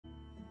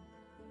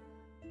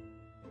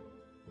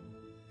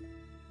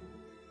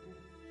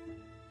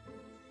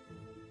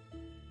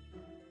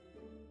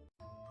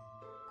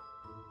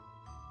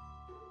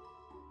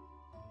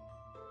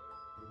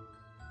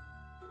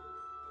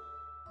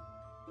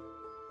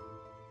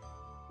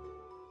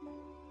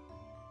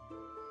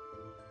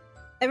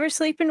Ever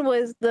Sleeping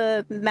was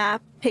the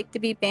map picked to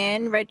be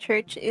banned. Red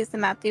Church is the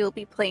map they will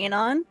be playing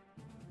on.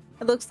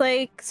 It looks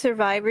like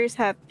survivors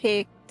have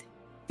picked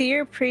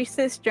Seer,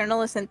 Priestess,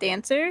 Journalist, and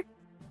Dancer.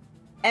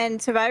 And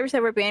survivors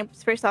that were banned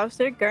was First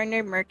Officer,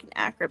 Gardener, Merc, and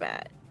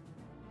Acrobat.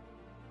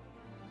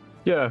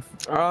 Yeah.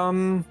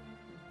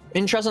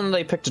 Interesting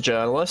they picked a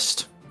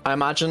Journalist. I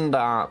imagine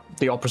that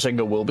the Opera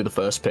Singer will be the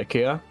first pick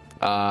here.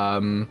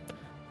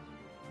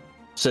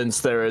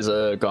 Since there is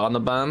a Gardener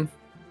ban.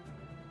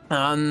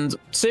 And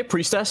Seer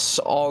Priestess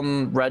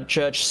on Red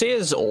Church. Seer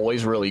is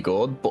always really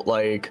good, but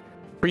like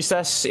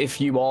Priestess, if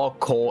you are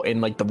caught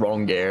in like the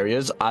wrong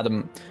areas,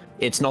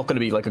 it's not going to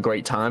be like a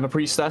great time for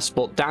Priestess.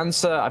 But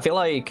Dancer, I feel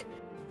like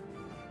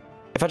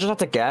if I just have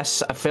to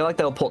guess, I feel like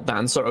they'll put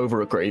Dancer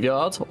over a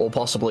Graveyard or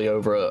possibly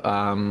over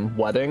a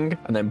Wedding,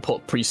 and then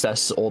put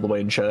Priestess all the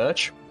way in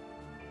Church,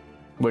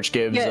 which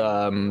gives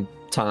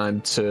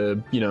time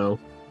to, you know,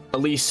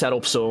 at least set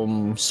up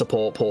some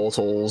support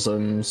portals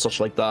and such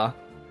like that.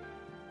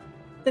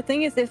 The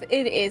thing is, if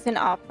it is an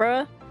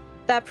opera,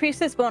 that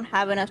Priestess won't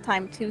have enough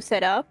time to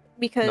set up,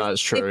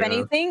 because if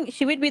anything,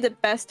 she would be the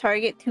best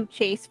target to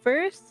chase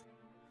first.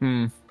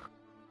 Because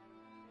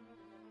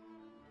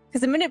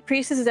the minute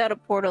Priestess is out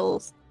of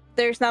portals,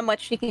 there's not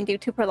much she can do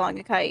to prolong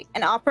a kite.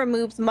 An opera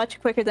moves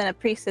much quicker than a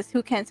Priestess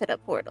who can set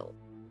up portals.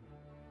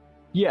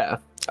 Yeah,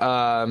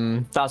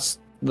 that's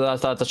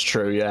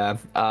true. Yeah,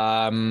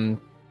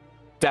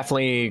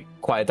 definitely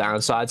quite a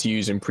downside to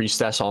using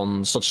Priestess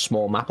on such a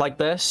small map like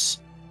this.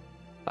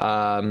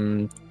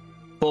 But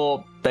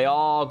they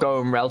are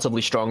going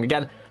relatively strong.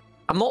 Again,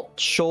 I'm not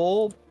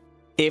sure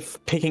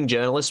if picking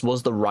Journalist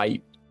was the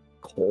right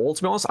call,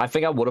 to be honest. I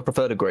think I would have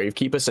preferred a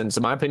Gravekeeper, since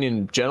in my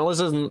opinion,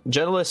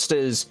 Journalist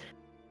is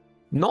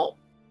not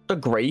the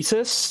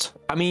greatest.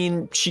 I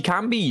mean, she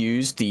can be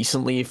used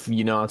decently if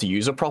you know how to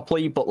use her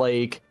properly, but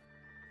like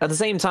at the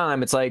same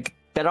time, it's like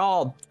there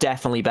are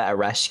definitely better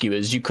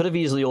rescuers. You could have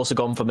easily also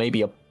gone for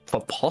maybe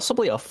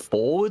possibly a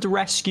forward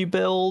rescue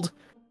build.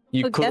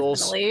 You could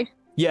definitely. Also,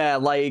 yeah,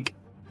 like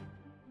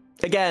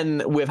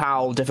again, with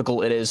how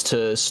difficult it is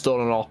to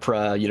stun an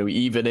opera, you know,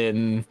 even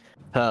in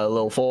her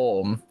little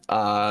form,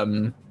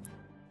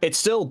 it's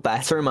still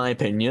better in my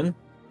opinion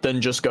than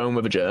just going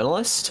with a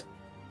Journalist,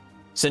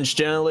 since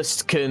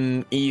Journalist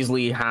can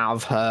easily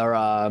have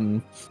her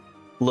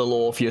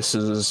little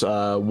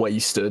Orpheuses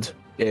wasted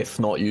if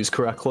not used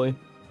correctly.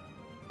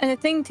 And the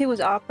thing too was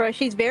opera,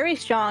 she's very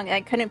strong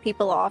at cutting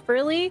people off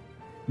early.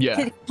 Yeah.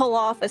 To pull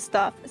off a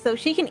stuff, so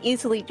she can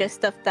easily just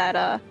stuff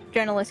that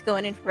Journalist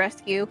going in for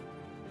rescue.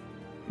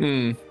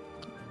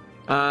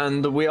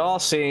 And we are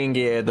seeing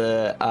here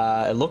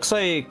that it looks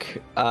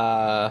like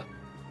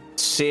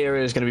Seer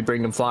is going to be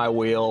bringing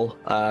Flywheel,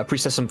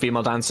 Priestess and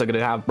Female Dancer are going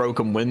to have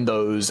Broken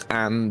Windows,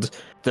 and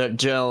the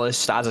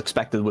Journalist, as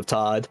expected, with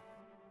Tide.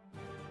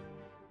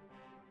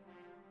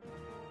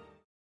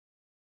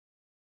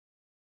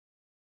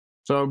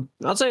 So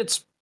I'd say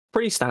it's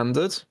pretty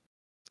standard.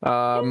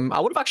 I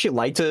would have actually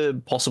liked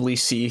to possibly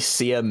see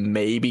Seer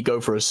maybe go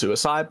for a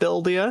suicide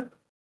build here.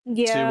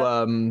 Yeah.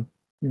 To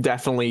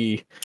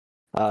definitely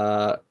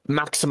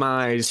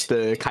maximize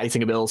the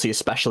kiting ability,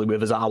 especially with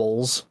his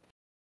owls.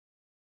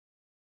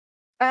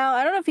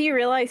 I don't know if you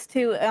realize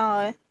too,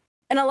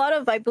 in a lot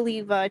of, I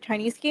believe,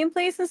 Chinese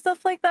gameplays and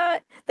stuff like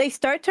that, they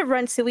start to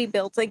run Sui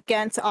builds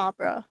against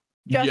Opera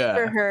just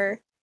for her.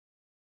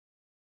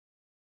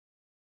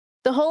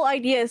 The whole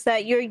idea is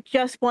that you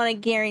just want to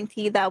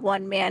guarantee that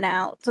one man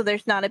out, so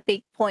there's not a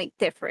big point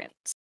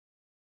difference.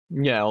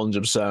 Yeah,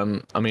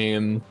 100%. I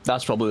mean,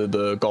 that's probably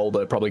the goal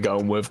they're probably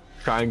going with.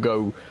 Try and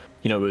go,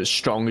 you know, as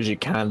strong as you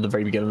can at the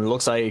very beginning. It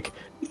looks like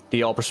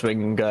the Opera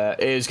Swing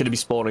is going to be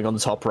spawning on the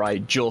top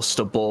right, just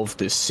above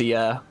the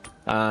Seer.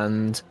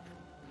 And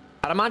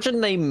I'd imagine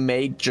they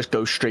may just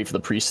go straight for the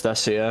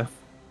Priestess here.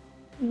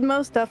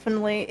 Most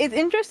definitely. It's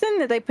interesting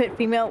that they put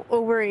female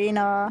over in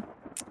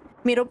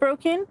Middle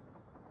Broken.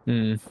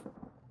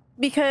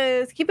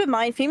 Because keep in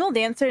mind, Female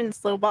Dancer in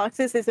slow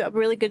boxes is a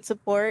really good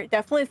support.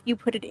 Definitely if you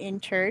put it in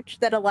Church,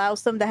 that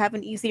allows them to have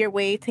an easier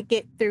way to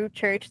get through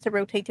Church to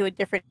rotate to a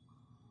different.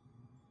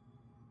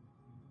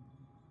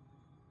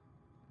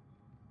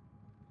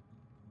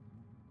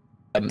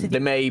 They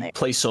may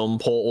place some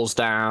portals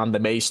down. They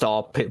may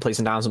start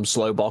placing down some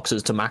slow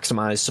boxes to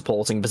maximize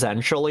supporting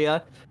potential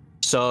here.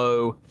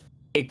 So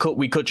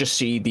we could just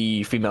see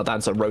the Female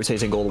Dancer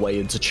rotating all the way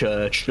into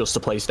Church just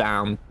to place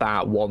down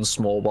that one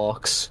small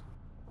box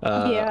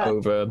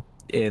over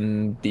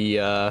in the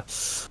I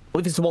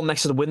believe it's the one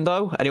next to the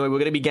window. Anyway, we're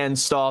going to be getting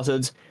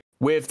started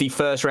with the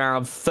first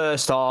round,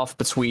 first half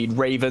between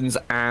Ravens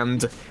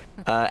and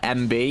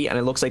MB, and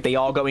it looks like they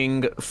are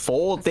going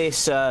for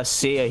this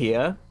Seer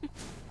here.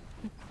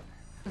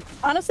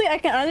 Honestly, I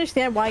can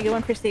understand why you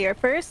went for Seer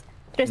first,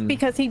 just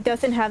because he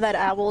doesn't have that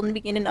owl in the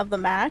beginning of the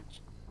match.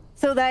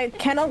 So that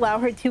can allow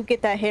her to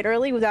get that hit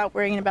early without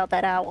worrying about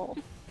that owl.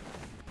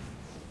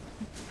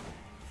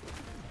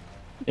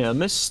 Yeah,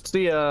 missed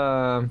the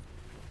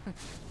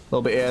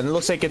little bit here, and it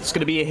looks like it's going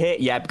to be a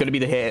hit. Yeah, going to be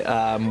the hit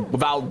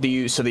without the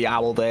use of the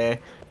owl there.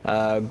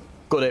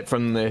 Good hit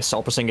from this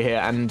Opera Singer here,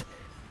 and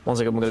Once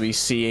again, we're going to be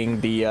seeing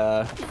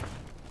the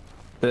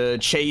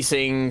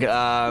chasing,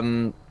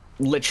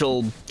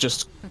 literal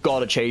just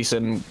gotta chase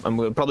him, and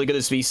we're probably going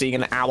to be seeing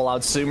an owl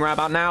out soon right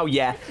about now.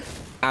 Yeah,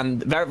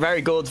 and very,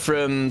 very good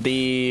from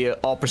the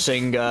opera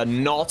singer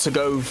not to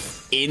go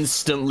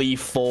instantly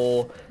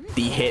for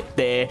the hit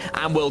there,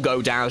 and will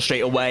go down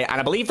straight away. And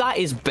I believe that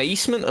is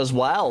basement as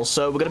well,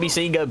 so we're going to be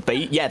seeing a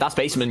yeah, that's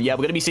basement. Yeah,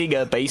 we're going to be seeing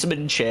a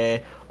basement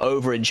chair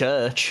over in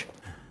church.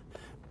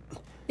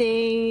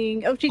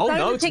 Dang. Oh, she's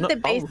trying to take the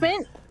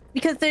basement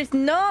because there's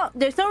not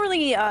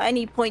really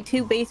any point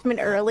to basement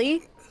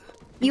early.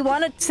 You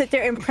want to sit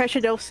there and pressure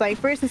those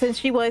ciphers, and since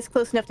she was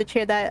close enough to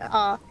chair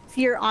that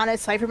fear on a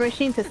cipher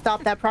machine to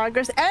stop that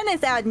progress, and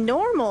it's at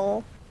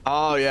normal.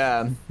 Oh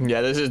yeah,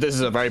 yeah. This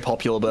is a very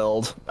popular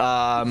build.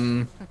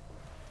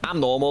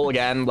 Abnormal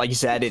again, like you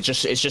said. It's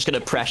just gonna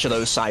pressure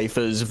those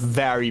ciphers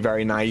very,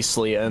 very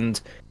nicely,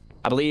 and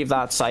I believe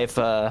that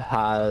cipher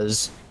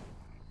has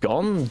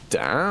gone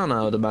down,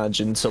 I would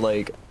imagine, to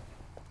like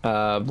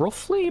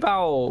roughly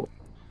about,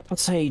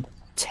 let's say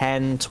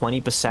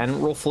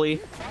 10-20% roughly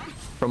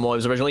from what it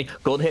was originally.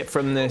 Good hit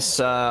from this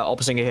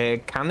opera singer here.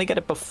 Can they get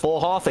it before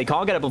half? They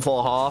can't get it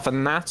before half,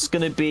 and that's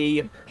gonna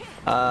be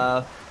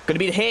the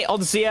hit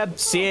on Sia.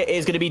 Sia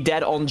is gonna be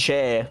dead on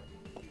chair.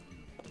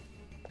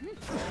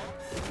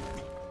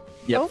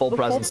 Yep, full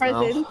presence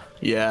now.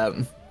 Yeah.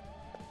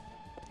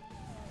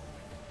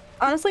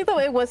 Honestly, though,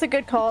 it was a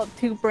good call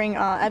to bring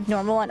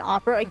Abnormal and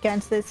Opera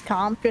against this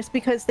comp, just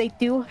because they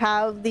do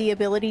have the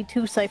ability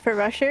to Cipher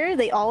Rusher.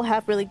 They all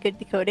have really good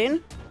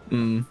decoding.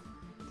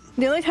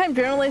 The only time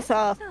Journalist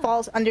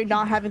falls under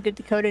not having good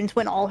decoding is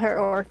when all her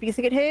Orpheus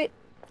get hit.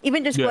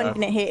 Even just one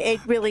unit hit, it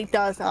really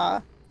does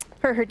hurt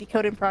her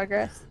decoding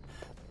progress.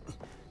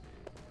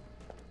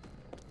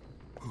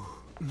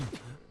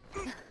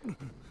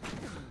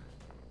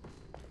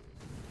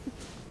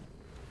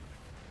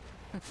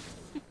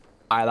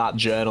 That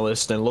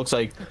Journalist, and it looks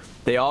like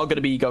they are going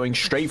to be going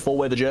straight for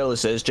where the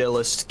Journalist is.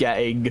 Journalist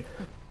getting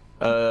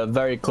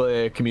very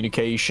clear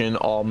communication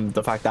on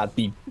the fact that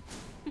the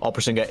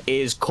opera singer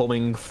is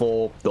coming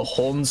for the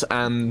hunt,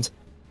 and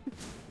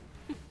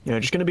you know,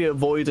 just going to be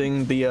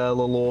avoiding the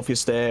little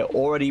Orpheus there,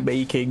 already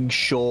making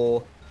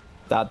sure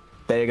that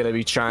they're going to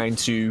be trying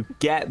to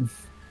get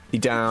the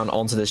down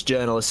onto this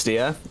Journalist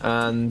here.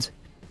 And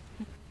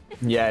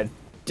yeah,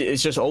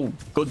 it's just, oh,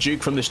 good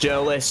juke from this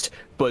Journalist,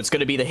 but it's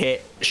going to be the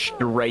hit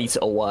straight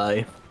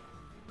away.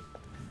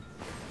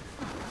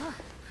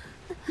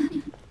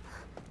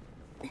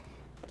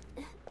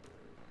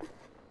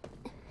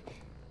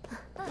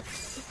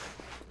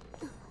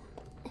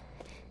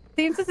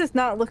 Seems this is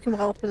not looking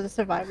well for the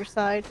Survivor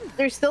side.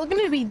 They're still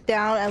going to be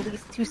down at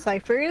least 2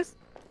 ciphers.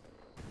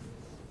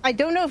 I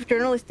don't know if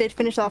Journalist did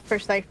finish off her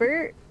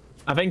cipher.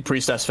 I think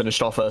Priestess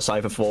finished off her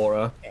cipher for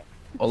her.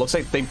 Oh, looks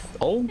like they...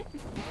 Oh,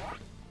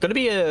 gonna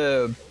be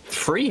a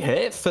free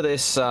hit for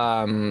this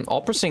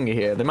opera singer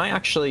here. They might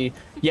actually...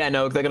 Yeah,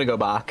 no, they're gonna go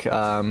back. They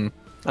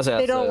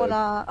don't want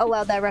to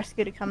allow that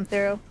rescue to come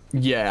through.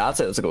 Yeah, I'd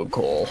say that's a good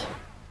call.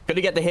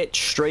 Gonna get the hit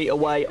straight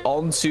away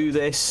onto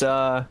this...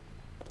 They're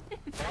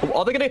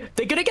gonna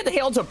get the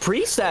hit onto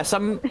Priestess.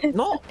 I'm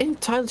not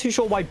entirely too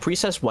sure why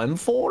Priestess went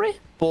for it,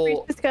 but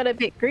Priestess got a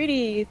bit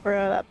greedy for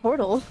that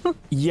portal.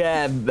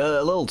 Yeah, a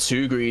little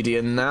too greedy,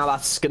 and now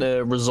that's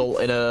gonna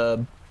result in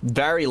a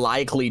very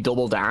likely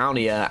double down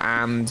here.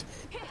 And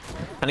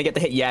can I get the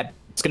hit? Yeah,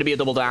 it's gonna be a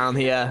double down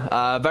here.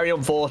 Very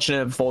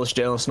unfortunate for this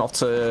Journalist not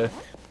to,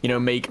 you know,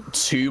 make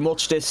too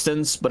much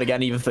distance, but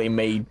again, even if they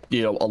made,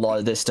 you know, a lot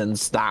of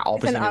distance, that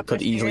opposite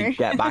could easily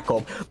get back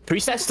up.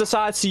 Priestess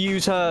decides to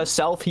use her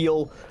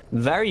self-heal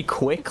very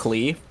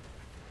quickly,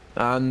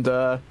 and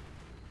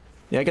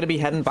yeah, gonna be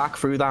heading back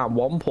through that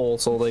one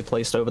portal they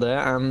placed over there.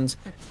 And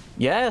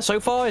yeah, so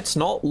far it's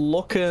not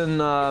looking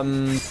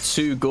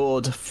too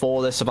good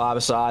for the Survivor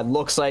side.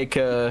 Looks like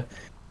I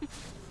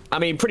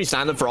mean, pretty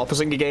standard for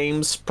opposite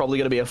games. Probably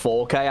gonna be a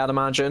 4K, I'd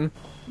imagine.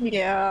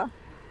 Yeah.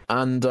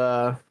 And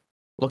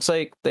looks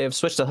like they've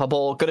switched the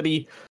hubble. Gonna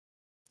be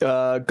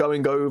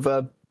going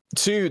over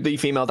to the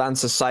female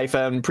dancer cipher,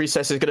 and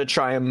Priestess is gonna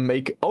try and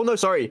make... Oh no,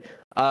 sorry.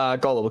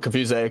 Got a little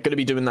confused there. Gonna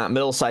be doing that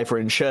middle cipher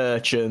in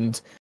church, and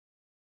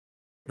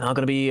now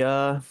gonna be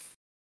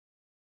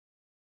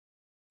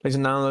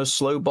placing down those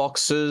slow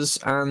boxes.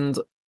 And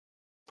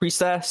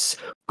Priestess,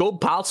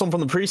 good pulse on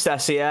from the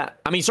Priestess here.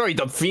 I mean, sorry,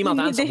 the female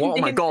dancer. Oh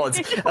my god.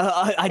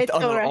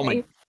 Oh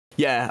my...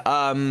 Yeah.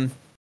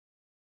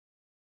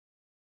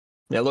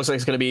 Yeah, it looks like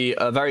it's going to be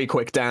a very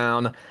quick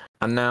down,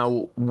 and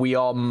now we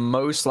are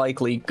most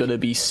likely going to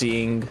be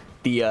seeing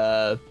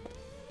the,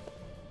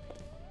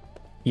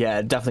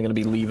 yeah, definitely going to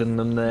be leaving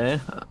them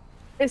there.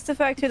 It's the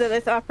fact, too, that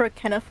this opera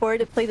can afford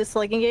to play the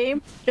slugging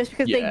game, just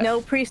because they know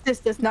Priestess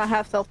does not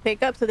have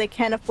self-pickup, so they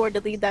can't afford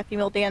to lead that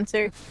female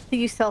dancer to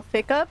use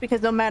self-pickup,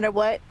 because no matter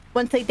what,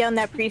 once they down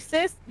that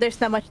Priestess,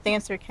 there's not much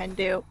dancer can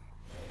do.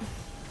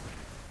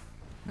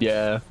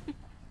 Yeah.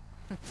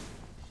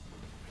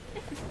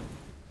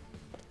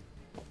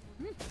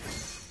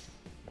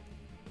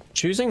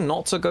 Choosing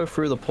not to go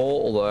through the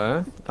portal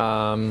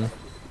there.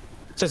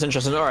 So it's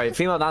interesting. All right,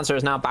 female dancer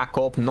is now back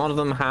up. None of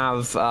them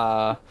have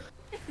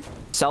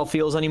self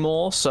heals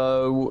anymore,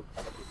 so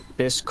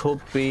this could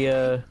be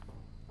a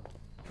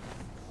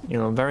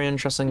very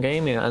interesting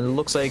game here. And it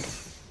looks like,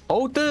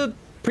 oh, the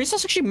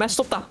priestess actually messed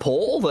up that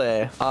portal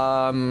there.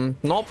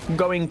 Not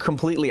going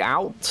completely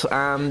out,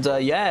 and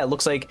yeah, it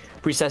looks like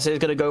priestess is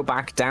gonna go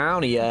back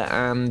down here,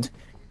 and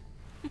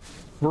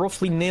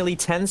roughly nearly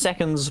 10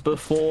 seconds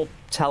before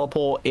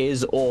teleport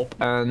is up,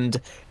 and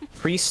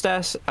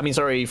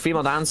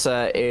female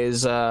dancer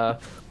is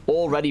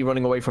already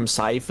running away from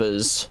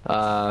ciphers.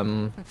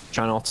 Trying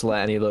not to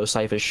let any of those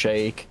ciphers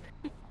shake,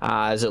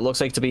 as it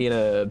looks like to be in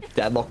a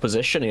deadlock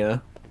position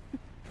here.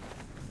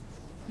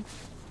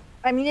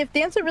 I mean, if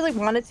Dancer really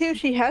wanted to,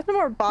 she has some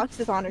more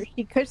boxes on her.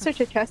 She could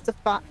search a chest to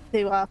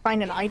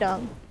find an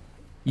item.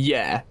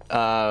 Yeah,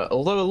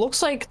 although it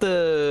looks like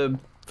the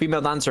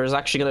female dancer is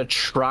actually going to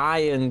try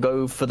and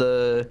go for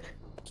the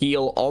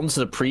heal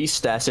onto the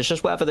priestess. It's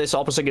just whether this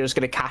opposite is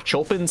going to catch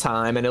up in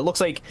time, and it looks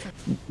like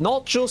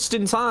not just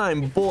in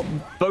time, but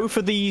both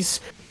of these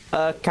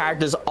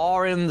characters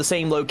are in the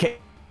same location.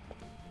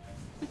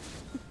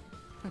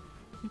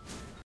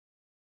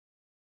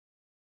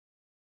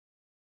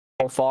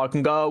 How far I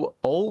can go?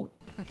 Oh,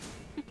 a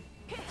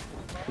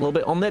little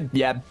bit on there.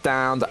 Yeah,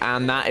 down,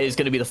 and that is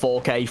going to be the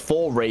 4K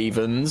for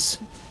Ravens,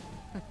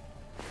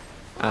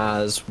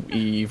 as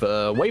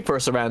either wait for a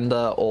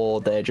surrender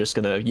or they're just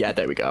gonna, yeah,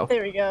 there we go.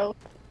 There we go.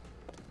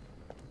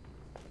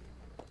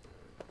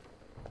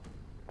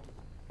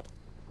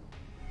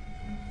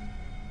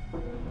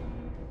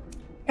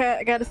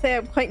 I gotta say,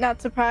 I'm quite not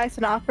surprised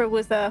an Opera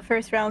was a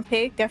first round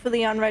pick,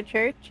 definitely on Red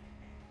Church.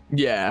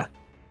 Yeah,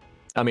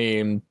 I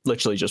mean,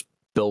 literally just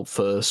built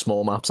for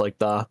small maps like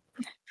that.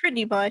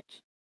 Pretty much.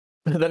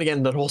 And then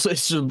again, they're also,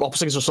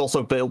 Opposite is just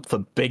also built for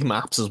big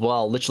maps as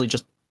well. Literally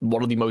just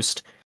one of the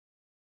most,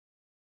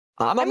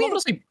 I'm not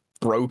gonna say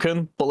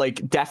broken, but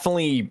like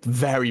definitely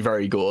very,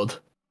 very good.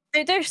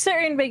 There's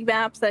certain big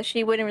maps that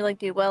she wouldn't really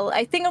do well.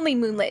 I think only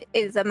Moonlit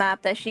is a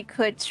map that she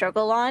could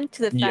struggle on,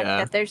 to the fact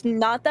that there's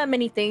not that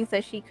many things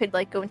that she could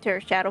like go into her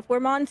shadow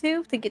form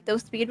onto to get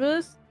those speed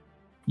boosts.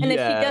 And if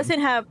she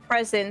doesn't have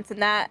presence,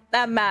 and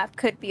that map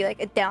could be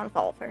like a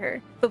downfall for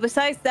her. But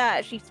besides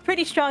that, she's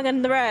pretty strong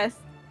on the rest.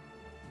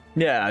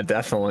 Yeah,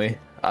 definitely.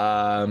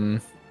 Whether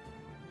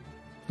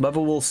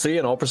we'll see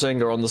an opera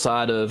singer on the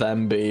side of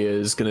MB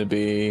is gonna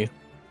be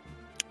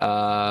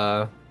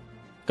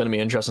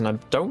interesting. I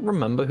don't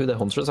remember who the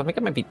hunter is. I think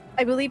it might be,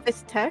 I believe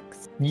it's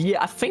Tex.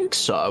 yeah, I think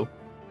so.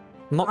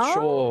 I'm not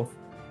sure.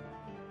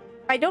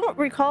 I don't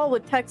recall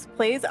what Tex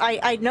plays.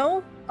 I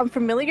know I'm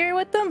familiar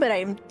with them, but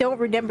I don't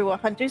remember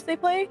what hunters they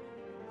play.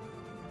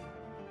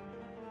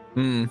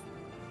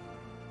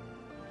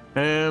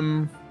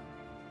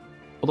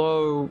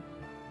 Although,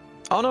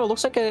 oh no, it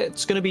looks like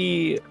it's gonna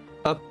be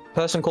a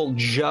person called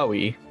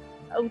Joey.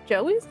 Oh,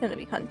 Joey's gonna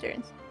be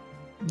hunters.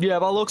 Yeah,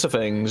 by the looks of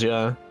things,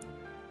 yeah.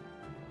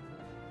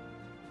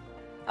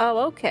 Oh,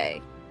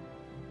 okay.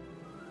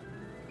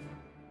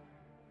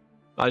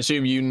 I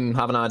assume you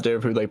have an idea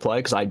of who they play,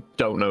 because I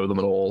don't know them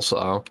at all,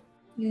 so.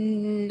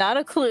 Not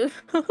a clue.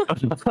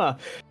 Well,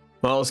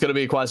 it's going to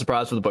be quite a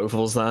surprise for the both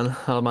of us then,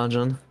 I'll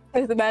imagine.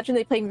 I imagine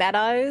they play Mad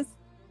Eyes.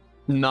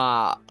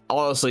 Nah,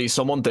 honestly,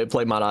 someone did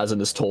play Mad Eyes in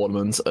this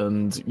tournament,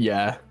 and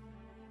yeah.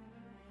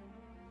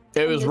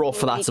 It was rough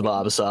for that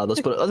Survivor Sadness,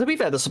 but to be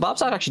fair, the Survivor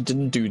Sadness actually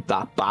didn't do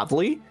that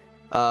badly.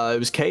 It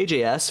was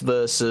KJS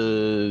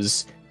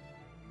versus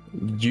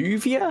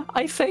Uvia,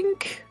 I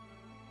think?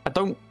 I'd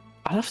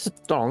have to,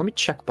 hold on, let me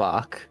check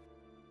back.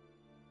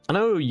 I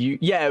know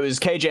yeah, it was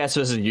KJS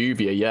versus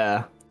Uvia,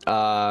 yeah.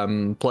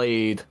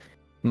 Played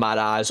Mad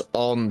Eyes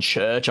on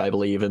Church, I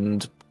believe,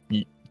 and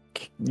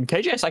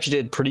KJS actually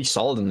did pretty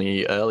solid in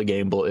the early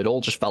game, but it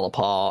all just fell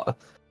apart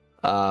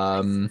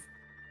in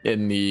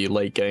the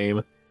late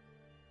game.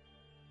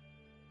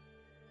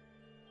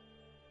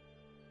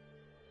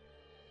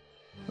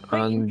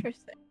 Quite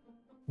interesting.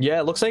 Yeah,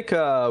 it looks like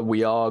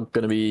we are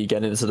going to be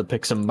getting into the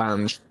picks and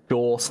bans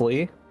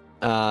shortly,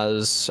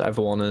 as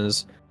everyone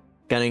is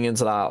getting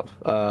into that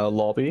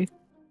lobby.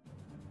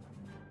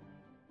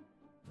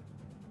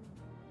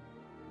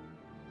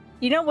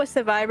 You know what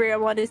Survivor I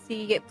want to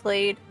see get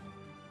played?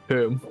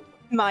 Who?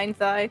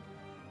 Mind's Eye.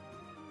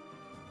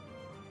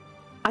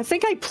 I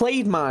think I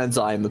played Mind's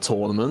Eye in the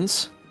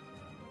tournament.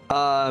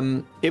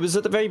 It was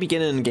at the very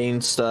beginning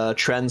against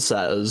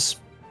Trendsetters.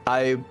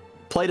 I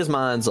played as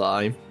Mind's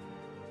Eye,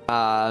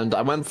 and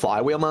I went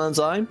Flywheel Mind's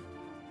Eye,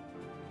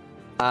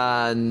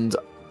 and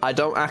I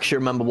don't actually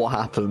remember what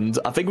happened.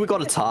 I think we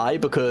got a tie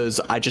because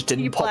I just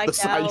didn't pop the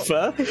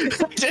cipher.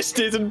 I just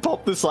didn't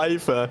pop the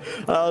cipher.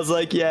 I was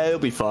like, yeah, it'll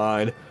be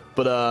fine.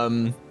 But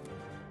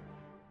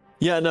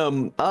yeah,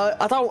 no,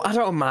 I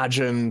don't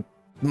imagine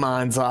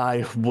Mind's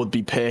Eye would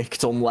be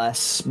picked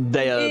unless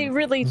they are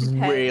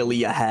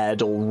really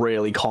ahead or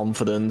really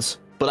confident.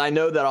 But I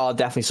know there are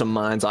definitely some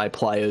Mind's Eye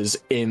players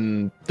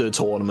in the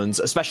tournaments,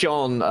 especially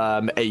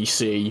on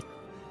AC,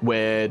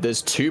 where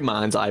there's 2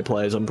 Mind's Eye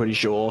players, I'm pretty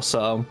sure,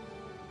 so.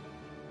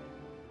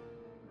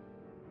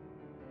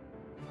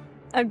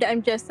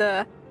 I'm just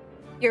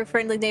your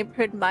friendly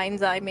neighborhood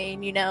mind's eye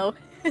main, you know.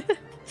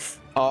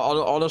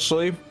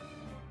 Honestly,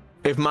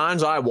 if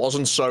Mind's Eye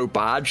wasn't so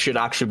bad, she'd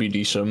actually be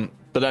decent.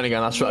 But then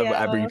again, that's for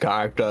every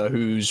character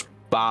who's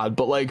bad.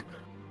 But like,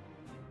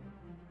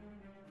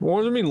 what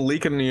does it mean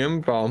leaking the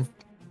info?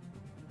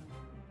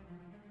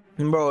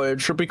 Bro, it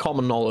should be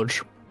common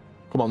knowledge.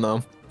 Come on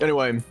now.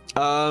 Anyway,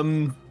 yeah,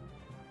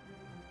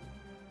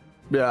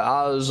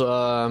 as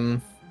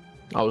I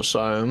was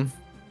saying,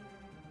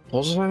 what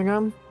was I saying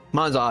again?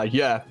 Mind's Eye,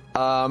 yeah.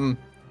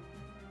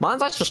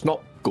 Mind's Eye's just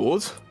not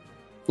good.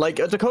 Like,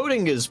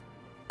 decoding is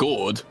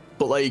good,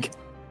 but like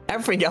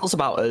everything else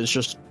about it is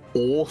just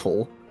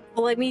awful.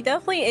 Well, I mean,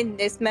 definitely in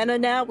this meta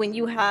now, when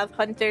you have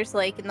hunters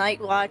like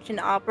Night Watch and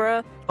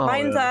Opera,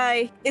 Mind's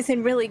Eye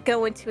isn't really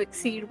going to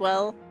exceed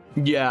well.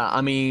 Yeah,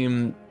 I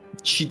mean,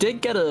 she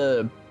did get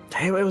a.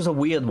 It was a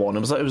weird one.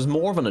 It was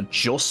more of an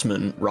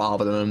adjustment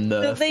rather than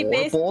the. So they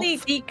basically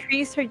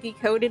decreased her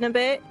decoding a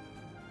bit.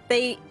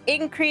 They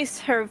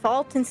increased her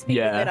vault and speed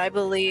a bit, I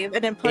believe,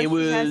 and then plus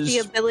she has the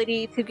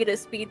ability to get a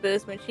speed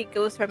boost when she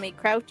goes from a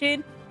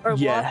crouching or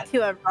walk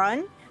to a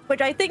run,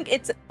 which I think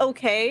it's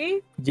okay.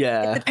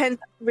 Yeah, it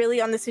depends really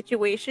on the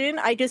situation.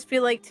 I just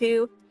feel like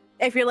too,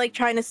 if you're like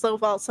trying to slow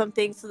vault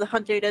something so the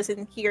hunter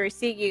doesn't hear or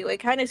see you, it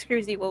kind of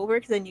screws you over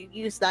because then you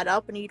use that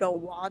up and you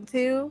don't want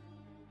to.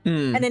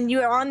 And then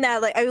you're on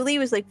that, like, I believe it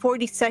was like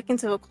 40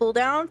 seconds of a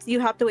cooldown, so you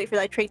have to wait for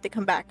that trait to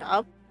come back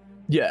up.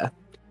 Yeah.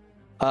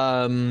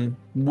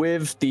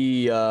 With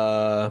the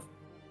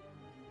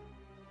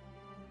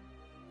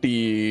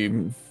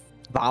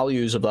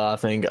values of that,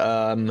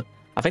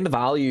 I think the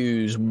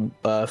values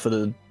for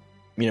the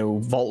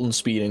vault and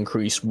speed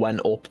increase went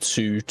up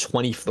to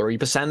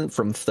 23%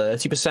 from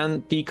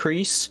 30%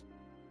 decrease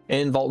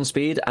in vault and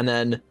speed, and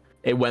then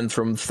it went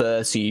from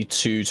 30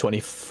 to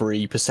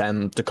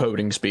 23%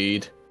 decoding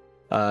speed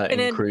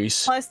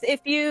increase. Plus,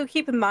 if you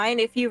keep in mind,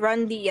 if you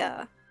run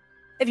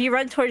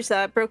towards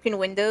broken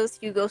windows,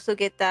 you also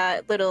get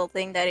that little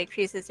thing that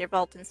increases your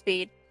vault and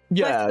speed.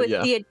 Yeah, plus,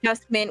 with the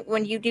adjustment,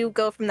 when you do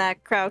go from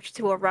that crouch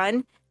to a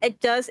run, it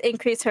does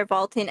increase her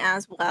vaulting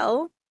as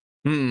well.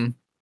 So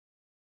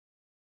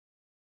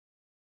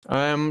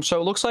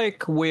it looks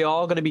like we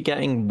are going to be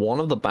getting one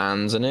of the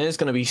bans, and it is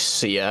going to be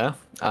Seer.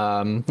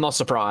 Not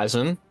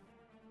surprising.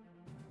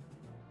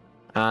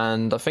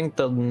 And I think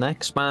the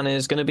next ban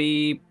is going to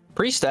be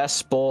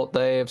Priestess, but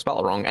they've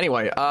spelled it wrong.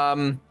 Anyway,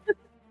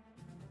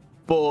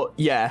 but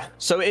yeah,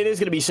 so it is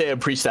going to be Seer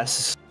and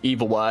Priestess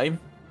either way.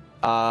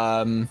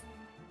 I'd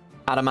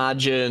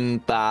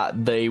imagine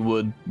that they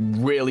would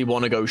really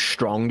want to go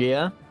strong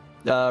here,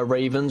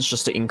 Ravens,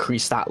 just to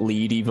increase that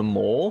lead even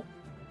more.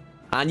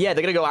 And yeah,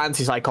 they're going to go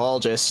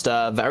Anti-Psychologist.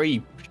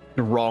 Very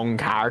strong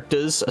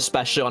characters,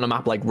 especially on a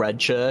map like Red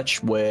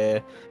Church,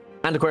 where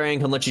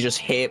Antiquarian can literally just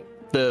hit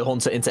the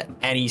Hunter into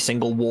any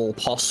single wall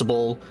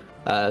possible.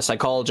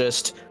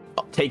 Psychologist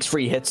takes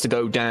 3 hits to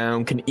go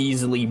down, can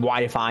easily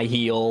Wi-Fi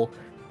heal,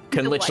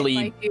 can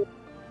literally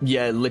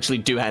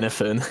do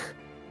anything.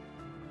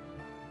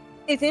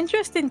 It's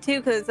interesting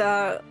too, because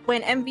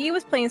when MV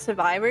was playing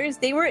Survivors,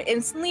 they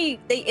instantly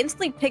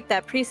picked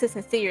that Priestess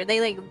and Seer. They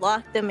like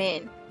locked them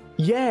in.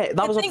 Yeah,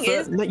 that was a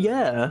first.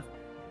 Yeah.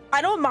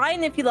 I don't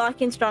mind if you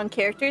lock in strong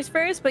characters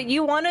first, but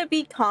you want to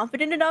be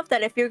confident enough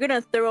that if you're going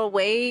to throw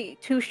away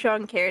 2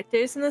 strong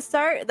characters in the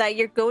start, that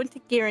you're going to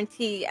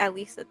guarantee at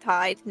least a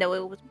tie to know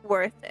it was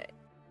worth it.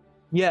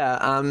 Yeah,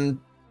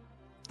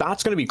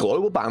 that's going to be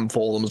global ban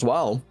for them as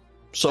well.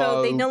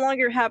 So they no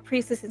longer have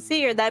Priestess and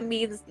Seer. That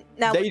means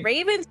now when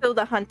Ravens go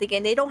the hunt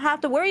again, they don't have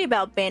to worry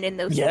about banning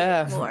those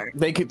anymore.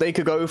 They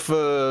could go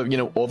for,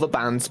 other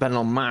bans depending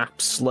on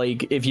maps.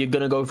 Like, if you're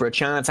going to go for a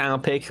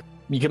Chinatown pick,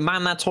 you can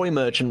ban that Toy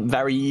Merchant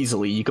very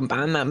easily. You can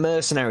ban that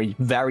Mercenary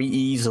very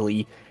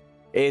easily.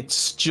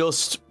 It's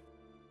just...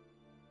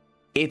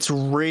 It's a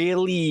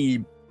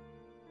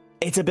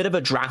bit of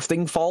a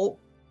drafting fault,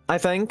 I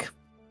think,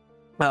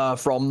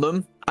 from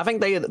them. I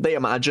think they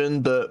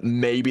imagined that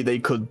maybe they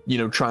could,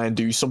 try and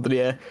do something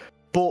here.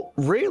 But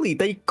really,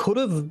 they could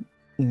have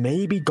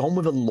maybe gone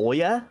with a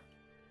lawyer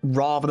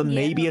rather than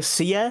maybe a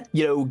Seer.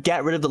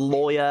 Get rid of the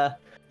lawyer.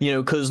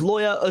 Because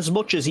lawyer, as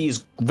much as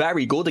he's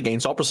very good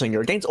against Opera Singer,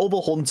 against other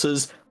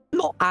hunters,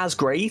 not as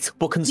great,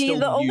 but can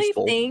still be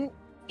useful.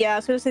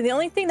 The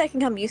only thing that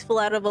can come useful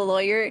out of a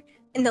lawyer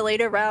in the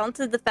later rounds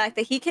is the fact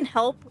that he can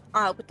help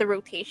with the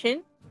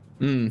rotation.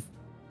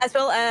 As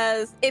well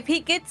as if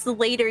he gets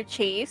later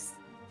chase.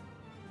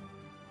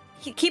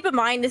 Keep in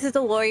mind, this is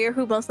a lawyer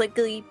who most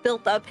likely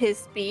built up his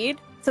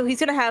speed, so he's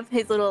gonna have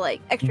his little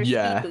extra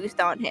speed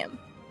boost on him.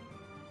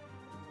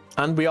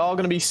 And we are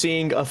going to be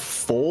seeing a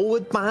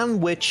forward ban,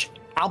 which,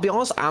 I'll be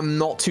honest, I'm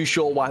not too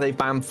sure why they've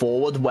banned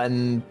forward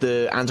when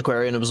the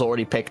Antiquarian was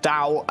already picked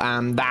out,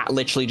 and that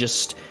literally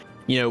just,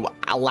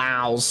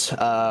 allows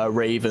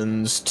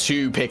Ravens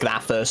to pick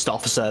that first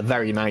officer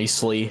very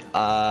nicely.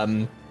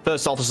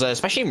 First officer,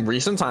 especially in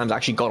recent times,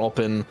 actually got up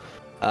in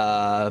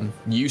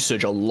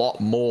usage a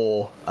lot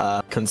more,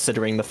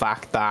 considering the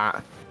fact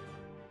that,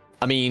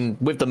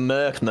 with the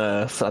Merc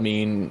nerf,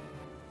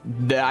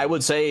 I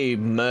would say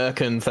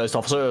Merc and First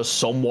Officer are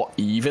somewhat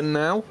even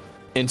now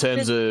in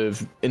terms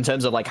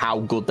of like how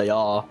good they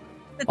are.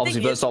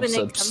 Obviously, First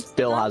Officer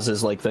still has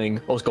his like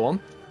thing. Oh, go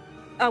on.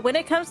 When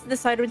it comes to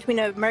deciding between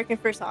a Merc and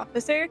First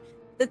Officer,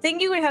 the thing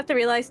you would have to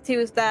realize too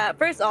is that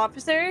First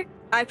Officer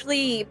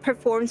actually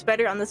performs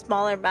better on the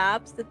smaller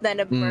maps than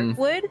a Merc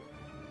would,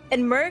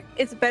 and Merc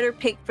is a better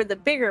pick for the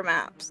bigger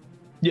maps.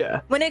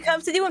 Yeah. When it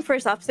comes to doing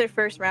First Officer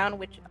first round,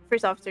 which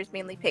First Officers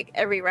mainly pick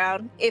every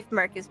round if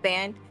Merc is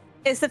banned,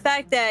 it's the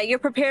fact that you're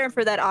preparing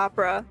for that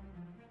Opera.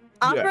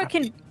 Opera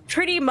can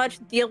pretty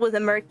much deal with a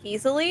Merc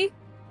easily,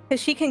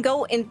 because she can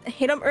go and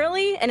hit him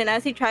early, and then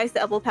as he tries to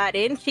double pad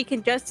in, she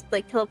can just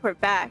like teleport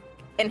back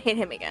and hit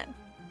him again.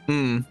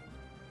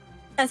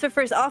 As for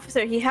First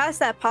Officer, he has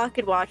that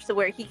pocket watch to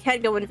where he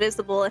can go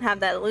invisible and have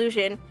that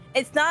illusion.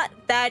 It's not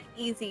that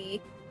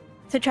easy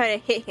to try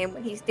to hit him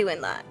when he's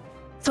doing that.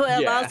 So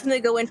it allows him to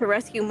go in for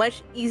rescue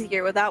much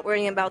easier without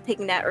worrying about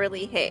taking that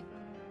early hit.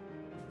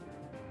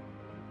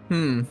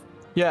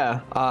 Yeah.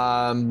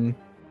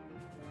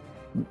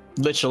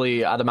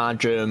 Literally, I'd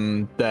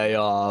imagine they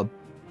are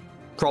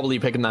probably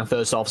picking that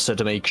First Officer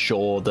to make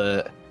sure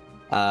that,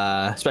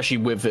 especially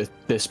with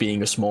this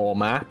being a small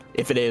map,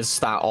 if it is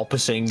that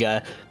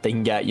Opposinger, they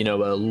can get, you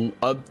know,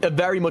 a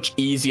very much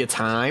easier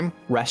time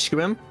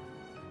rescuing.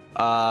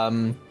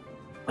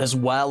 As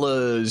well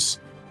as,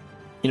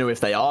 you know,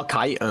 if they are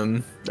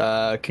kiting,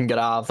 can get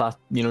out of that,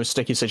 you know,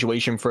 sticky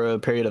situation for a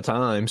period of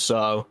time.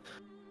 So,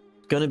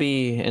 it's gonna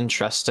be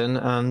interesting.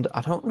 And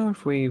I don't know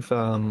if we've,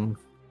 No,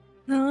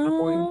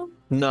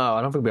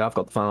 I don't think we have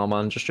got the final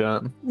man just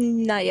yet.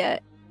 Not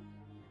yet.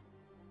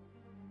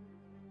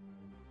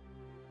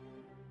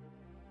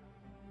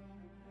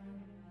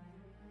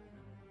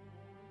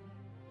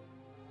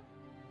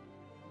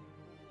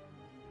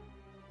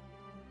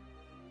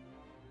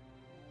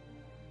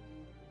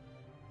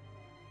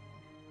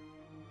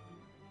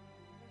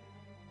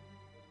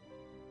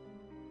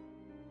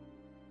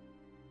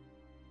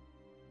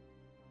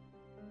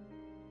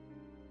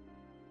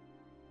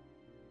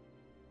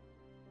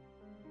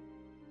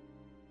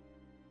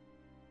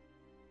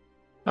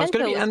 That's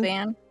gonna be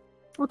ban.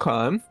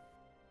 Okay.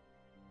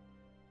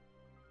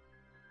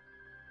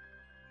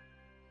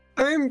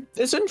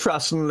 It's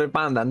interesting they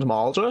banned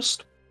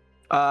Entomologist.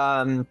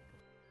 Oh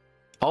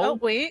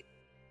wait,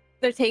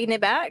 they're taking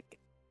it back.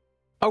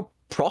 Oh,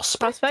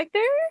 Prospector?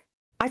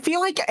 I feel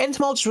like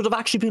Entomologist would have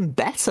actually been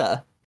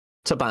better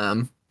to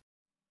ban.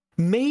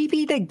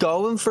 Maybe they're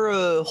going for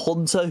a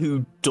hunter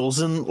who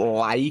doesn't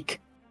like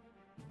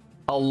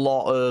a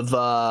lot of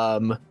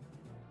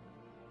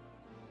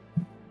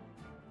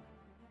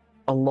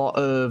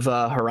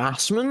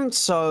harassment,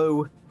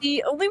 so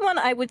the only one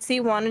I would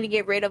see wanting to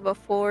get rid of a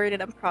Ford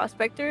and a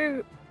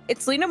Prospector,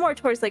 it's leaning more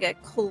towards like a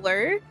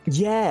Clerk.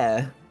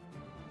 Yeah.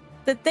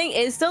 The thing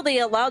is, though, they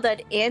allow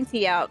that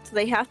anti out, so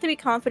they have to be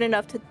confident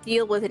enough to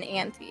deal with an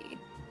anti.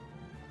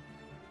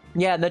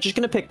 Yeah, and they're just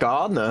gonna pick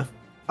Gardner.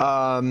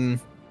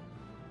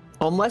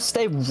 Unless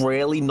they're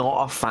really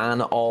not a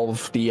fan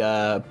of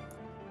the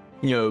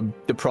you know,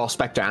 the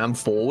Prospector and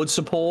forward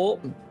support.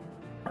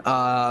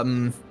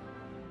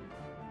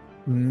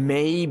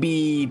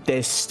 Maybe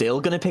they're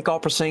still gonna pick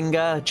Opera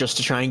Singer just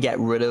to try and get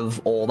rid of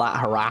all that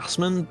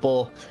harassment,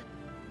 but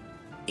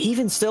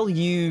even still,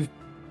 you've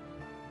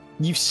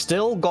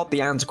still got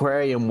the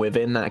Antiquarian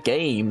within that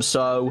game,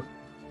 so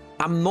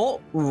I'm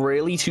not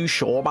really too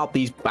sure about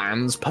these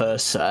bans per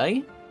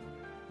se.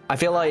 I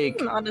feel like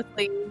I'm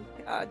honestly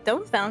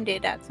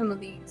dumbfounded at some of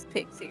these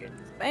picks here in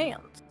these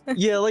bans.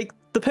 Yeah, like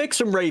the picks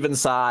from Raven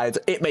side,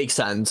 it makes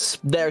sense.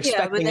 They're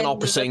expecting an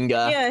Opera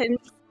Singer. Yeah.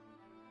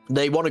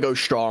 They want to go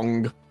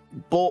strong.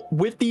 But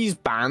with these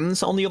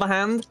bans, on the other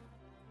hand,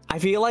 I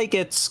feel like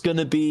it's going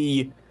to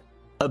be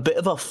a bit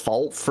of a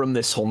fault from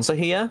this hunter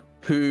here,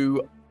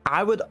 who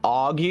I would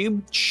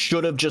argue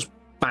should have just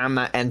banned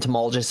that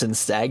Entomologist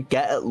instead,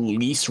 get at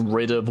least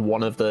rid of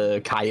one of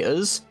the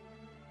kiters.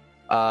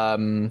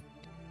 You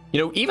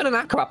know, even an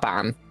Acrobat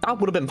ban, that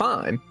would have been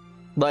fine.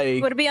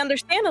 Like, would it be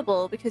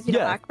understandable because, you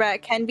know,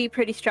 Acrobat can be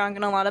pretty strong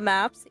in a lot of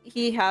maps.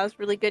 He has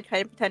really good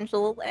kite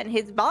potential, and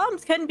his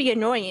bombs can be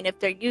annoying if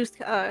they're used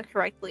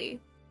correctly.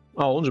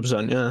 Oh,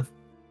 100%, yeah.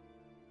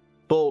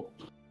 But,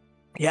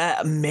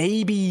 yeah,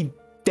 maybe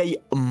they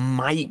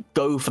might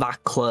go for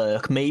that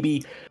Clerk.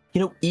 Maybe,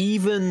 you know,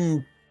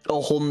 even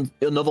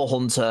another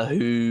hunter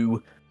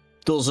who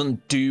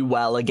doesn't do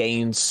well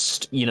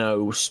against, you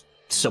know,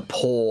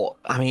 support.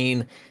 I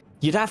mean,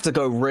 you'd have to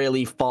go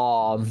really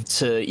far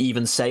to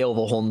even say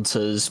other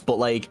hunters, but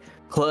like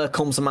Clerk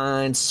comes to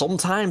mind.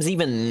 Sometimes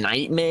even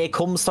Nightmare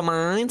comes to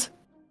mind.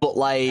 But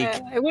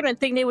like, I wouldn't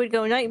think they would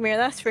go Nightmare.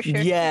 That's for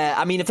sure. Yeah,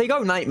 I mean, if they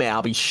go Nightmare,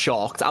 I'll be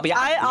shocked. I'll be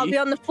happy. I'll be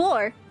on the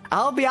floor.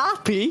 I'll be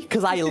happy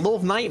because I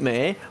love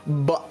Nightmare,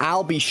 but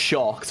I'll be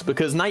shocked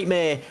because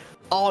Nightmare,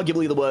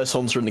 arguably the worst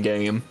hunter in the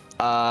game.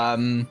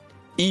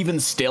 Even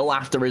still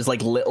after his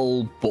like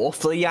little buff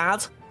that he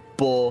had,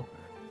 but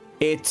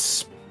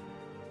it's,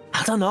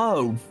 I don't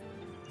know.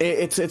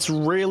 It's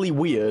really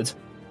weird.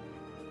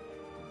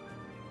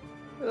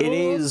 it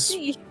is.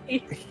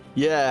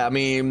 Yeah, I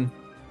mean,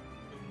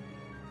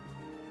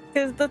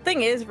 because the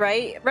thing is,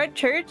 right? Red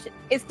Church,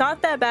 it's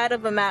not that bad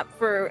of a map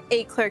for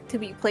a clerk to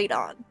be played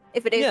on.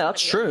 If it is, yeah,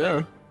 that's true.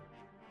 Yeah.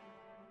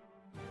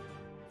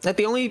 Like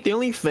the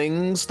only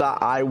things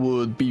that I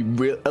would be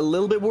a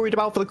little bit worried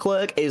about for the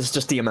clerk is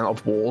just the amount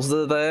of walls that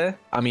are there.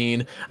 I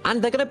mean,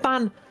 and they're gonna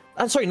ban.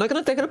 Sorry, they're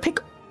gonna pick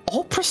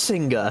opera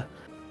singer.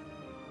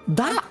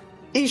 That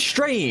is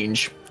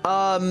strange.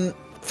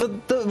 For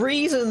the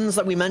reasons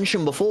that we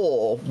mentioned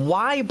before,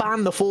 why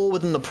ban the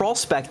forward and the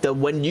prospector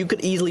when you could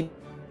easily?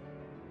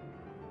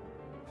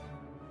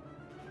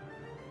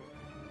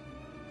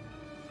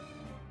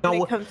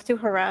 When it comes to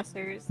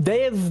harassers,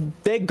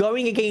 they're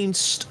going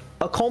against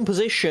a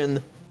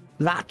composition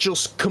that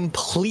just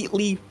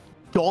completely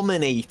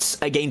dominates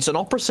against an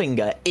opera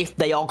singer if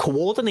they are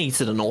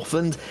coordinated enough,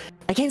 and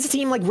against a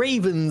team like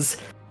Ravens,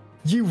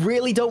 you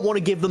really don't want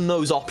to give them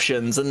those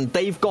options, and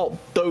they've got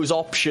those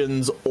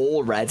options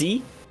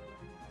already,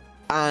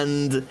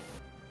 and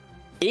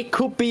it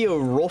could be a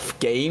rough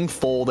game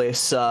for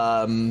this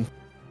opera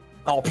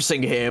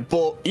singer here,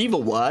 but either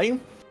way,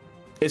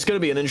 it's going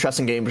to be an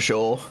interesting game for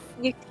sure.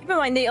 You keep in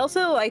mind, they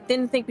also, I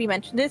didn't think we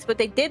mentioned this, but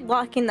they did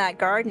lock in that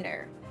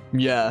gardener.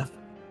 Yeah.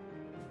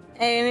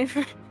 And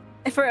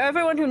for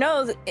everyone who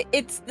knows,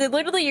 it's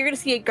literally you're going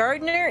to see a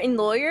gardener and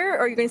lawyer,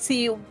 or you're going to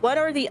see one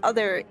or the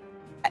other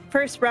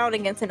first round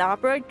against an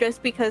opera,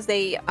 just because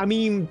they I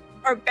mean,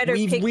 are better.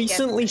 We've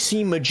recently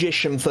seen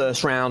magician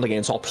first round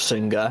against opera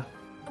singer.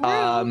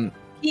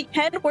 He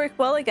can work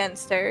well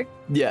against her.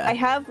 Yeah. I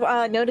have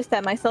noticed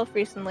that myself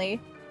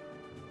recently.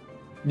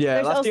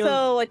 Yeah, there's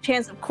also a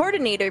chance of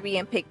coordinator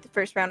being picked the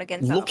first round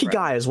against Lucky opera.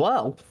 Guy as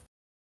well.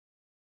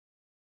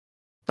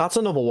 That's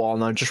another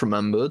one I just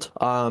remembered.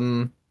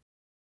 Yeah,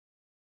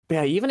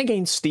 even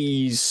against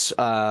these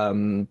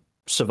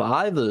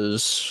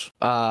survivors,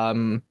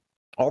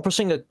 opera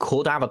singer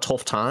could have a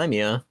tough time,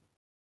 yeah.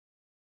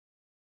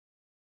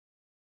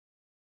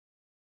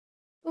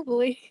 Oh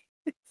boy.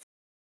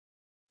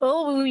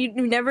 Well, you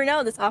never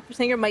know. This opera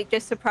singer might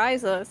just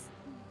surprise us.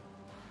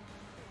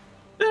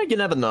 Yeah, you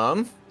never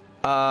know.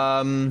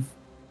 We'll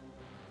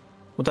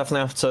definitely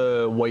have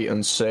to wait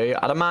and see.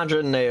 I'd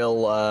imagine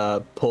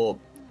they'll put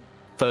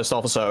first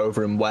officer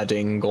over in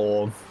Wedding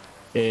or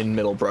in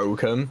Middle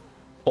Broken.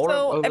 Or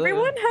so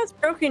everyone has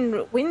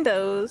broken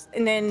windows,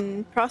 and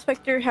then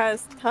Prospector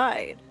has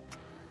tied.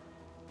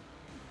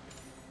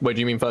 Wait, do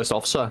you mean first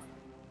officer?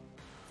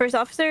 First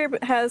officer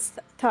has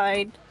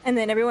tied, and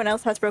then everyone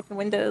else has broken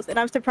windows. And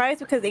I'm surprised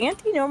because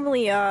Auntie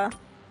normally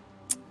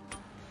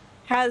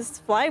has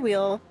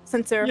flywheel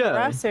since they're a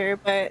harasser,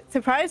 but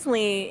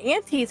surprisingly,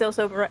 Auntie's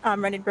also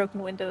running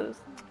broken windows.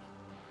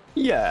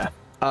 Yeah.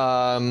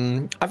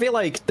 I feel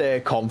like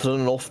they're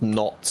confident enough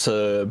not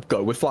to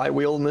go with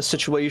flywheel in this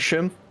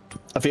situation.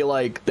 I feel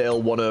like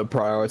they'll want to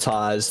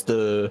prioritize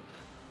the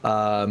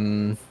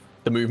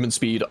movement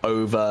speed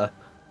over,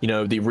 you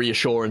know, the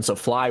reassurance of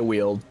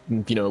flywheel,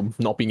 you know,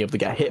 not being able to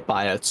get hit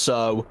by it.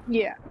 So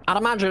yeah, I'd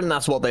imagine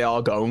that's what they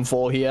are going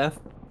for here,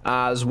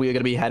 as we're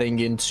going to be heading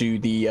into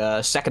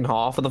the second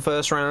half of the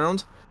first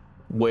round,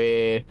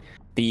 where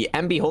the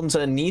MB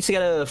Hunter needs to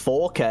get a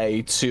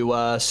 4K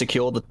to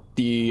secure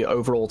the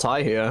overall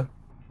tie here.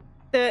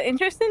 The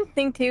interesting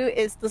thing too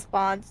is the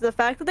spawns. The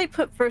fact that they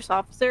put first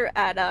officer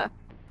at a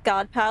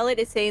God Palette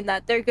is saying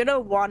that they're gonna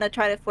want to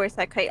try to force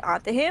that kite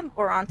onto him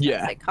or onto the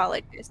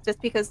psychologist,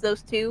 just because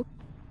those two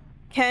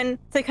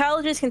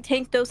psychologist can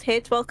tank those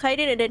hits while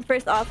kited, and then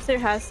first officer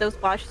has those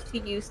watches to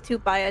use to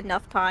buy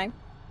enough time.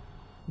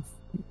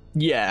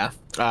 Yeah,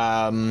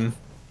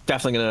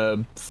 definitely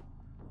gonna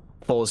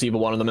force either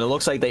one of them, and it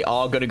looks like they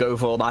are gonna go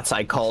for that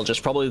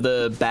psychologist, probably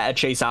the better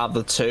chase out of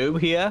the two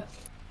here,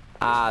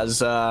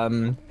 as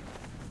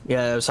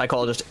yeah,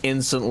 psychologist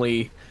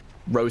instantly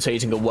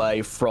rotating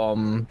away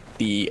from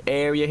the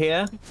area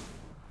here,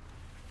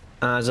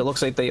 as it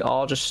looks like they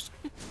are just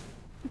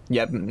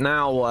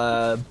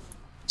now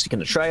seeking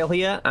the trail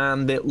here,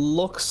 and it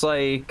looks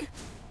like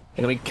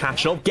they're gonna be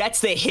catching up.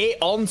 Gets the hit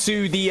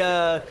onto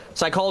the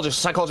psychologist.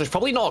 Psychologist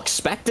probably not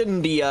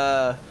expecting the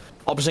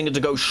opera singer to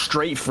go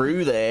straight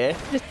through there,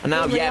 and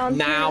now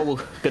now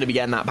gonna be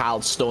getting that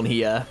pallet stun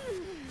here.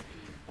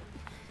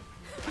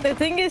 The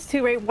thing is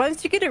too, right,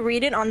 once you get a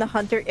read in on the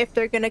hunter if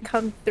they're gonna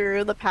come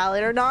through the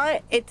pallet or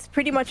not, it's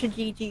pretty much a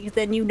GG.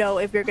 Then you know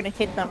if you're gonna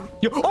hit them.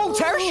 Oh,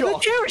 terror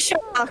shock! Terror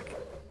shock!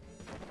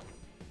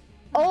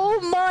 Oh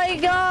my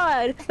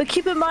god! But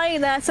keep in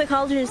mind that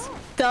psychologist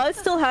does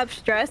still have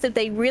stress. If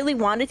they really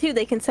wanted to,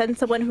 they can send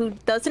someone who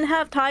doesn't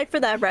have tide for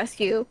that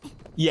rescue.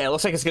 Yeah, it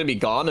looks like it's gonna be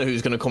Garner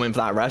who's gonna come in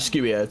for that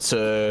rescue here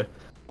to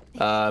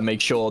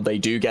make sure they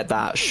do get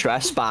that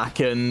stress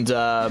back,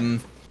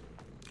 and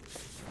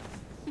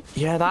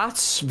yeah,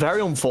 that's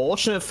very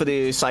unfortunate for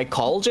the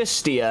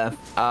psychologist here,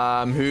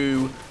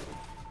 who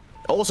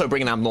also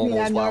bringing abnormal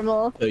as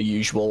well, the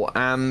usual,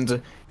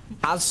 and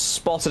has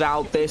spotted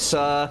out this.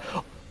 They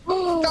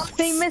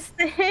missed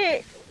the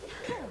hit.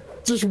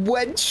 just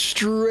went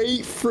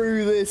straight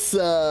through this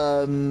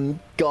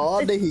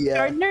gardener here.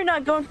 Gardener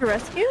not going for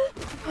rescue?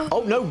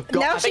 Oh no!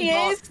 God, Now I think she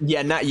is.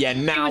 Yeah, now She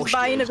was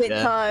buying a bit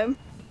time.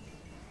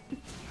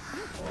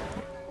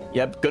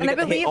 Yep, gonna and I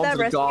get the hit believe onto that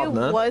the rescue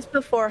gardener. was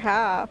before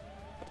half.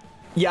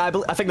 Yeah,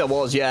 I think that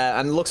was, yeah.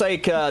 And it looks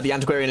like the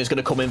Antiquarian is going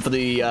to come in for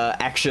the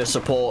extra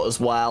support as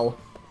well.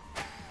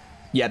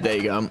 Yeah, there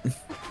you go. I'm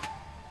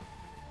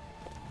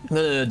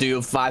going to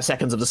do 5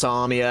 seconds of the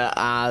Samia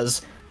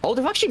as... Oh,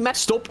 they've actually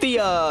messed up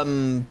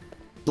the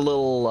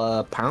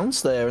little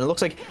pounce there. And it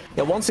looks like,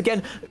 yeah, once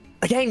again,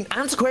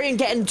 Antiquarian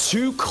getting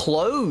too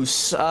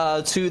close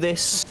to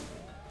this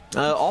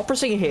Opera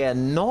Singer here.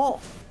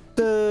 Not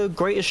the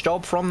greatest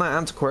job from that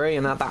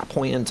Antiquarian at that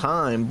point in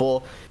time, but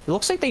it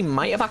looks like they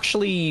might have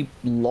actually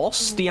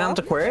lost the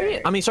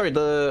Antiquarian. I mean, sorry,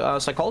 the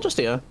Psychologist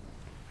here.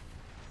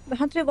 The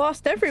Hunter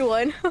lost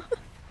everyone.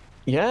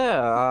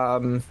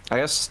 Yeah, I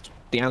guess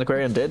the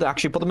Antiquarian did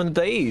actually put them in a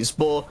daze,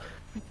 but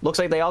looks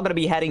like they are going to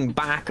be heading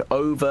back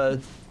over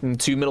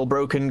to Middle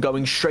Broken,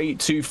 going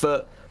straight to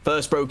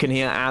First Broken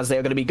here, as they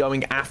are going to be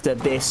going after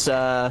this,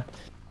 the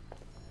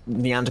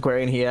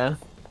Antiquarian here.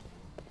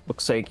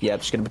 Looks like, yeah,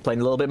 just going to be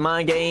playing a little bit of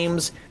mind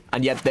games.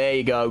 And yet, there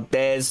you go.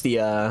 There's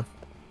the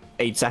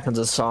 8 seconds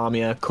of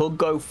Samia. Could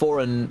go for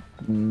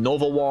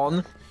another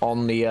one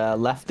on the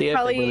left here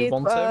if they really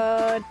want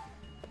to.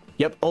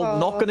 Yep. Oh,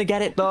 not going to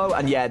get it, though.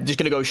 And yeah, just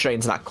going to go straight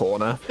into that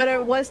corner. But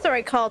it was the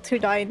right call to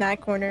die in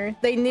that corner.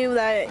 They knew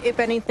that, if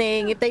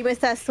anything, if they miss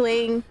that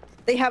swing,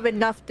 they have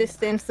enough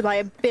distance to buy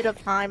a bit of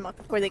time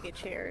before they get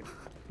shared.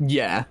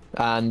 Yeah.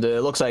 And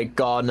it looks like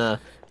Gardner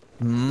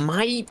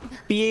might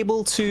be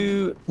able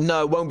to...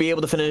 No, won't be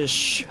able to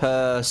finish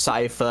her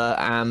Cypher,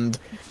 and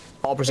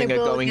Opera Singer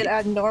going... They will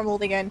get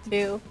normal again,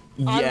 too.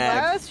 Yeah.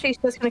 Unless she's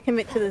just going to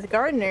commit to this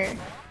Gardener.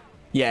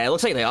 Yeah, it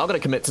looks like they are going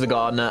to commit to the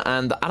Gardener,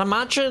 and I'd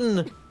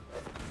imagine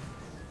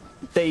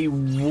they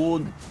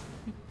would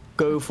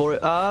go for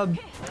it.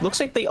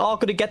 Looks like they are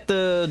going to get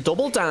the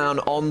double down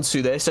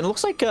onto this, and it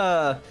looks like...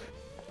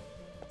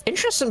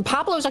 Interesting,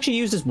 Pablo's actually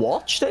used his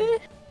watch there.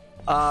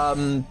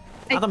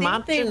 I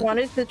think they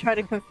wanted to try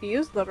to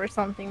confuse them or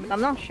something, but I'm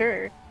not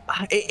sure.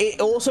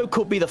 It also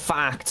could be the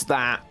fact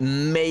that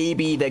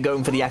maybe they're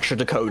going for the extra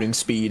decoding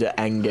speed at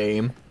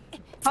endgame.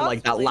 For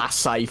like that last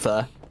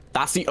cipher.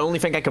 That's the only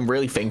thing I can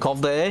really think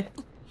of there.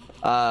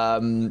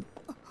 But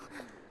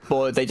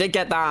they did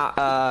get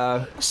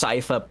that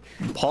cipher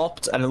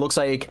popped, and it looks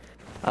like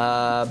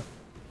Pablo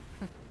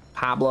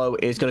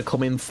is going to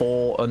come in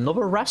for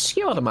another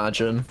rescue, I'd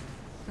imagine.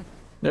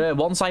 Yeah,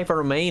 1 cipher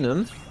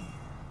remaining.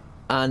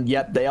 And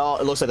yep, they are.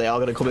 It looks like they are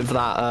going to come in for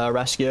that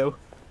rescue.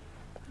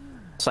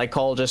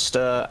 Psychologist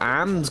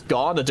and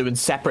Garner doing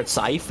separate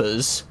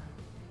ciphers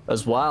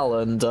as well,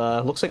 and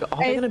looks like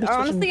are they going to be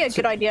honestly a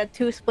good idea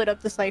to split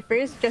up the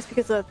ciphers just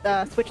because of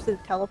the switch to the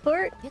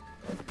teleport.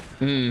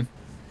 Yeah,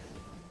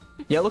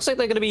 it looks like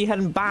they're going to be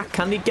heading back.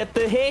 Can they get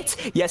the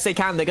hit? Yes, they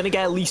can. They're going to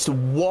get at least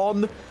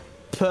 1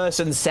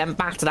 person sent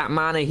back to that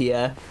manor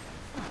here.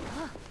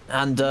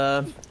 And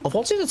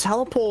unfortunately, the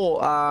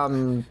teleport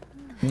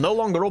no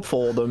longer up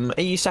for them.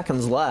 80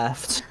 seconds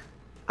left,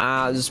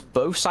 as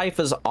both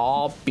ciphers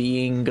are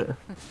being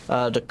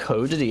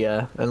decoded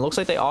here, and it looks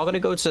like they are going to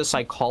go to the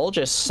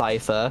Psychologist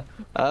cipher.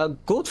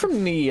 Good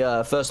from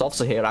the first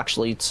officer here,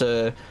 actually,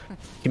 to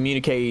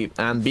communicate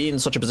and be in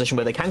such a position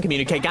where they can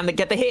communicate. Can they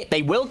get the hit?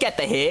 They will get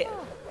the hit,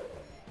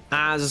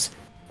 as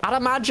I'd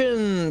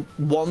imagine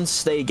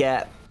once they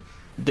get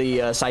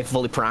the cipher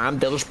fully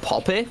primed, they'll just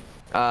pop it,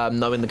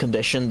 knowing the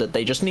condition that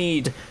they just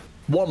need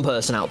 1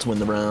 person out to win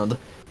the round.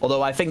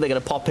 Although I think they're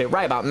going to pop it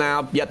right about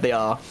now. Yep, they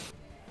are.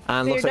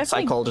 And looks like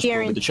Psychologist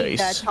will be the chase.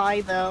 That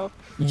tie, though.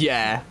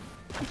 Yeah.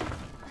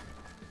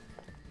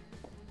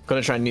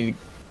 Gonna try and need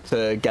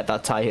to get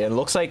that tie here. It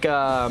looks like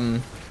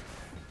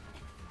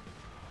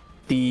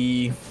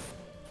the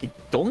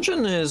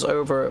dungeon is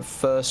over at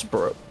First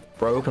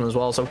Broken as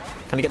well. So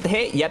can they get the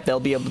hit? Yep, they'll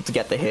be able to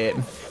get the hit.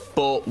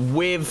 But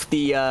with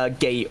the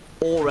gate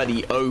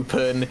already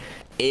open,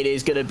 it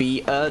is going to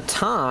be a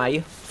tie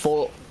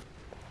for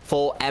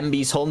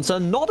MB's Hunter.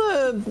 Not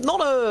a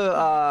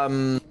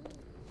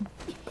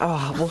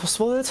what's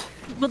the word?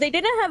 Well, they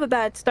didn't have a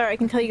bad start, I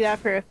can tell you that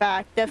for a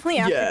fact. Definitely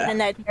after getting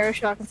that Terror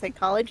Shock and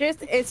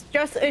Psychologist. It's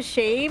just a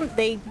shame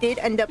they did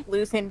end up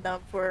losing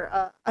them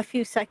for a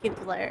few seconds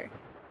there.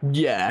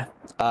 Yeah.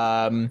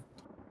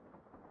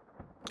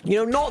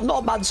 You know, not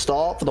a bad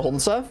start for the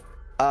Hunter.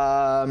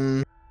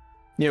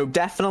 You know,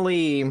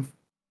 definitely, you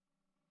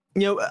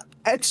know,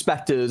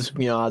 expected,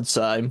 you know, I'd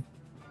say.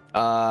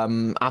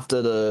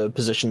 After the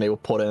position they were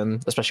put in,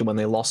 especially when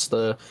they lost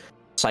the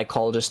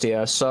Psychologist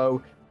here.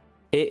 So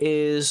it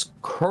is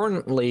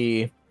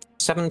currently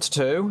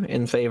 7-2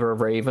 in favor of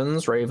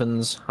Ravens.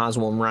 Ravens has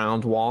won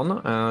round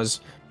 1,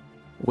 as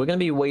we're going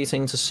to be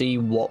waiting to see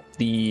what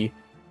the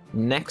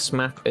next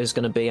map is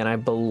going to be, and I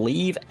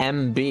believe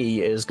MB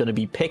is going to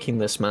be picking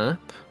this map,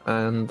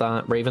 and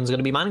that Ravens are going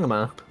to be manning the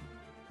map.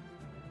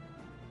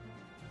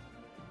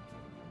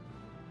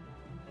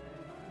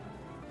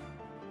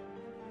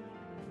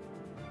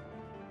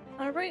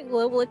 Alright,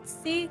 well, let's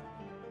see.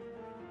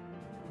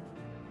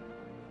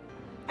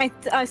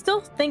 I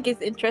still think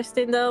it's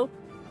interesting though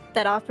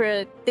that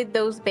Opera did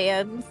those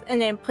bans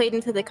and then played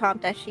into the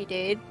comp that she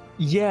did.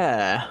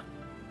 Yeah.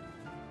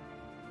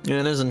 Yeah,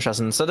 it is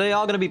interesting. So they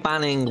are going to be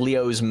banning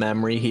Leo's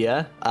memory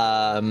here.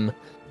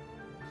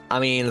 I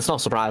mean, it's not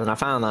surprising. I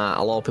found that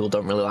a lot of people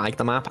don't really like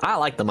the map. I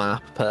like the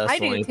map,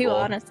 personally. I do too,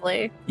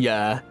 honestly.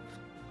 Yeah.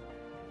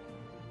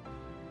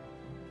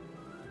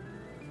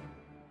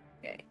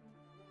 Okay.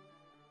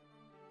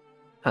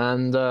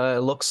 And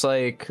it looks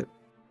like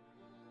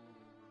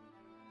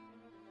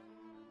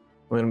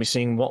we're going to be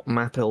seeing what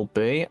map it'll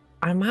be.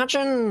 I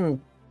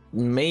imagine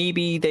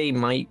maybe they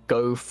might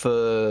go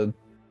for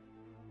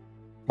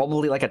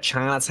probably like a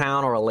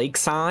Chinatown or a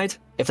Lakeside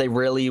if they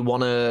really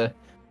want to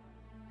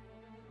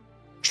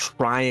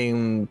try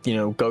and, you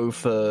know, go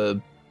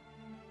for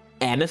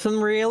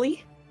anything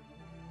really.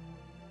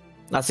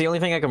 That's the only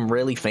thing I can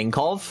really think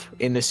of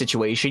in this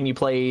situation. You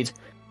played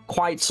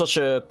quite such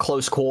a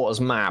close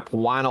quarters map.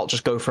 Why not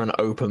just go for an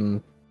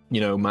open,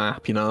 you know,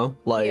 map, you know?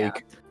 Like, Yeah.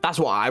 That's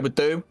what I would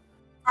do.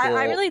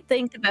 I really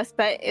think the best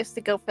bet is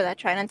to go for that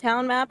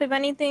Chinatown map, if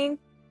anything.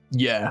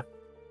 Yeah.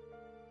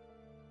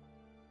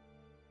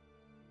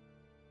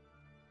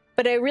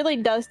 But it really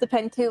does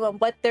depend too on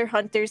what their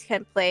hunters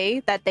can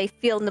play that they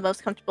feel the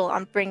most comfortable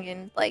on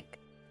bringing like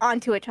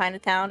onto a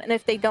Chinatown. And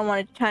if they don't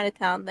want a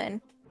Chinatown,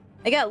 then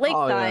I got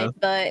Lakeside.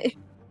 But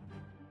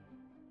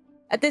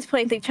at this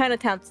point, I think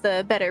Chinatown's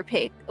the better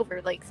pick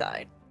over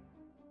Lakeside.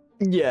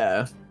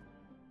 Yeah.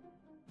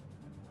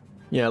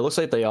 Yeah, it looks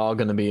like they are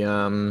going to be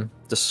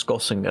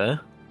discussing it.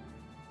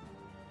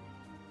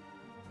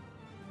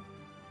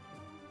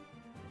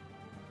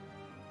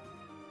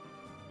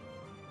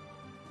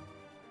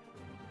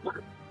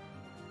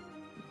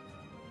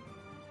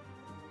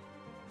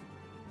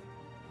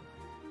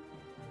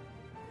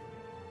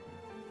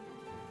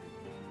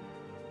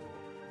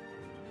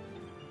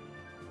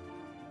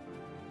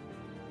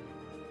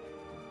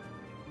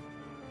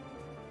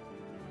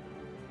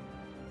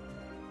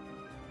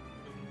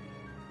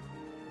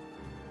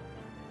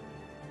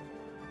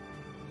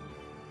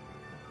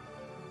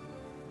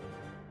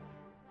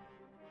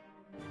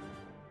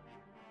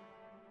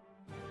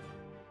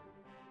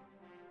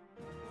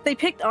 They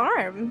picked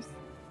Arms.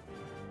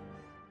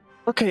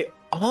 Okay,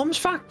 Arms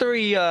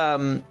Factory,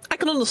 I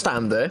can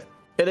understand it.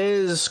 It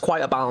is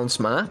quite a balanced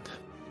map.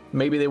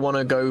 Maybe they want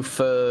to go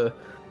for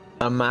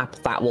a map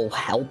that will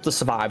help the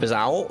survivors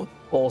out.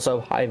 Also,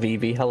 hi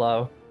Vivi,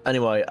 hello.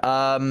 Anyway,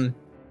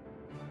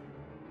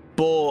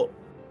 but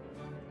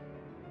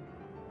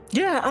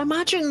yeah, I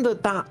imagine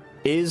that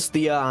is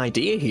the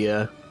idea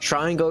here.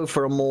 Try and go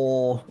for a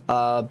more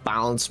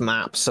balanced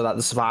map so that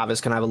the survivors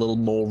can have a little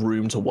more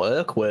room to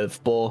work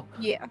with, but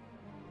yeah.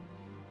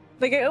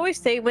 Like I always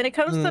say, when it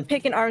comes to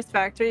picking Arms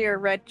Factory or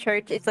Red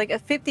Church, it's like a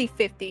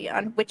 50-50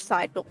 on which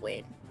side will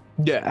win.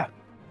 Yeah.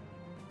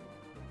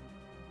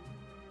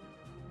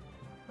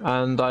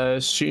 And I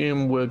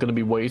assume we're going to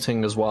be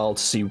waiting as well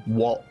to see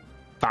what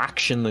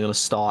faction they're going to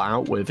start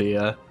out with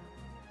here.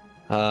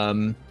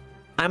 I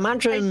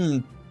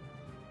imagine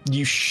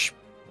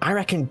I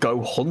reckon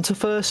go Hunter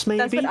first, maybe?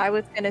 That's what I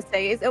was going to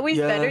say. It's always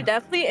better,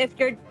 definitely, if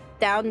you're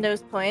down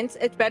those points,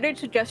 it's better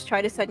to just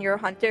try to send your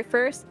Hunter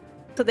first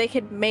so they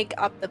can make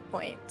up the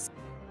points.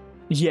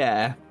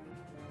 Yeah.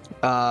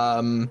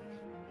 But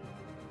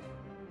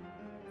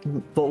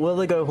will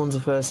they go Hunter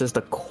first is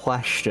the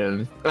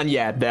question. And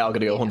yeah, they are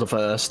going to go Hunter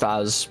first,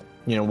 as,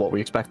 you know, what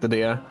we expected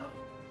here.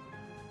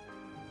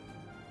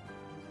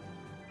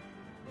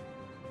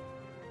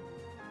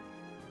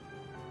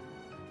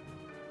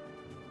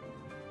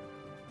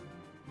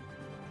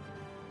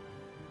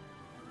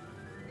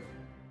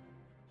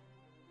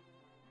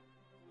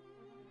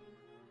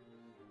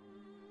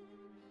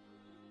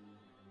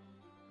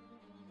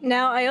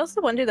 Now, I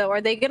also wonder, though,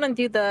 are they going to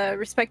do the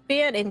respect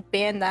ban and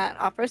ban that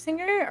opera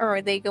singer, or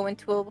are they going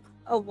to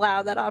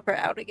allow that opera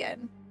out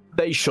again?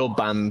 They should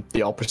ban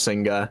the opera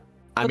singer.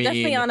 I mean,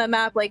 definitely on a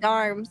map like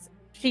Arms.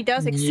 She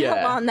does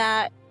excel on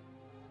that.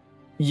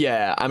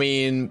 Yeah, I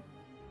mean,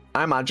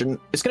 I imagine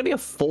it's going to be a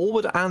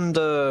forward and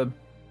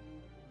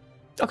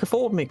okay,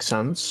 forward makes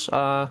sense.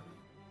 Yeah,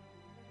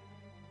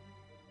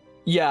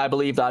 I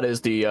believe that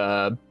is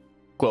the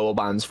global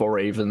bans for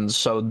Ravens.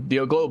 So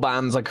the global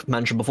bans, like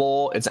mentioned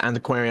before, it's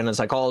Antiquarian and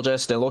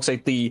Psychologist. And it looks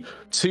like the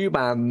two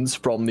bans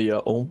from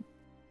the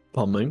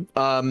pardon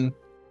me,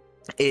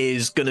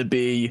 is gonna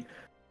be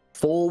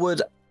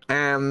Forward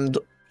and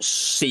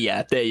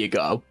Seer. There you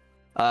go.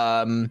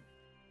 I'd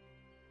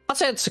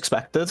say it's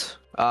expected,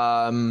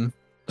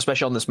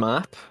 especially on this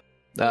map.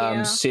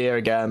 Seer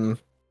again,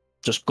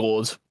 just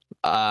good,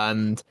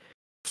 and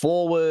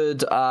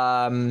Forward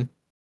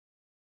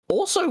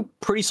also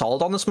pretty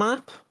solid on this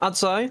map, I'd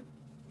say.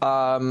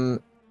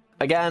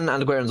 Again,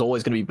 Antiquarian's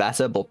always going to be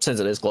better, but since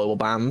it is global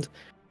banned,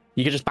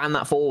 you can just ban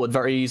that Forward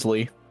very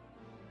easily.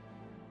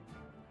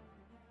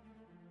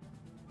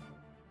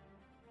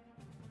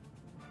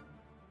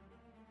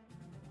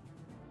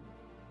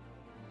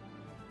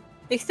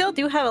 They still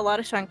do have a lot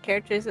of strong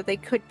characters that they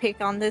could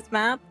pick on this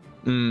map.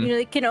 You know,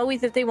 they can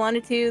always, if they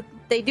wanted to,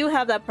 they do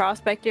have that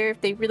prospector if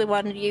they really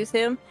wanted to use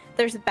him.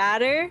 There's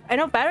Batter. I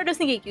know Batter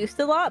doesn't get used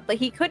a lot, but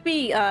he could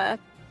be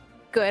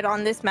good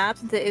on this map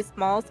since it is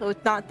small, so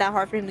it's not that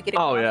hard for him to get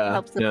across and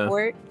help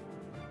support.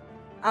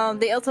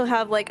 They also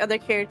have like other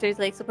characters,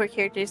 like support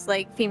characters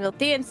like Female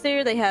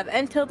Dancer. They have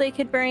Entel they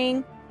could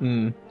bring.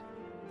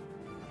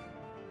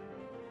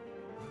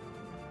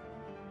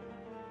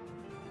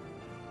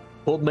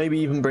 Or maybe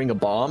even bring a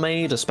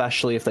barmaid,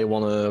 especially if they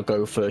want to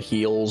go for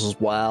heals as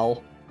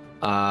well.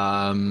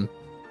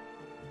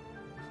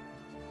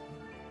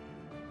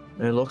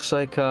 It looks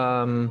like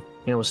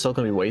we're still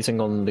going to be waiting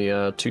on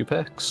the 2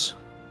 picks.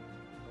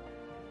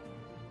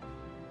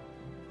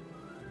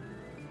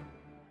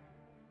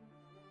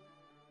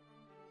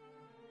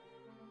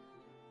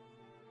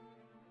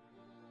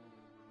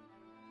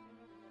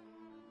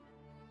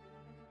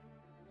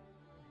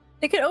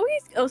 They could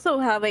always also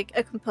have like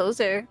a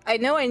composer. I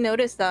know I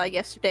noticed that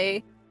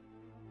yesterday.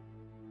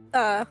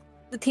 The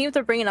teams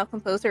are bringing out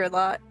composer a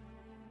lot.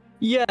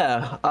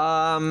 Yeah,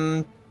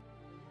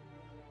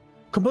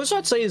 composer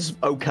I'd say is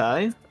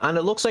okay, and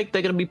it looks like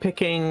they're going to be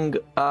picking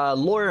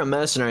lawyer and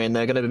mercenary, and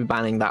they're going to be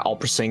banning that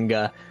opera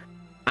singer,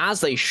 as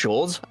they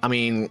should. I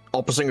mean,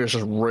 opera singer is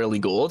just really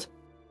good.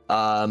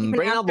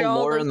 Bringing out the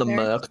lawyer and the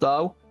merc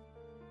though.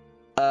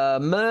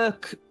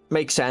 Merc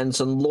makes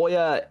sense, and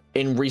lawyer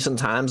in recent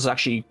times has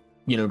actually,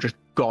 just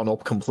gone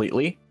up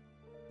completely.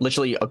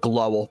 Literally a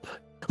glow up.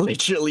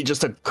 Literally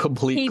just a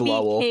complete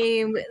glow up.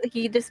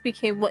 He just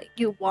became what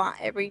you want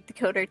every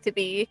decoder to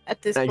be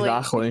at this point.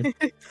 Exactly.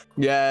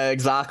 Yeah,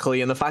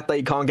 exactly. And the fact that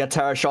you can't get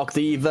Terror Shocked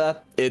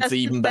either, it's That's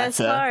even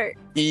better. Part.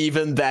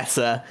 Even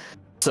better.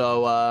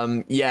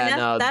 So,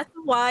 yeah, that's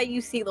why you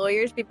see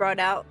lawyers be brought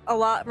out a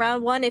lot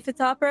round 1 if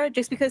it's opera,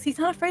 just because he's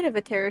not afraid of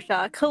a terror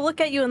shock. He'll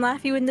look at you and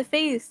laugh you in the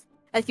face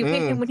as you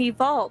hit him when he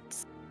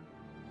vaults.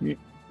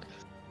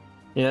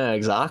 Yeah,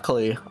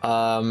 exactly.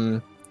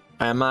 I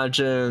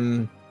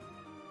imagine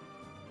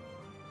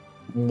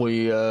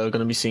we are going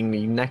to be seeing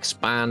the next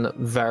ban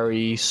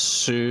very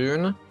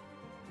soon.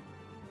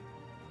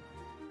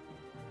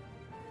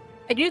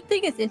 I do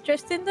think it's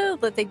interesting though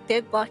that they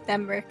did lock that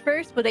merc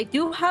first, but they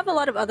do have a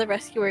lot of other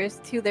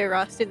rescuers to their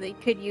roster they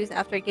could use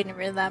after getting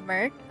rid of that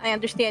merc. I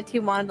understand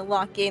Team wanted to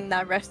lock in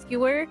that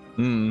rescuer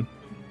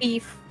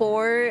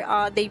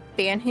before they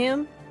ban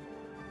him.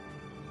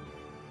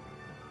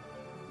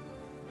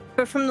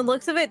 But from the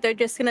looks of it, they're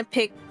just gonna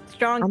pick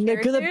strong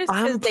characters. They're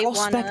gonna ban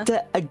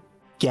Prospector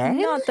again?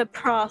 Not the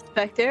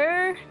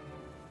Prospector.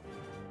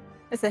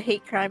 It's a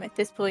hate crime at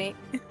this point.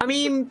 I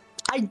mean,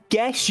 I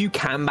guess you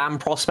can ban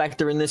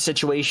Prospector in this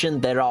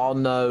situation. There are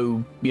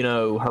no,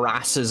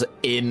 harassers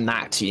in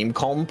that team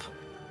comp.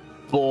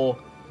 But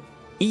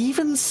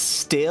even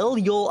still,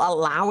 you're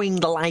allowing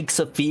the likes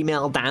of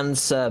Female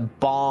Dancer,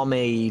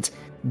 Barmaid,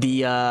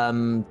 the,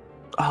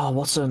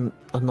 what's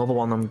another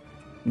one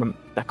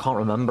I can't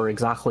remember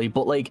exactly,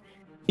 but like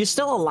you're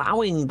still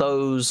allowing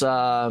those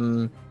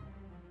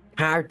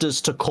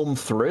characters to come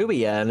through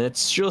here, and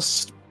it's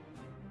just,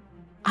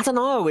 I don't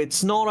know,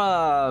 it's not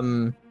I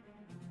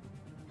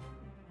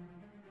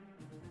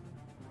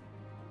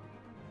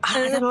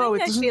don't know.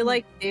 I feel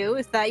like too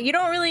is that you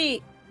don't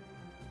really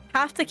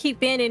have to keep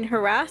banning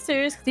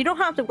harassers, because you don't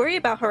have to worry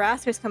about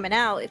harassers coming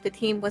out if the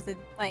team wasn't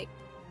like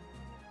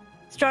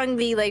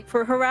strongly like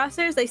for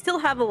harassers. They still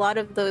have a lot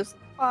of those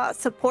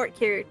support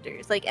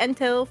characters like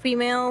Ento,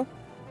 female,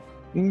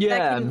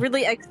 that can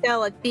really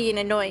excel at being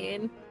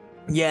annoying.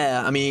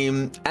 Yeah, I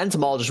mean,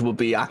 Entomologist would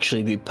be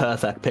actually the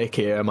perfect pick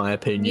here, in my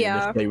opinion,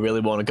 if they really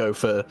want to go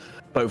for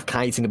both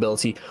kiting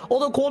ability,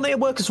 although coordinator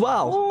work as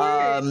well.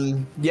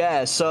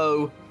 Yeah,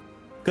 so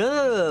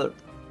gonna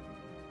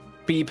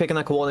be picking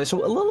that coordinator.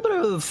 So a little bit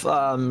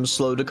of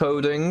slow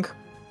decoding.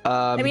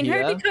 I mean,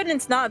 her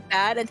decoding's not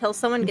bad until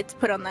someone gets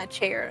put on that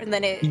chair, and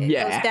then it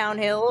goes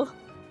downhill.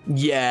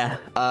 Yeah.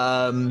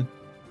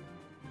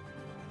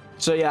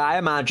 So yeah, I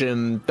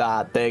imagine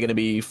that they're going to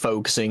be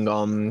focusing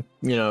on,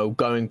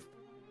 going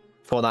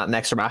for that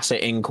next harasser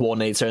in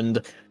coordinator,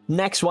 and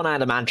next one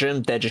I'd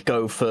imagine they just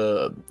go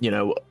for,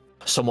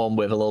 someone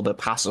with a little bit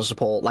passive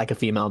support like a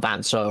female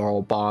dancer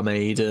or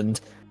barmaid, and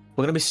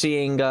we're going to be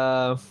seeing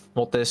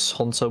what this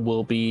hunter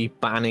will be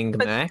banning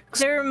next.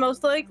 They're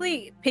most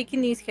likely picking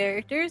these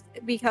characters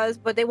because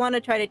what they want to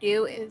try to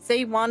do is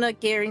they want to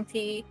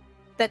guarantee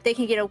that they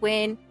can get a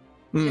win.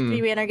 The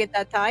 3-man or get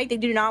that tie. They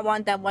do not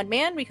want that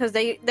 1-man because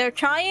they're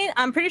trying.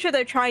 I'm pretty sure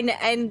they're trying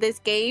to end this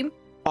game.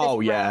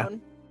 Round.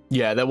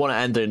 Yeah, they want to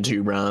end it in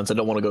 2 rounds. They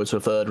don't want to go to a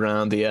 3rd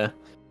round here.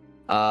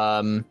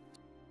 Yeah,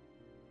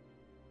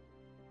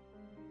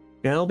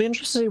 it'll be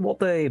interesting to see what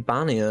they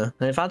ban here.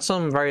 They've had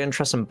some very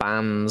interesting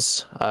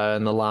bans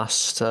in the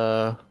last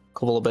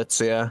couple of bits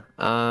here.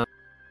 Yeah,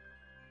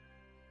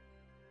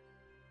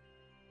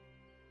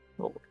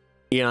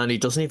 and he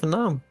doesn't even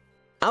know.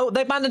 Oh,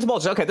 they banned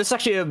Entomologist. Okay, this is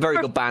actually a very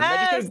good ban.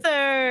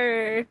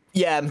 Professor!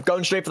 Yeah, I'm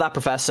going straight for that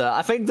Professor.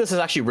 I think this is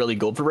actually really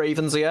good for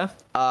Ravens here.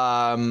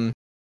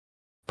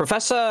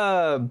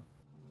 Professor,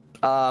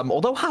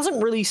 although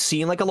hasn't really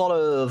seen like a lot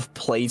of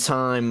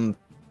playtime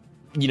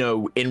you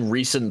know, in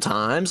recent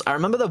times. I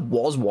remember there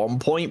was one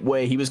point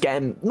where he was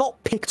getting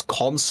not picked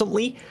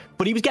constantly,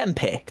 but he was getting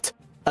picked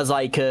as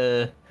like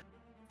a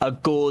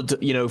good,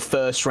 you know,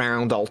 first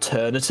round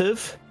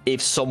alternative.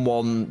 If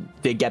someone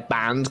did get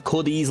banned,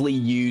 could easily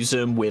use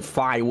him with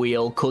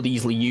Flywheel, could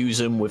easily use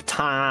him with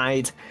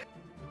Tide.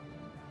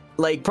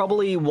 Like,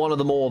 probably one of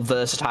the more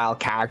versatile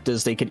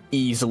characters they could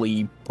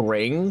easily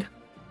bring.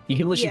 You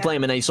can literally play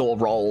him in any sort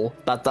of role.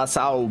 That's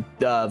how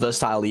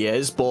versatile he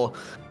is. But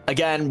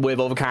again, with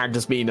other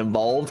characters being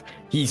involved,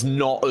 he's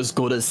not as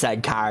good as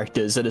said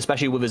characters, and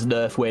especially with his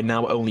nerf, where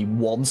now only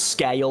one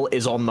scale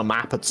is on the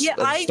map.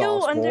 I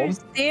don't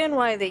understand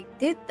why they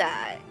did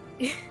that.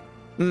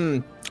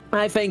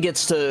 I think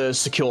it's to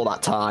secure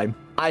that time.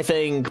 I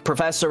think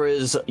Professor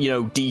is, you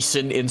know,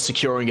 decent in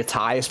securing a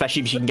tie,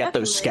 especially if you can get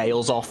those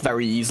scales off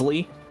very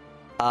easily.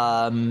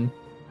 But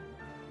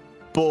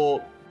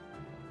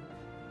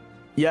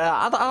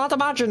yeah, I'd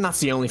imagine that's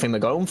the only thing they're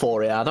going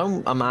for here. I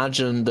don't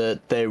imagine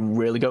that they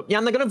really go. Yeah,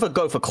 and they're going to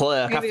go for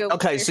Clerk.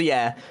 Okay, so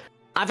yeah,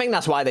 I think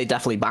that's why they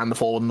definitely banned the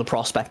Forward and the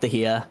Prospector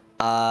here.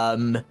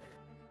 Although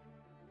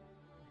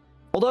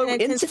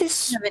into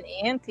this, have an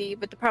anti,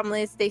 but the problem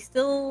is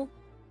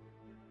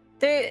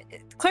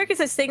Clerk is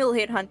a single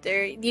hit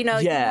hunter. You know,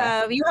 you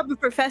have a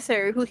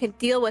Professor who can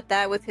deal with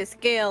that with his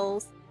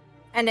scales,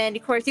 and then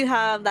of course you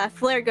have that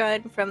flare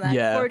gun from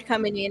that Ford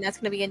coming in. That's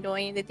going to be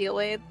annoying to deal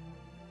with.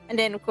 And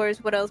then of course,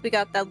 what else? We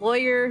got that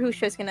Lawyer who's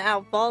just going to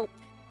outvault.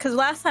 Because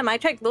last time I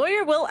checked,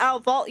 Lawyer will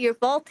outvault your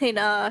vaulting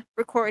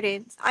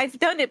recordings. I've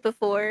done it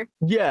before.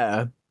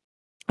 Yeah,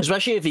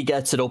 especially if he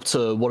gets it up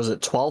to, what is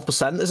it,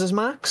 12% is his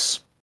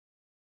max?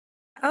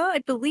 Oh, I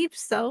believe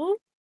so.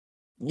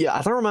 Yeah,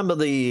 I don't remember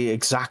the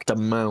exact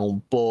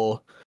amount, but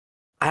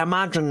I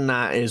imagine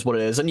that is what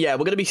it is. And yeah,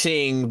 we're going to be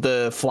seeing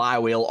the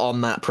Flywheel on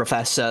that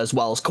Professor, as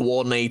well as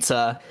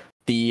Coordinator,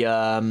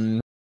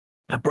 the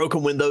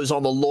broken windows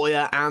on the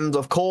Lawyer, and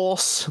of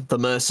course, the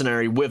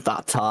Mercenary with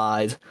that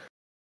Tide.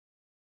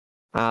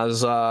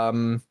 As,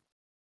 yeah,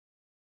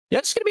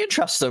 it's going to be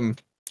interesting.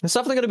 It's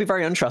definitely going to be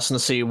very interesting to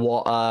see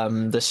what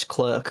this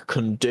Clerk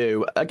can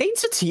do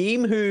against a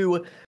team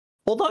who,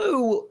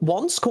 although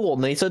once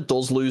Coordinator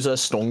does lose a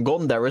stun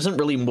gun, there isn't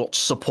really much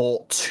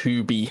support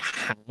to be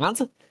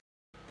had.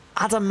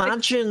 I'd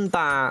imagine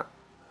that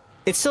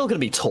it's still going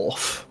to be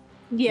tough,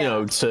 you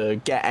know, to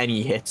get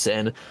any hits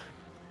in.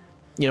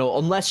 You know,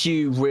 unless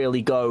you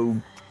really go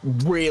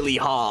really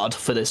hard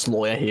for this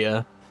Lawyer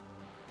here.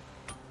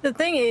 The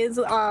thing is,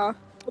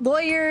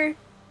 Lawyer,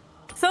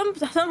 some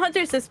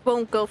hunters just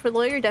won't go for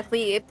Lawyer,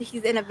 definitely if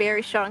he's in a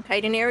very strong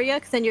kiting area,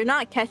 because then you're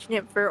not catching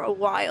him for a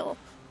while.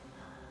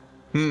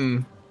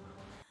 And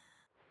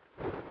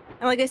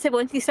like I said,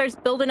 once he starts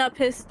building up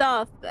his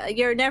stuff,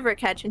 you're never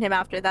catching him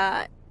after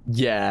that.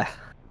 Yeah.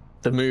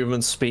 The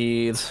movement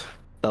speed,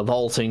 the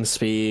vaulting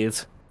speed,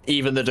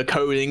 even the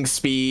decoding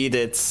speed,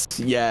 it's,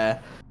 yeah.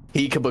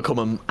 He could become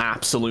an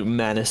absolute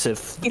menace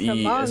if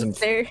he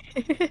isn't.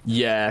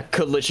 Yeah,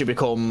 could literally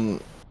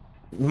become,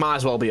 might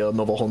as well be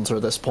another hunter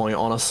at this point,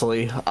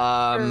 honestly.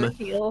 But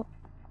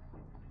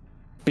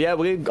yeah,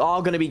 we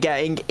are going to be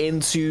getting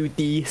into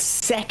the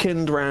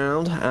second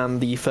round,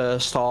 and the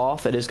first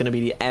half, it is going to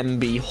be the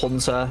MB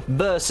Hunter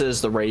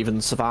versus the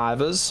Raven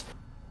Survivors.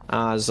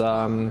 As,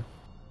 one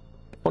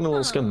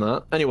little skin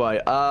that. Anyway,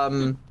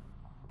 yeah,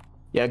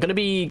 going to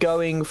be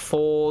going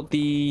for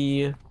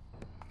the...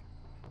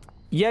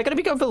 Yeah, going to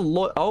be going for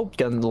the oh,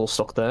 getting a little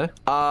stuck there.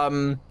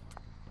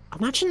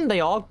 Imagine they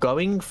are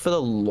going for the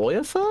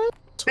Lawyer first?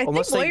 I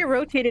think Lawyer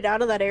rotated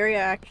out of that area,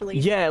 actually.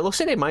 Yeah, it looks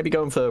like they might be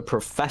going for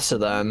Professor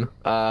then.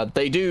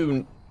 They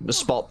do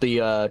spot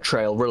the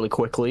trail really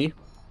quickly.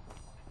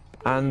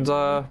 And,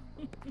 yeah,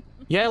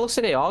 it looks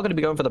like they are going to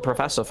be going for the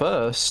Professor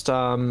first. It's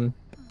going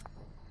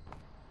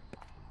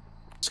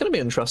to be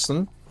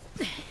interesting.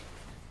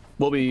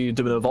 We'll be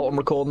doing a Vaulton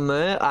recording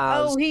there.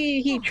 Oh,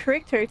 he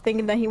tricked her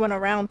thinking that he went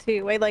around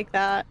too. I like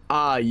that.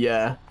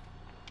 Yeah.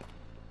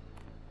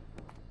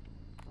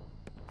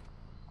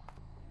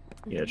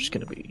 Yeah, just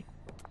going to be...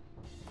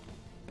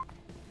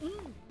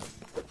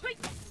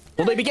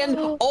 Well, they begin...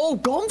 Oh,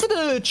 gone for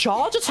the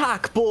charge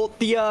attack, but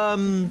the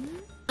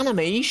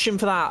animation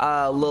for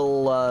that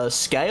little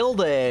scale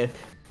there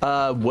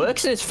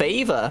works in his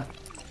favor.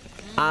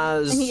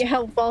 As... And he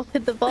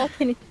out-vaulted the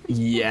Vulcan.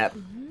 Yep.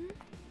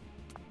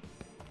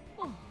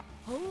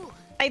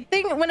 I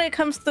think when it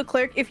comes to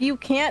Clerk, if you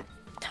can't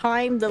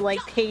time the, like,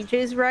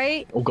 pages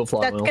right,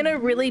 that's gonna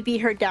really be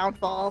her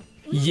downfall.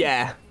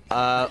 Yeah.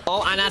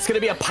 Oh, and that's gonna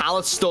be a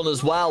pallet stun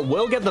as well.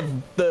 We'll get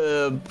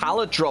the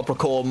pallet drop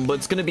recording, but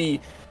it's gonna be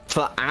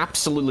for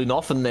absolutely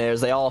nothing there,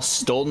 as they are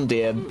stunned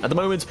here. At the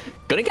moment,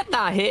 gonna get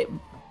that hit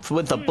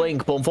with the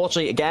blink, but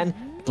unfortunately,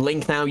 again,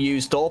 blink now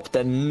used up.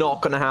 They're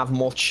not gonna have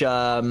much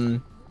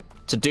to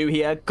do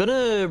here.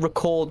 Gonna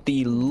record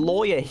the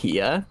Lawyer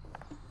here,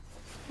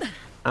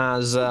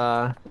 as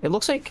it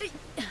looks like...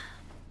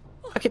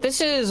 Okay, this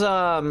is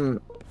yeah,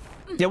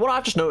 what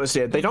I've just noticed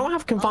here, they don't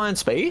have confined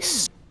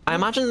space. I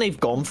imagine they've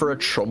gone for a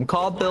trump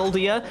card build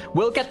here.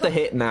 We'll get the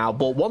hit now,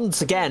 but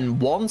once again,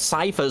 one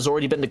cipher has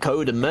already been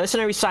decoded.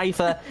 Mercenary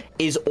cipher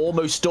is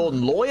almost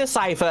done. Lawyer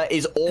cipher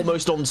is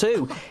almost done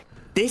too.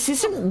 This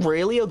isn't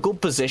really a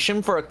good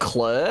position for a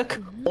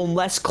clerk,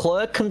 unless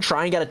clerk can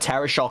try and get a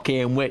terror shock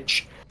here, in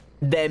which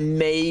there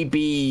may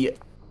be,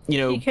 you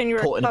know,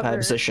 put in a bad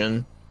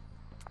position.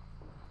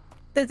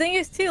 The thing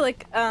is too,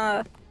 like,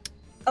 a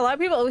lot of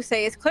people always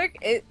say is clerk.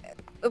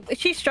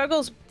 She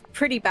struggles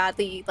pretty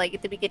badly, like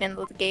at the beginning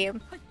of the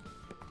game.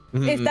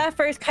 If that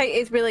first kite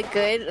is really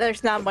good,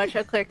 there's not much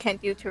a clerk can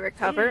do to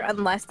recover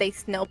unless they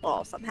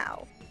snowball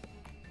somehow.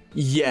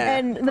 Yeah.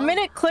 And the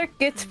minute clerk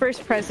gets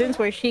first presence,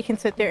 where she can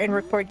sit there and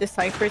record the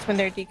ciphers when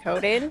they're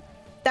decoded,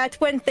 that's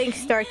when things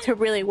start to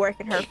really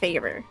work in her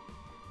favor.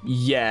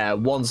 Yeah,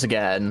 once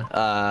again,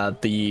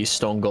 the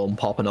stun gun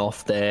popping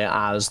off there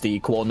as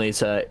the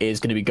coordinator is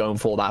going to be going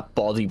for that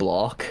body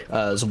block,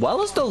 as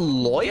well as the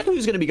lawyer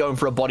who's going to be going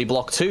for a body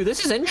block too.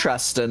 This is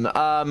interesting.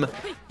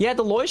 Yeah,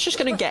 the lawyer's just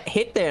going to get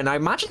hit there, and I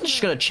imagine they're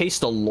just going to chase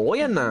the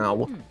lawyer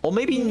now. Or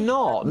maybe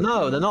not.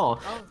 No, they're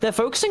not. They're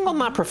focusing on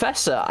that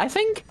professor. I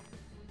think...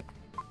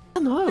 I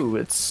don't know.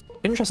 It's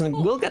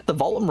interesting. We'll get the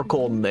Volum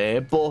recording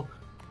there, but...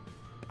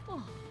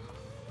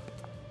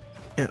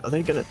 Yeah, are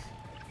they going to...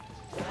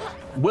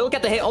 We'll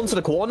get the hit onto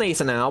the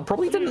coordinator now.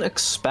 Probably didn't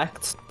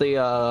expect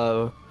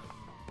the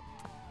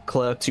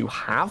clerk to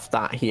have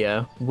that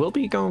here. We'll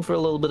be going for a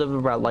little bit of a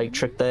red light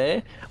trick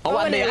there. Oh,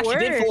 and they actually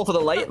did fall for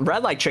the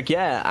red light trick,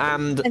 yeah.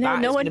 And now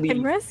no one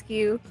can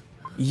rescue.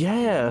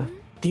 Yeah.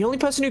 The only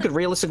person who could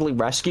realistically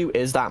rescue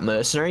is that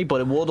mercenary,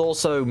 but it would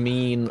also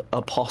mean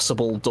a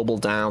possible double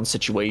down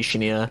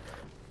situation here,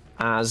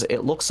 as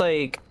it looks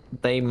like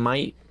they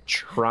might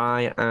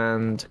try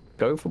and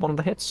go for one of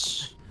the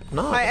hits.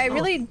 No, I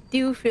really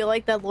do feel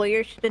like that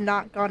lawyer should have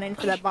not gone in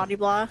for that body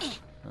block.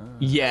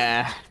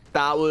 Yeah,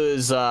 that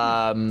was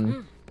a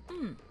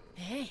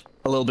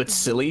little bit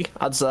silly,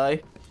 I'd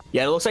say.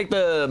 Yeah, it looks like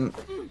the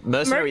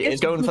mercenary is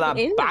going for that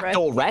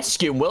backdoor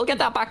rescue. We'll get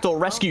that backdoor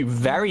rescue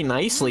very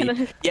nicely.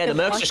 Yeah, the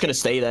Merc's just going to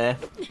stay there.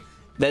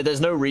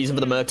 There's no reason for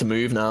the Merc to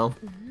move now.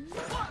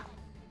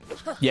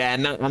 Yeah,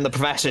 and the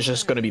Professor's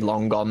just going to be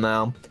long gone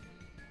now.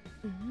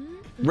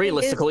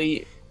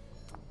 Realistically,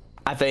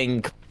 I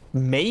think...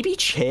 maybe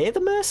chair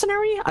the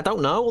mercenary? I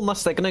don't know,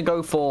 unless they're gonna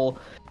go for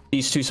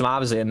these two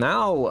survivors here.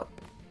 Now,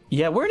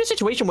 yeah, we're in a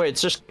situation where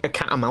it's just a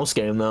cat and mouse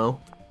game, though.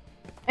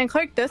 And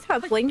Clark does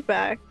have blink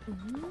back.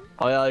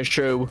 Oh, yeah, that's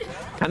true.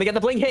 Can they get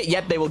the blink hit?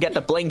 Yep, they will get the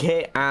blink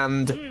hit,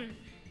 and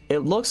it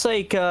looks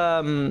like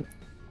we'll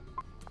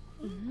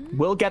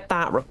get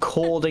that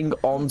recording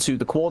onto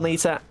the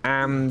coordinator,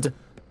 and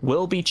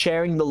we'll be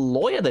chairing the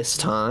lawyer this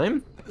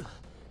time.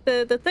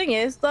 The thing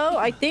is, though,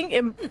 I think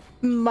it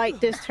might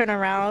just turn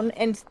around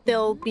and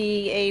still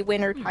be a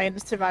winner tie on the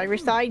survivor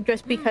side,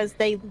 just because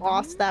they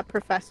lost that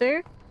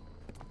professor.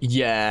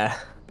 Yeah.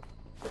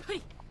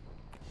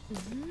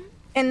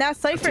 And that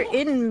cipher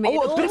in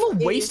middle. Oh, a bit of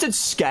a wasted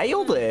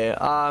scale there.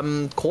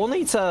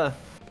 Coordinator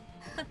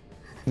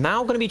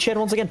now going to be chaired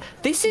once again.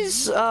 This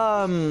is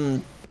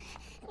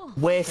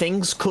where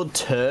things could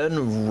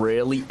turn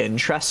really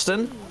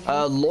interesting.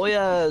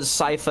 Lawyer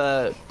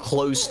cipher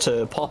close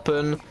to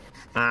popping.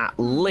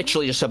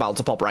 Literally just about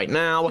to pop right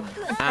now.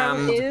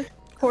 And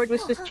Cord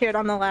was just chaired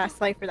on the last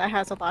cipher that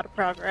has a lot of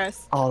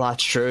progress. Oh,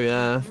 that's true,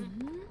 yeah.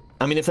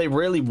 I mean, if they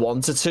really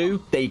wanted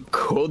to, they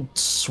could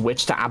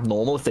switch to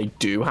abnormal if they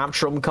do have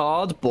trump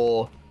card,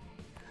 but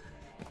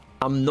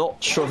I'm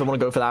not sure if I want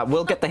to go for that.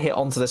 We'll get the hit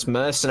onto this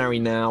mercenary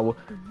now,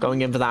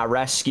 going in for that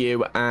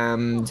rescue,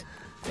 and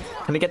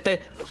can they get the...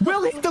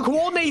 we'll hit the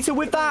coordinator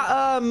with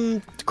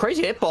that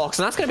crazy hitbox,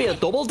 and that's going to be a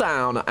double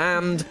down,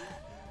 and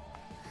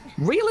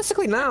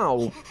realistically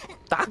now,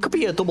 that could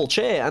be a double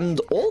chair,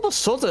 and all of a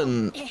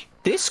sudden,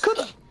 this could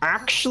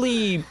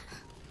actually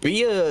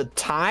be a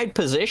tied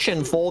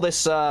position for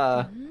this,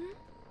 the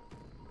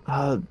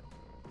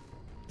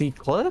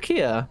clerk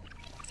here.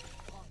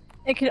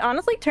 It could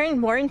honestly turn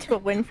more into a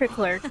win for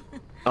clerk.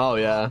 Oh,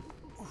 yeah.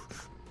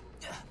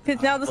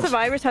 Because now the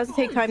survivors have to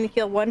take time to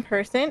kill one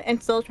person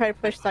and still try to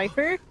push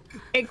Cypher.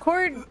 And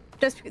Cord,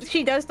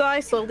 she does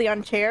die slowly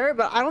on chair,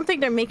 but I don't think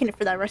they're making it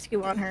for that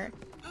rescue on her.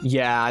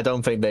 Yeah, I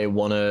don't think they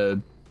want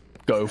to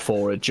go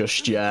for it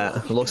just yet.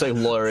 It looks like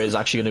Laura is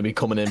actually going to be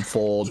coming in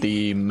for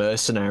the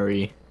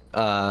mercenary,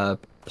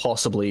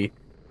 possibly.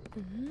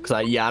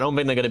 Because yeah, I don't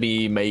think they're going to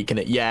be making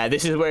it. Yeah,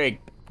 this is where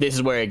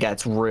it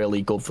gets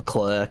really good for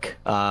clerk.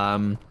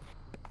 3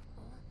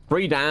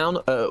 down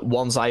at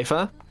 1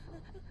 cipher.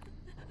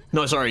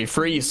 No, sorry,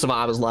 3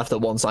 survivors left at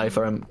 1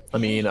 cipher. I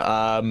mean,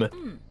 yeah,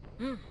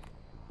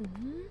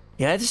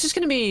 this is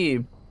going to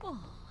be...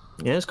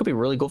 yeah, this could be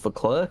really good for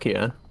clerk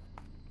here.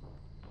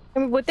 I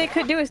mean, what they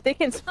could do is they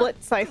can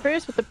split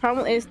ciphers, but the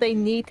problem is they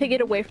need to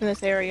get away from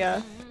this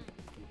area.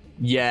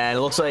 Yeah, and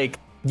it looks like...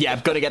 yeah,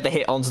 I'm going to get the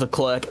hit onto the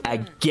clerk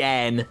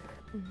again.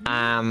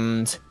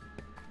 And...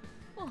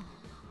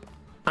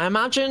 I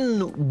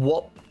imagine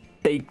what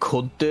they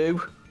could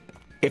do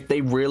if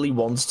they really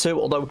wanted to,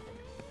 although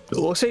It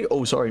looks like,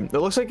 oh, sorry. It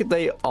looks like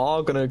they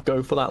are going to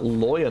go for that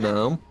lawyer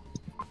now.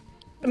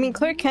 I mean,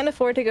 Clerk can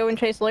afford to go and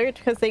chase lawyer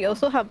because they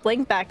also have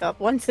Blink backup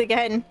once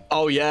again.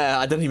 Oh, yeah.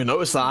 I didn't even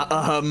notice that.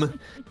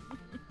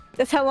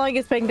 That's how long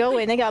it's been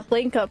going. They got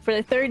Blink up for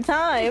the 3rd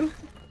time.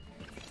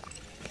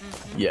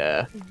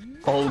 Yeah.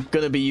 Oh,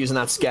 gonna be using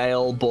that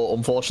scale, but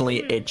unfortunately,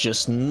 it's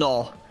just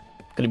not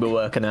gonna be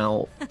working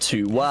out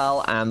too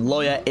well. And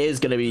lawyer is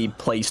gonna be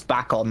placed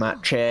back on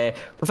that chair.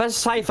 Professor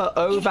Cypher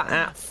over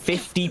at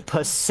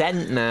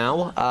 50%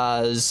 now,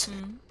 as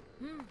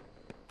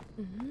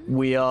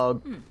we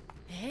are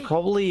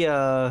probably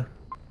yeah,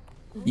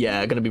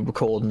 gonna be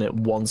recording it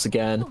once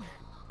again.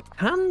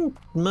 Can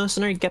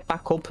Mercenary get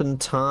back up in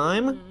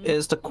time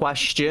is the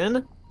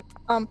question.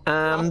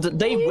 And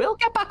they will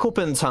get back up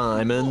in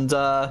time, and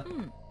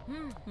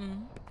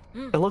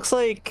it looks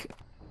like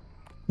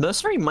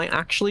Mercenary might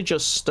actually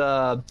just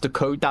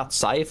decode that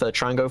cipher,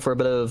 try and go for a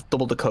bit of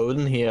double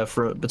decoding here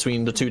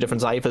between the two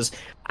different ciphers.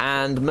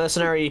 And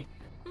Mercenary,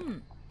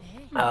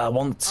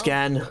 once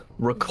again,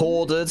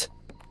 recorded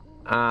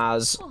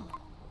as,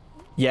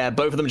 yeah,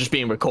 both of them just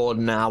being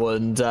recorded now.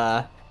 And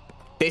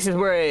this is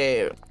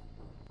where,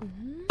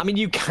 I mean,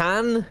 you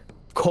can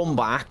come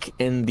back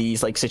in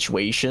these, like,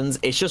 situations.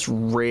 It's just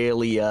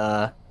really,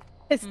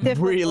 it's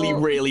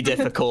difficult. really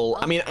difficult.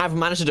 I mean, I've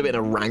managed to do it in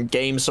a ranked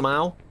game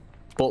somehow,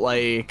 but,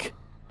 like,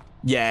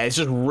 yeah, it's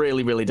just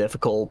really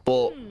difficult.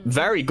 But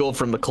very good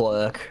from the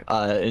Clerk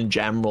in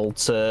general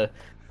to,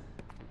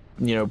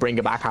 you know, bring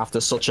it back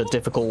after such a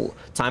difficult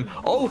time.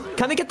 Oh,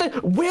 can they get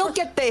the... We'll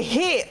get the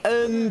hit,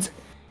 and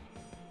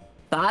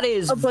that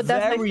is but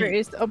that cipher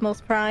is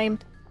almost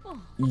primed.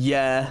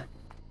 Yeah.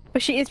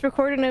 But she is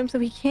recording him, so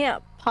he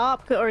can't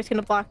pop, or he's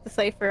gonna block the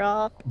cipher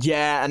off.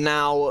 Yeah, and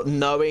now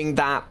knowing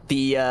that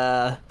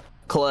the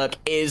Clerk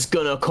is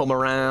gonna come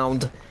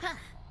around,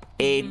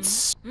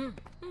 it's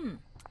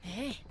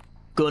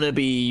gonna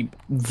be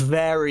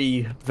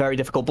very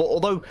difficult. But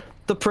although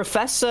the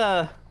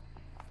Professor,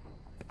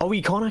 oh,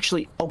 he can't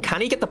actually, oh,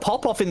 can he get the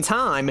pop off in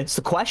time? It's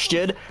the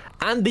question.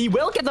 And he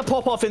will get the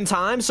pop off in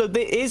time, so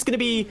there is gonna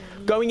be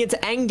going into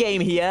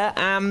endgame here,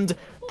 and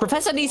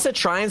Professor needs to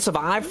try and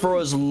survive for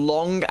as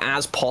long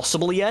as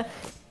possible here.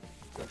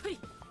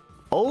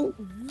 Oh.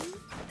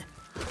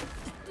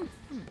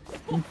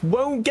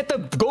 Won't get the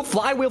good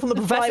flywheel from the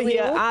Professor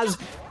here, as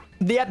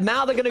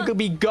now they're going to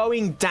be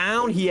going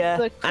down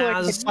here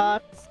as...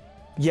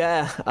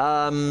 Yeah,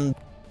 now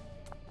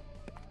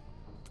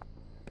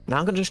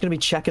I'm just going to be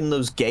checking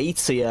those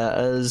gates here,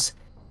 as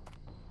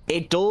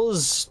it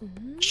does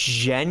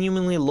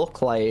genuinely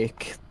look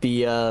like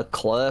the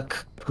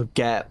Clerk could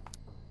get,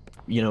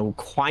 you know,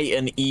 quite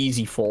an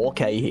easy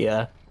 4K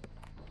here.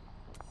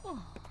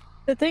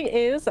 The thing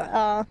is,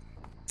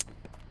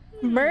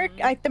 Merc,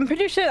 I'm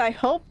pretty sure, I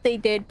hope they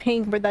did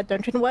ping where that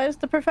dungeon was,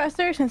 the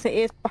Professor, since it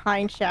is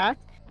behind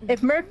Shaft.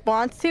 If Merc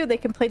wants to, they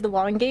can play the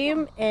long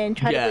game and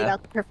try to wait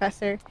out the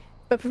Professor.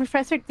 But the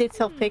Professor did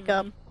self-pick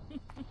up.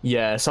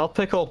 Yeah,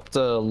 self-pick-up a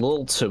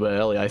little too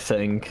early, I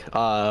think.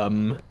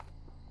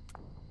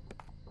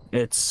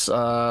 It's,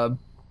 yeah,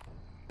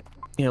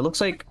 it looks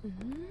like,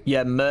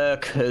 yeah,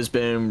 Merc has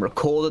been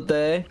recorded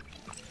there.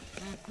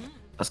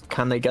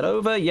 Can they get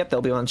over? Yep,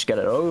 they'll be able to get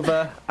it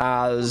over,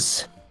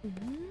 as...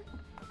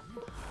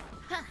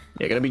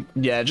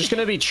 Yeah, just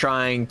gonna be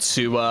trying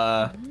to,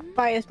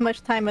 buy as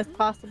much time as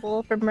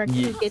possible for Merc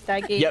to get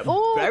that gate. Yeah,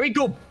 very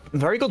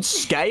good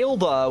scale,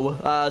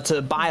 though,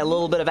 to buy a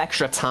little bit of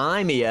extra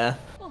time here.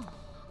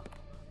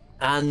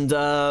 And,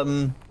 yeah,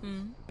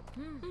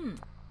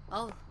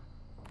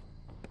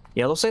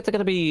 it looks like they're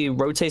gonna be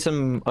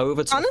rotating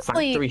over to the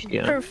factory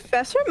here.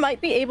 Professor might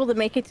be able to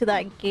make it to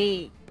that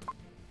gate.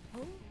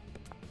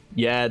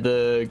 Yeah,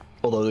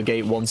 although the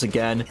gate once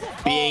again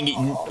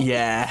being,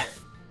 yeah.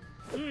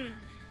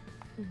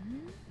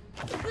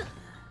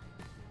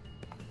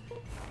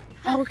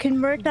 Oh, can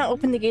Merc not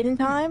open the gate in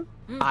time?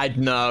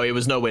 No, it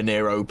was nowhere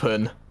near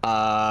open.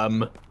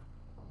 I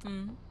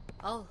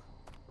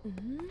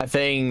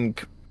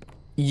think,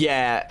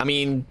 yeah, I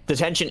mean, the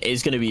tension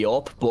is going to be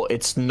up, but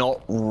it's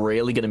not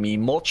really going to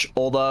mean much,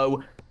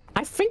 although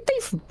I think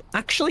they've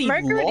actually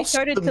Merc already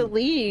started to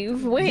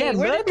leave. Wait, yeah,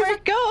 where did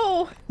Merc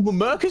go? Well,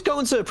 Merc is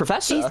going to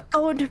Professor. He's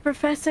going to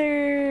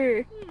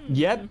Professor.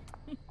 Yep.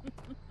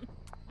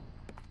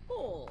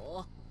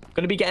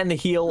 Going to be getting the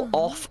heal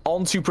off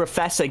onto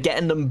Professor,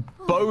 getting them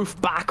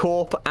both back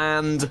up,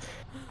 and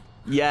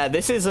yeah,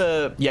 this is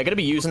going to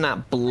be using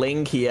that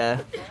blink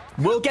here.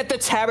 We'll get the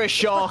Terror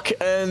Shock,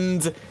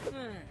 and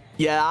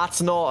yeah,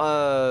 that's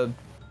not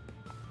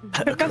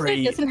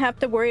Professor doesn't have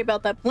to worry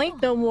about that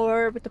blink no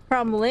more, but the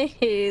problem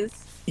is...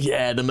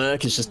 Yeah, the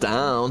Merc is just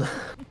down.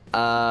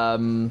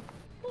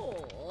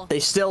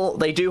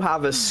 They do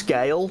have a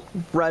scale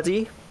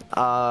ready.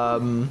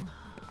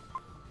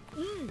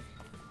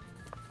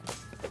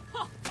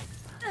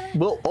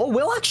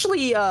 We'll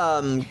actually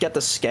get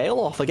the scale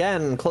off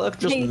again. Clerk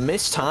just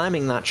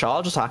mistiming that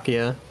charge attack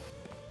here.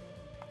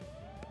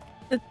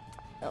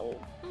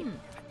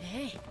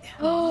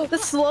 Oh, the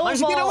slow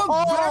Nice, ball.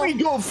 A very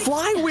good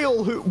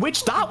flywheel,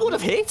 which that would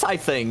have hit, I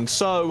think.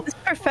 So this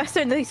professor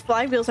and these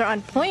flywheels are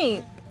on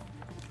point.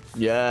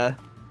 Yeah.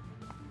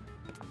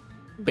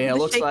 But yeah, it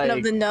looks like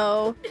of the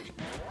no.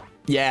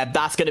 Yeah,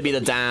 that's gonna be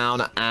the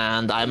down,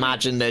 and I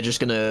imagine they're just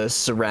gonna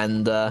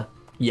surrender.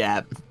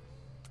 Yeah.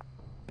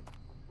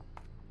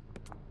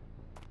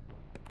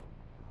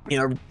 You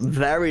know,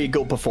 very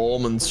good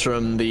performance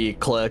from the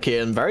clerk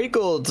here, and very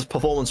good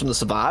performance from the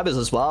survivors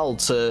as well.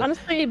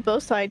 Honestly,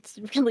 both sides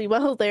really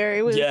well there.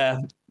 It was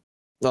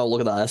Oh, look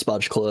at that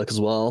S-Badge clerk as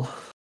well.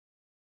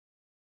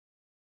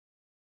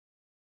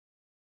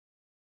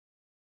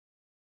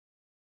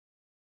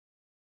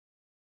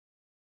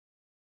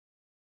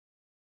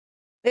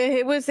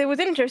 It was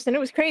interesting. It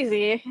was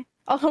crazy,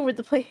 all over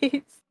the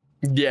place.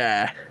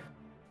 Yeah.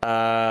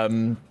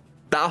 That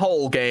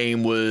whole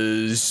game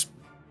was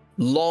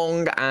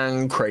long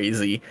and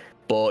crazy,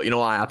 but you know,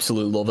 I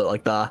absolutely love it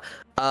like that.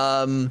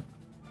 But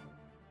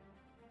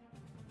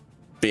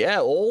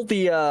yeah, all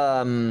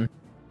the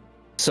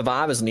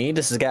survivors need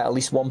is to get at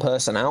least one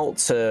person out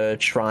to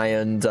try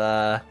and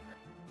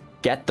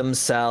get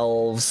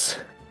themselves,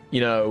 you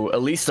know,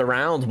 at least a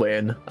round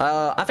win.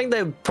 I think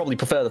they would probably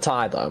prefer the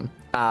tie though,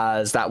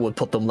 as that would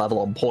put them level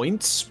on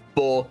points.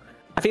 But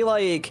I feel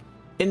like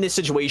in this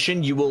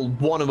situation, you will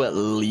want to at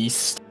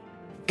least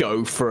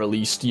go for at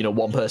least, you know,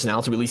 one person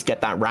out to at least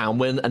get that round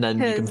win, and then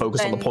you can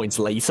focus on the points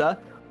later.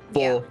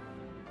 But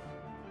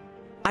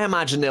I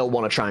imagine they'll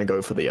want to try and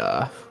go for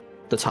the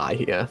tie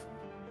here.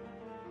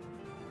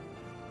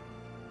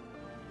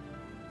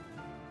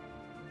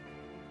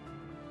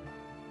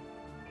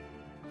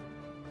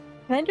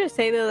 Can I just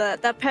say though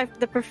that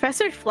the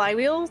professor's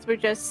flywheels were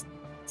just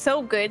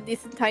so good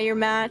this entire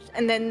match,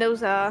 and then those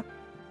the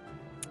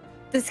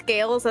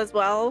scales as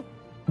well.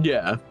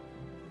 Yeah.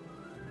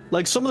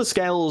 Like some of the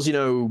scales, you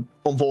know,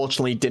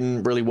 unfortunately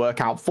didn't really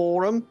work out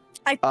for them.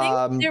 I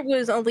think there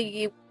was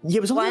only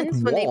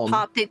once when they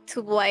popped it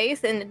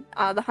twice, and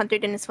the hunter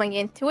didn't swing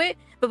into it.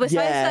 But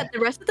besides that, the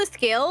rest of the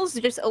scales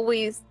just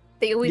always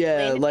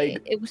like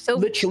it was so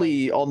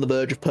literally on the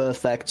verge of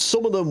perfect.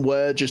 Some of them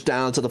were just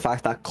down to the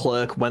fact that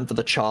Clerk went for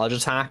the charge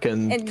attack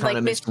and kind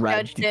of like,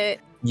 misread it.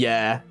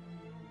 Yeah,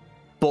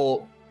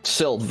 but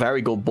still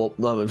very good.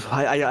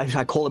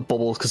 I call it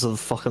bubbles because of the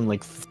fucking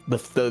like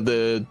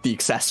the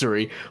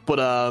accessory. But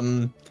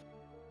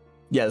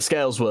yeah, the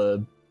scales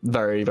were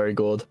very, very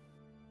good.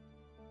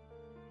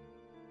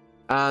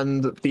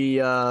 And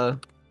the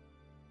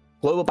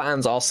global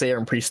bans are Seer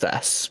and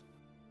Priestess.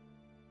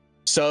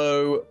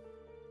 So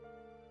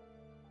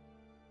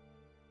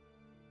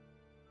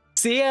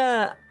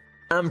Seer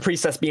and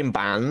Priestess being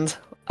banned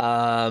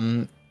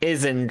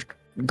is in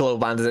global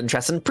banned is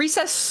interesting.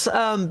 Priestess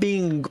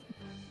being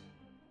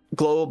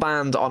global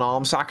banned on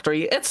Arms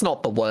Factory, it's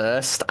not the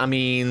worst. I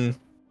mean,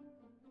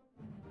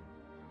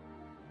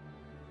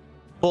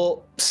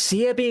 but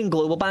Seer being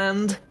global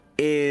banned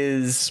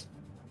is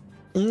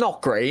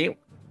not great.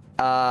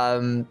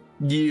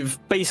 You've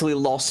basically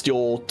lost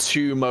your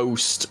two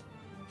most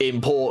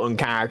important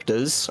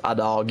characters, I'd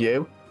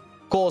argue.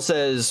 Of course,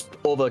 there's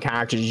other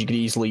characters you could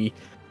easily,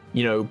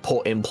 you know,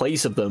 put in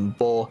place of them,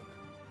 but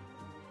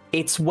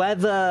it's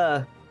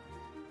whether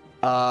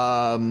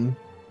they're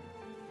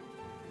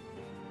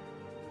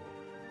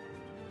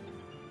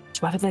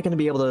going to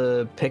be able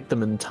to pick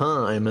them in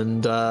time.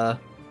 And yeah,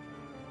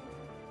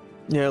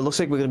 it looks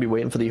like we're going to be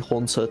waiting for the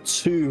Hunter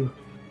to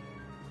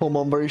come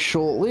on very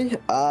shortly,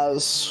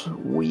 as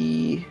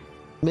we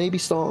may be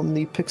starting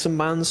the picks and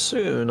bans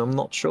soon. I'm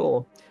not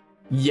sure.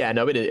 Yeah,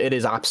 no, it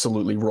is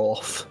absolutely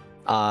rough.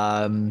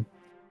 And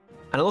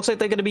it looks like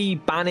they're going to be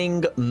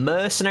banning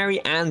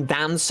Mercenary and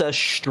Dancer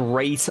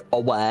straight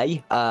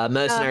away.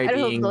 Mercenary I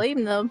being... don't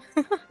blame them.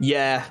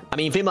 Yeah, I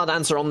mean, female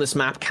Dancer on this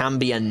map can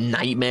be a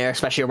nightmare,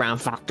 especially around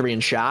Factory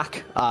and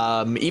Shack.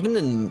 Even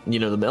in, you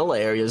know, the middle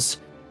areas,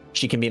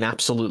 she can be an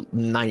absolute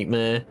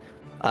nightmare.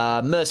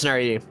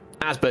 Mercenary,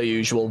 as per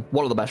usual,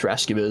 one of the best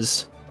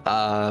rescuers.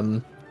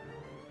 Doesn't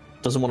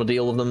want to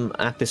deal with them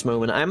at this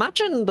moment. I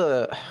imagine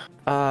that...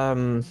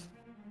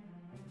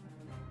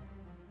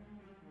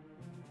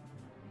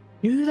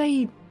 do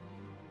they...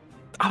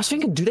 I was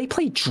thinking, do they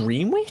play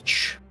Dream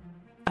Witch?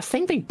 I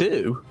think they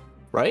do,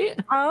 right?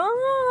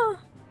 You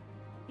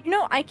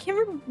know, I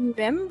can't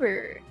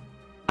remember.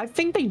 I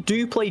think they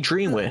do play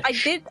Dream Witch.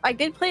 I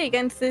did play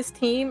against this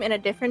team in a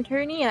different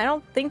tourney, and I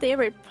don't think they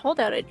ever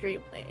pulled out a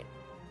Dream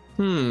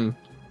Witch.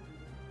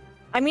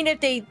 I mean,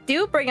 if they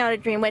do bring out a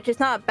Dream Witch,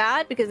 it's not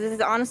bad, because this is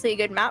honestly a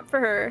good map for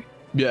her.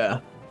 Yeah.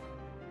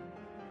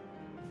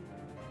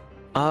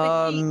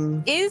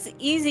 It is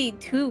easy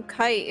to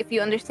kite if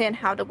you understand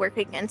how to work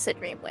against a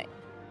Dream Witch.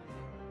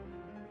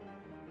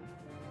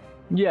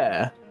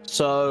 Yeah,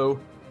 so...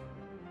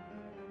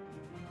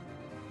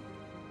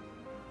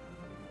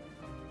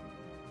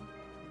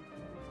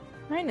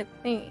 I'm trying to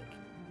think.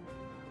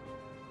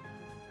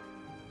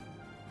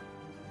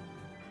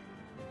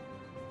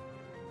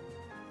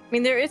 I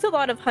mean, there is a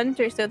lot of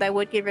hunters, though, that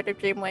would get rid of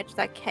Dream Witch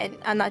that can...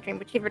 not Dream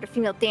Witch, get rid of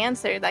female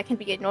Dancer that can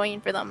be annoying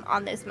for them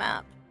on this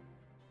map.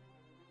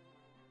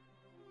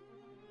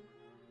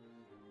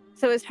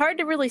 So it's hard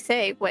to really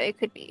say what it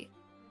could be.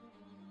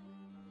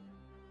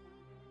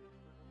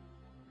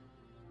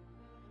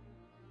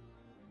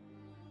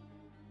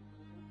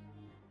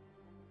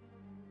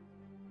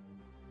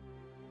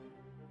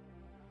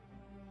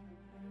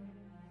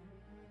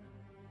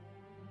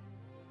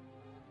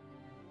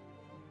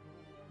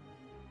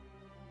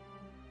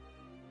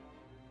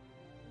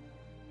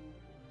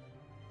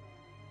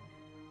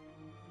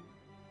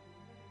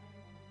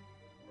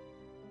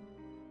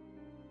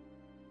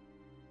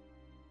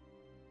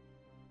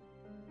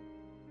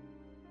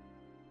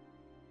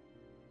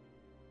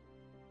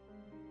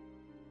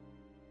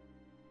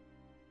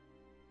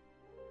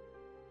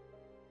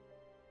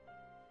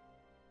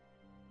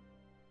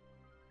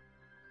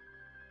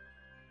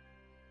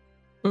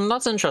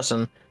 That's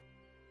interesting.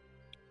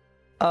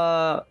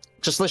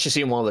 Just literally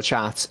seeing one of the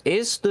chats.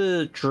 Is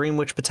the Dream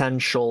Witch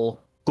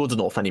potential good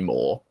enough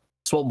anymore?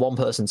 That's what one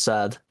person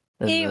said.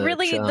 It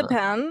really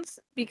depends,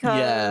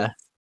 because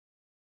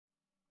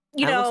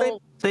you know,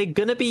 they're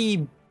gonna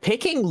be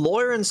picking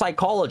lawyer and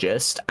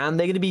psychologist, and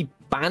they're gonna be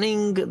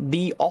banning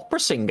the opera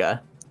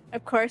singer.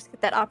 Of course,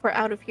 get that opera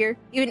out of here.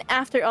 Even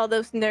after all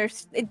those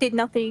nerfs, it did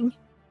nothing.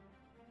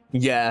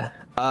 Yeah.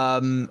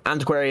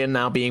 Antiquarian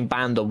now being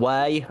banned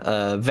away.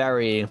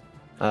 Very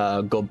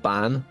good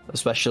ban,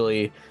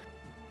 especially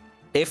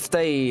if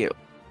they...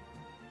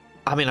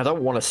 I mean, I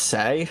don't want to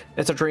say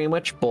it's a Dream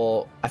Witch,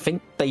 but I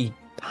think they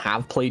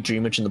have played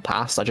Dream Witch in the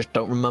past. I just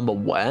don't remember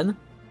when.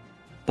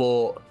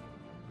 But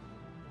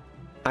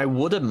I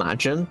would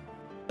imagine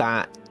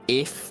that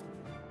if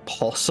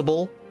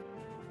possible,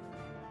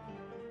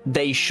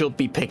 they should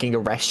be picking a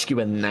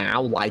rescuer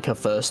now, like a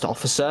first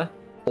officer,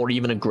 or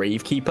even a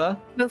gravekeeper.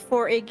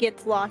 Before it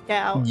gets locked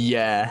out.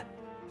 Yeah.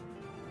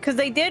 Because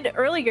they did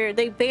earlier,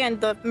 they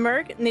banned the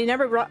Merc, and they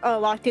never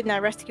locked in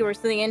that rescuer,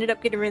 so they ended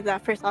up getting rid of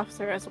that first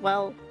officer as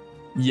well.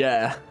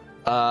 Yeah.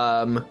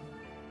 I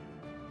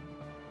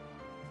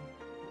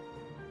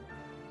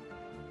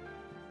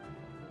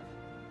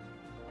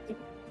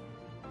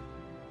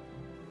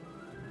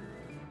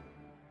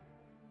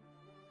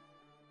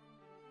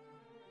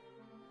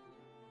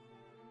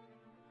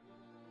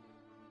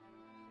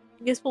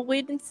guess we'll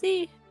wait and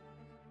see.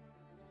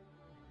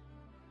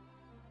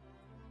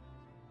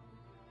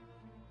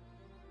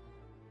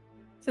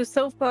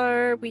 So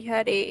far, we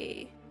had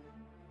a...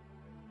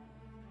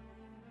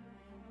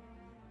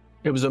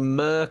 It was a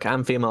Merc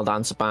and female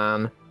dancer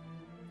ban.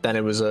 Then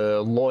it was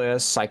a lawyer,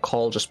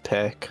 psychologist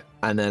pick.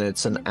 And then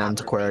it's an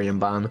antiquarian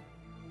ban.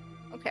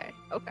 Okay.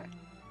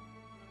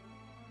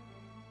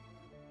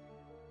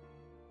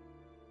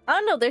 I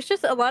don't know, there's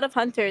just a lot of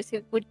hunters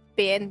who would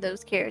ban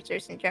those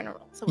characters in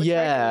general. So it's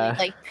hard to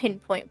really, like,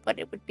 pinpoint what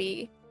it would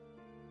be.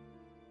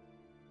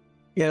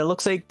 Yeah, it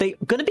looks like they're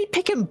gonna be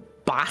picking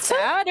Batter?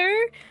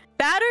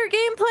 Batter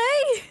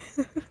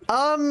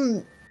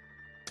gameplay?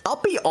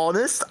 I'll be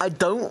honest, I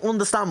don't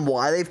understand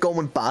why they've gone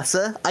with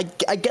Batter. I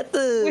get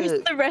the...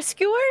 Where's the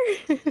rescuer?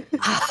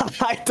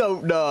 I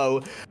don't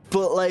know.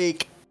 But,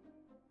 like,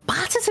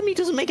 Batter to me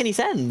doesn't make any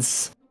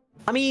sense.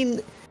 I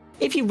mean,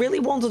 if you really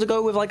wanted to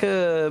go with, like,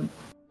 a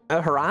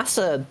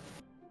harasser,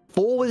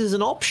 forward is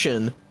an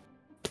option.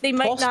 They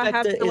might not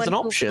have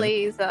someone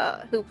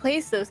who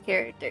plays those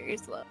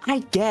characters. Though. I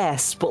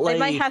guess, but like... They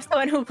might have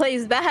someone who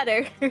plays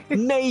Batter.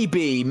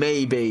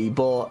 maybe,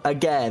 but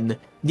again,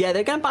 yeah,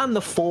 they're going to ban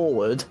the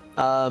forward,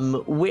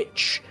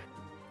 which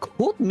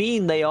could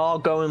mean they are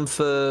going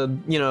for,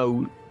 you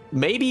know,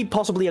 maybe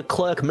possibly a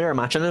clerk mirror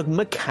match and a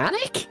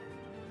mechanic?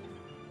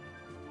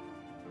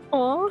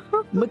 Oh.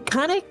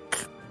 Mechanic...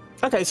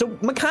 Okay, so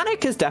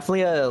mechanic is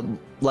definitely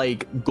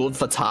like good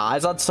for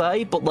ties, I'd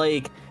say, but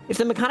like if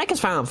the mechanic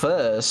is found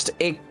first,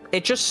 it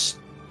just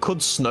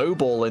could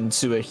snowball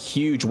into a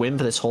huge win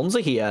for this Hunter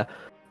here.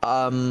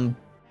 But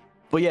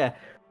yeah,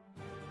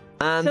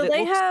 and so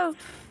they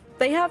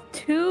have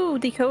two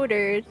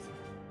decoders.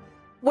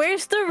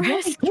 Where's the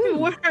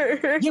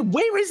rescuer? Yeah,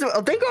 where is it?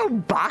 Are they going to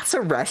bat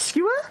a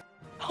rescuer?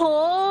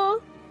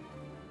 Oh,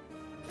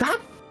 that.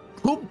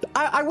 Well,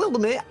 I will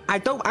admit, I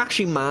don't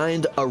actually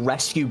mind a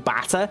rescue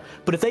batter,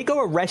 but if they go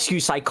a rescue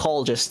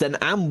psychologist, then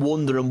I'm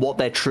wondering what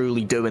they're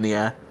truly doing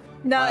here.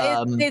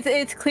 No,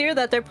 it's clear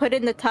that they're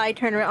putting the tie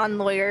turner on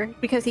lawyer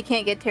because he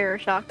can't get terror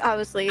shocked.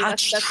 Obviously,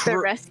 that's the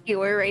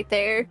rescuer right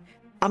there.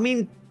 I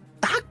mean,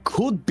 that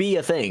could be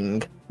a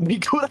thing. We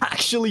could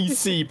actually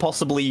see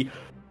possibly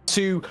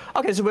two...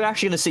 Okay, so we're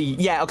actually going to see...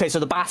 Yeah, okay, so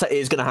the batter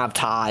is going to have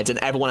tides, and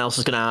everyone else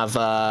is going to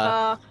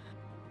have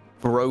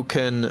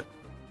broken...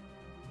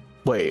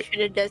 Wait. Should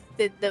have just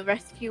did the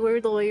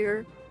rescuer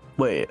lawyer.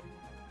 Wait.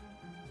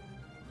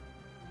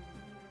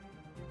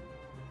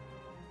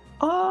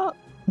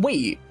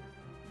 Wait.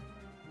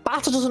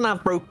 Batter doesn't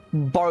have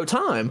borrow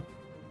time.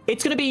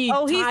 It's gonna be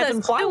Tide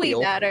and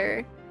Flywheel.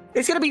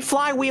 It's gonna be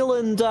Flywheel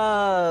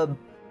and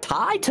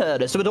Tie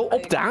Turner, so an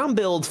up-down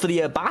build for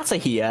the Batter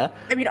here.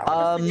 I mean,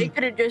 honestly, they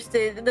could have just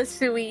did the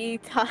Sui,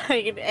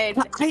 Tide, and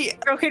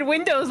Broken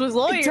Windows was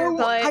lawyer,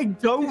 but... I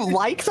don't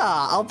like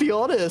that, I'll be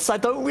honest. I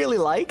don't really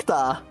like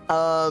that.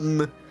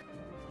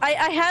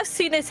 I have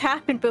seen this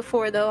happen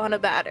before, though, on a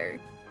Batter.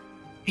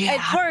 Yeah.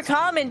 And for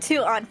common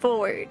too on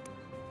forward.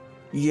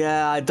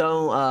 Yeah, I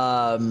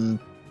don't.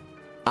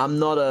 I'm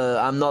not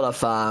a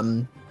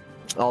fan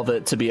of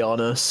it, to be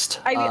honest.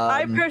 I mean,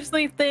 I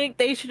personally think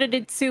they should have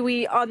did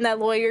Sui on that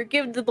lawyer.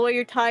 Give the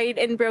lawyer tied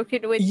and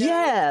broken window.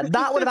 Yeah,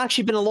 that would have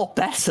actually been a lot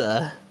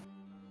better.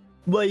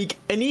 Like,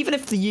 and even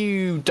if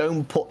you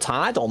don't put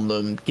tied on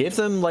them, give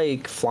them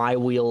like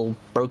flywheel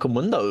broken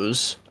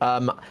windows.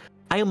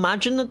 I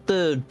imagine that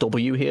the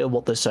W here,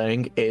 what they're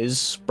saying,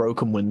 is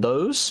broken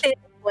windows.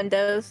 It's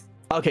windows.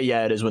 Okay,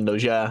 yeah, it is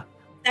windows. Yeah.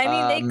 I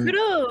mean, they could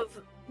have.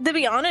 To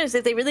be honest,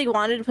 if they really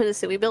wanted to put a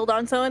Sui build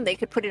on someone, they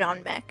could put it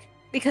on Mech.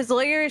 Because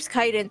Lawyer's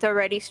Kaiden's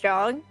already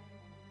strong.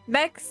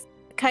 Mech's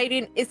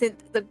Kaiden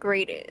isn't the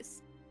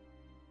greatest.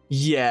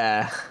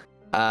 Yeah.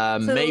 So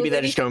maybe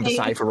they're just going for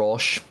Cypher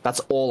Rush. That's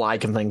all I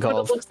can think of.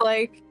 What it looks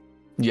like.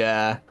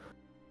 Yeah.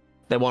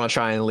 They want to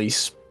try and at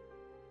least,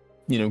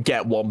 you know,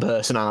 get one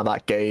person out of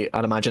that gate,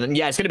 I'd imagine. And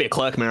yeah, it's going to be a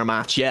Clerk Mirror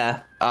match,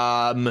 yeah.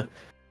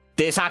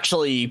 This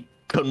actually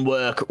can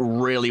work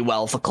really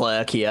well for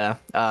Clerk here.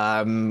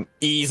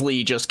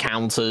 Easily just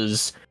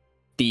counters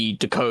the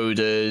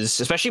decoders,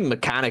 especially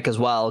Mechanic as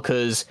well,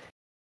 because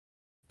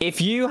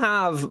if you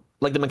have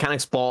like the Mechanic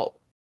spot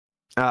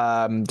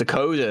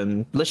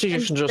decoding, literally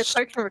you can just the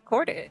Clerk can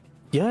record it.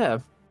 Yeah,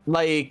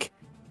 like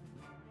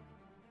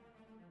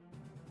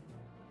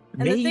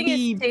and maybe... the thing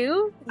is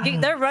too,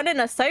 they're running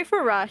a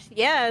Cypher Rush.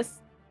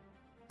 Yes,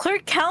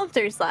 Clerk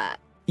counters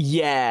that.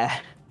 Yeah.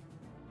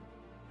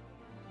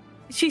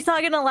 She's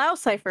not gonna allow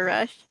Cypher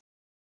Rush.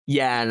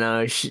 Yeah,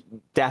 no, she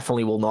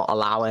definitely will not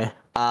allow it.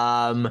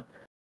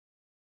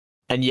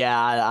 And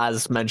yeah,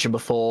 as mentioned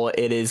before,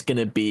 it is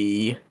gonna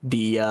be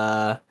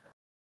the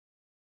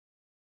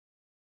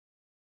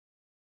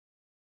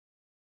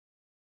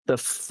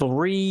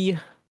 3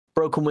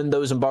 broken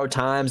windows and borrowed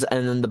times,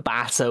 and then the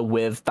batter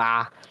with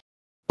that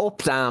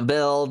up down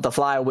build, the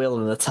flywheel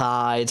and the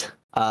tide.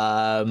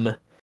 I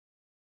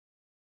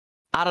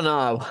don't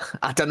know.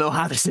 I don't know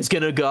how this is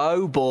gonna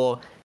go, but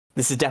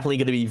this is definitely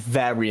going to be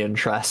very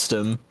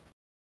interesting.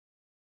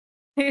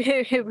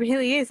 It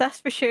really is,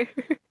 that's for sure.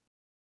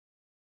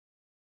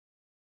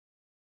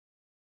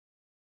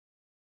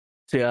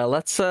 So yeah,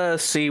 let's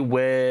see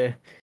where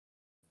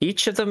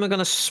each of them are going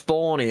to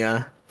spawn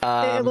here.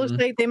 It looks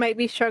like they might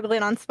be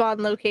struggling on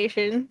spawn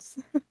locations.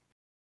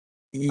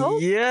 Oh.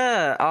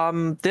 Yeah,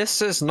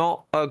 this is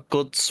not a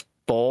good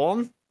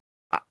spawn.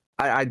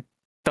 I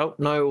don't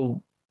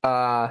know.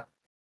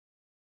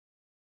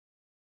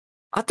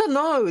 I don't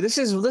know. This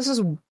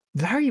is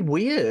very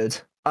weird.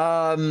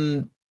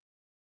 The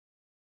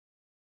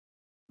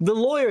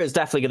lawyer is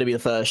definitely going to be the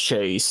first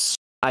chase,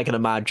 I can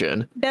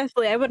imagine.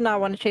 Definitely, I would not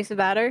want to chase a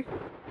batter.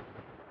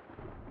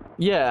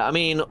 Yeah, I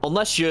mean,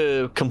 unless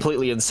you're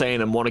completely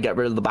insane and want to get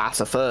rid of the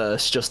batter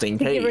first, just in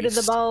case. Get rid of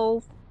the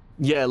balls.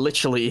 Yeah,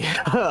 literally.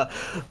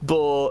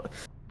 But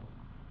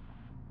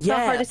it's not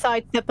hard to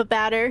sidestep a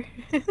batter.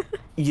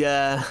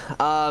 Yeah.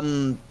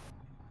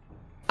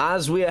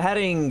 As we are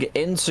heading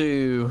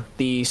into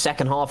the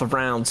second half of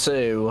round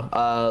 2,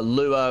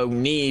 Luo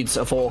needs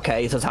a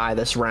 4K to tie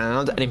this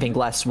round. Anything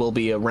less will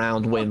be a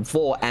round win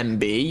for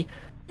MB.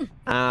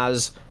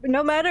 As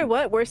no matter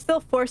what, we're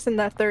still forcing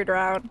that third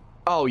round.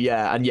 Oh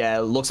yeah, and yeah,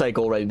 it looks like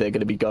already they're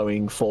going to be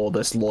going for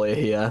this lawyer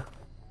here.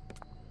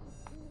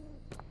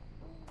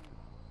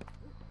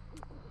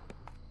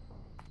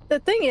 The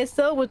thing is,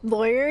 though, with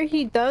lawyer,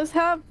 he does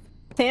have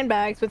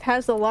sandbags, which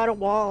has a lot of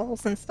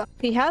walls and stuff.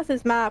 He has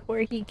his map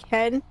where he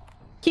can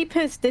keep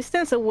his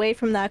distance away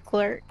from that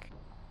clerk.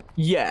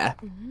 Yeah.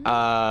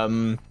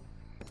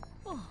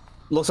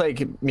 Looks like,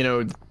 you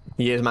know,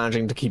 he is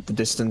managing to keep the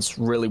distance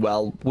really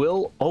well.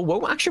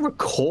 Won't actually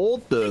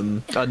record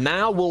them.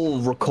 Now we'll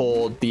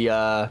record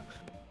the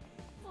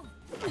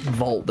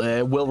vault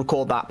there. We'll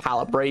record that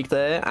pallet break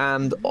there,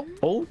 and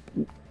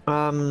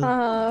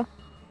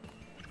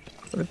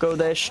gonna go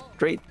there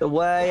straight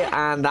away,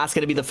 and that's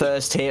gonna be the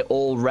first hit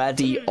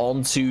already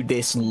onto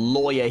this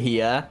lawyer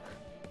here.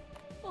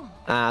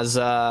 As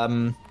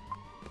it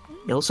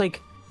looks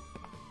like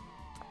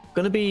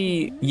gonna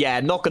be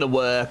not gonna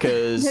work,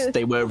 as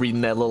they were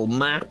reading their little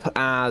map.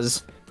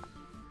 As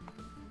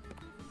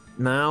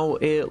now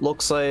it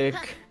looks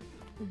like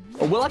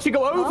we'll actually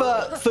go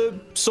over for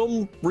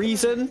some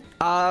reason.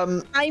 I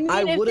mean,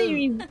 if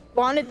they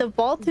wanted the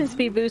vault to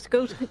speed boost,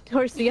 go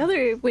towards the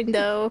other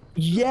window.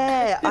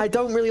 Yeah, I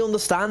don't really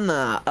understand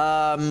that.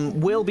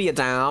 We'll be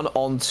down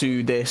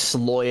onto this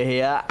lawyer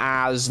here,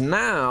 as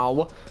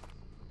now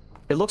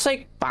it looks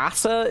like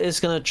Bata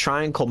is gonna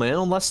try and come in,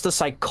 unless the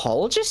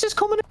psychologist is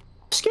coming in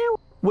skill,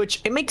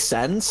 which it makes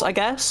sense, I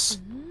guess.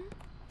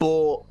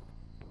 But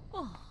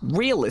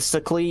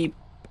realistically,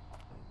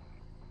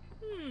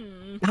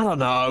 I don't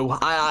know.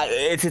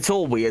 It's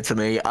all weird to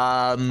me.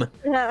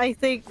 I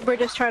think we're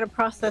just trying to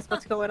process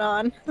what's going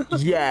on.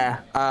 Yeah,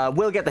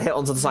 we'll get the hit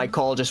onto the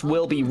psychologist.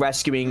 We'll be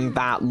rescuing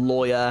that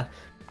lawyer,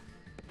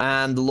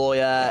 and the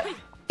lawyer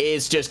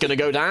is just gonna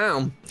go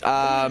down.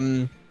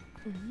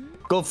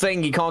 Good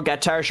thing he can't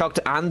get terror shocked,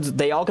 and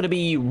they are going to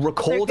be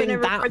recording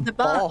that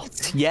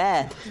bot.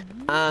 Yeah,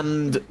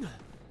 and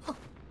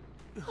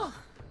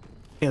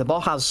Yeah, the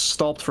bot has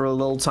stopped for a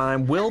little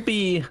time. Will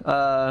be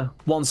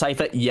one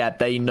safer. Yeah,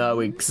 they know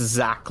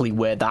exactly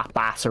where that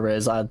batter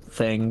is, I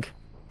think.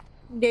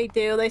 They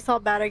do. They saw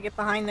batter get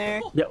behind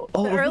there. Yeah.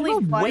 Oh, the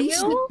early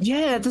flywheel?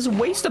 Yeah, there's a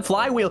wasted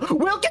flywheel.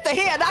 We'll get the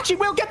hit, and actually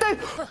we'll get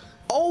the...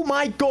 Oh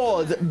my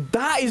god,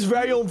 that is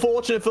very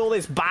unfortunate for all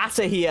this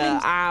batter here.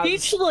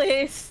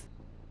 Speechless.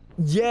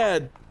 Yeah,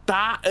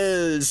 that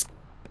is...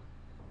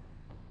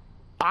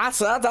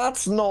 That's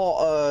not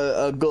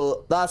a good.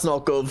 That's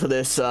not good for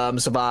this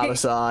survivor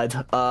side.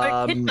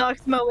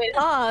 Hitbox moment,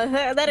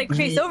 huh? That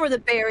increased over the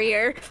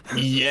barrier.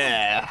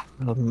 Yeah.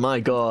 Oh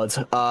my god.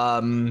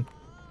 And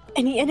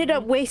he ended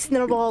up wasting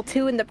the ball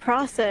too in the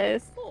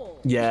process.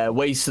 Yeah,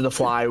 wasted the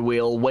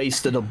flywheel,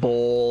 wasted a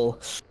ball.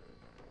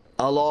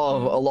 A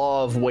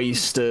lot of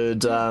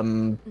wasted.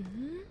 Yeah,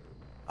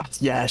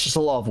 it's just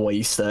a lot of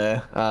waste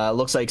there.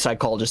 Looks like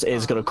Psychologist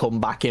is gonna come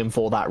back in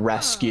for that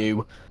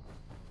rescue.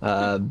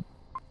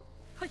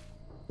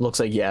 Looks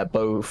like, yeah,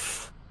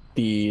 both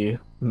the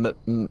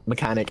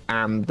mechanic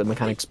and the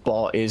mechanic's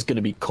bot is going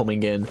to be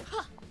coming in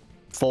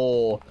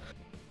for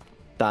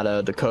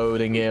that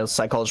decoding here.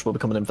 Psychologist will be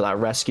coming in for that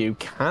rescue.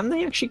 Can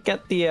they actually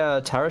get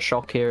the Terror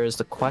Shock here is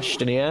the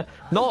question here.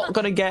 Not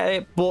going to get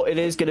it, but it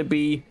is going to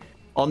be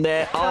on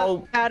there.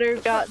 Oh, batter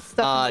got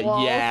stuck in the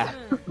wall. Yeah.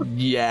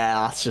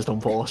 Yeah, that's just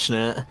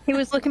unfortunate. He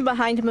was looking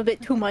behind him a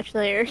bit too much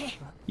there.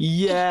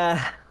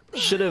 Yeah.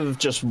 Should have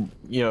just,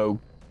 you know,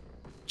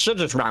 should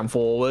have just ran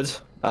forward.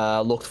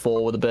 Looked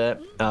forward a bit.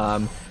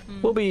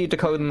 We'll be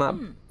decoding that,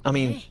 I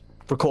mean,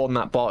 recording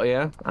that bot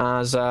here,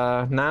 as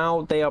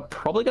now they are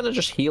probably going to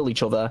just heal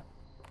each other.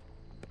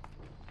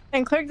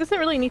 And Clark doesn't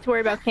really need to worry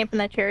about camping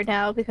that chair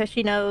now, because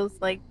she knows,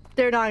 like,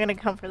 they're not going to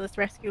come for this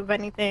rescue of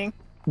anything.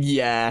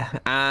 Yeah,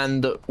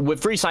 and with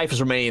 3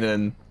 ciphers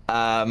remaining,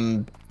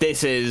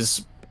 this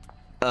is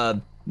a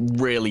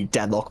really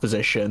deadlock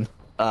position.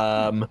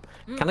 Can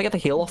they get the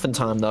heal off in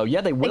time, though?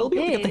 Yeah, they will be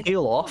able to get the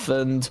heal off,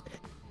 and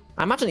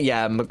I imagine,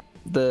 yeah,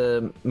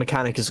 the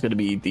mechanic is going to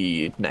be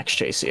the next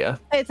chase here.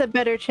 It's a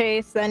better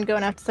chase than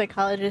going after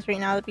Psychologist right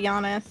now, to be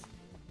honest.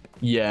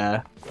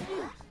 Yeah.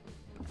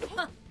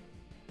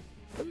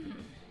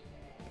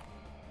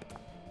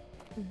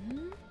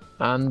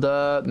 And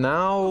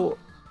now...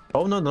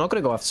 Oh, no, they're not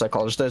going to go after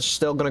Psychologist. They're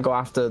still going to go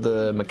after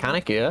the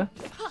mechanic here.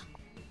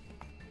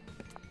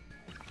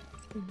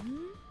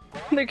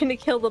 They're going to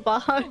kill the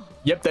bot.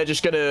 Yep, they're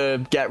just going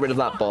to get rid of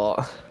that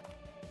bot.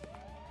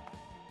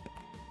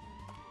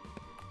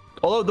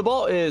 Although the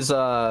bot is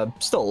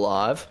still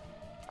alive.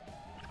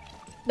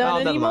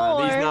 Not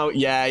anymore. He's now,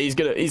 yeah, he's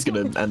gonna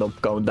end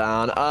up going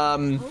down.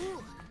 I'm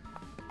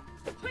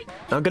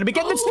gonna be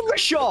getting the Super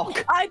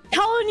Shock. I'm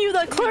telling you,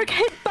 the Clerk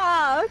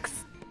hitbox.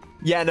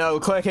 Yeah, no,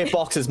 Clerk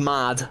hitbox is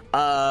mad.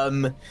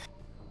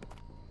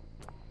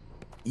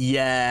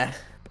 Yeah.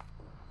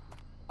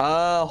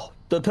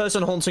 The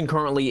person hunting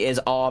currently is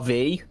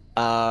RV.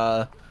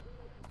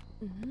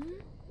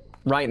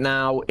 Right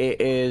now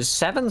it is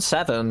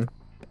 7-7.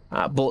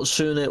 But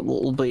soon it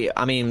will be,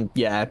 I mean,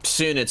 yeah,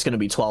 soon it's going to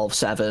be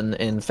 12-7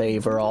 in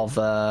favor of,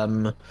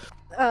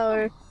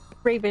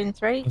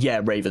 Ravens, right? Yeah,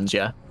 Ravens,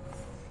 yeah.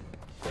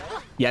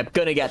 Yeah,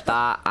 gonna get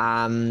that,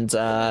 and,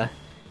 they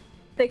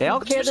can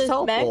clear this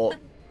mech, and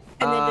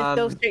then just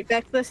go straight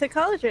back to the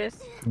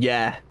Psychologist.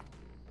 Yeah.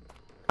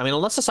 I mean,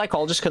 unless the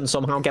Psychologist can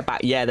somehow get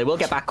back, yeah, they will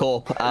get back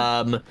up,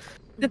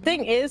 The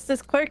thing is,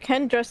 this Clerk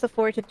can dress the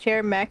forward to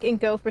chair mech and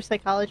go for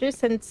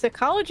Psychologist, and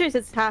Psychologist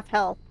is half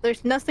health.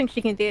 There's nothing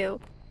she can do.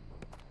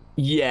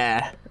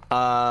 Yeah.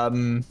 I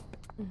don't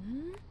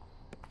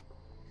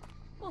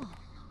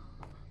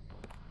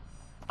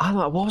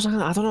know what was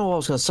I don't know what I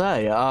was gonna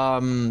say. Yeah,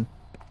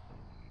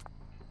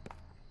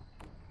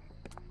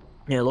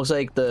 it looks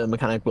like the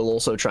mechanic will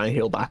also try and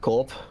heal back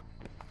up.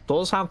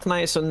 Does have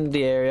Tinnitus in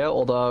the area,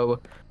 although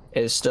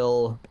is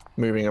still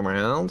moving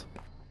around.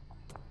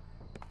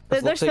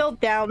 They're still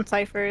down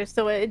ciphers,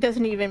 so it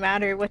doesn't even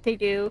matter what they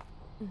do.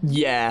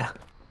 Yeah.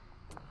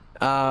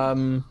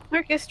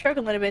 Clerk is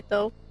struggling a bit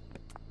though.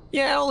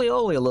 Yeah, only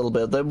a little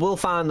bit. We'll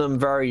find them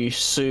very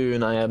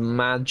soon, I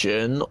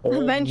imagine.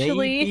 Or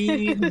eventually.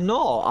 Maybe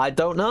not. I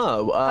don't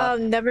know.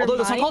 Never although mind.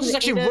 the Psychologist is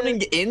actually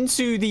running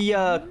into the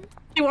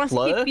she wants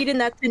to keep feeding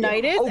that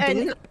Tinnitus,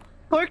 and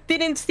Clerk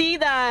didn't see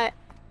that.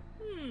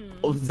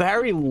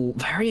 Very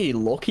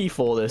lucky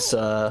for this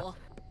Come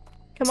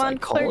on,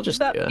 Clerk,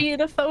 stop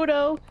being a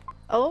photo.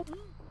 Oh.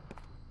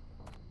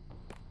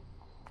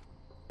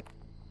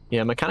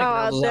 Yeah, mechanic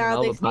now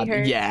doesn't have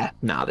a yeah,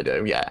 now they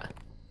do, yeah.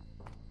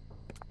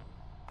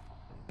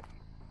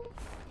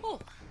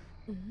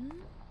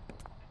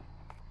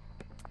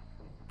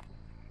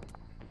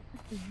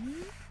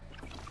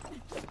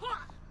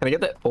 Can I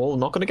get the... Oh,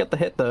 not going to get the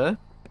hit there.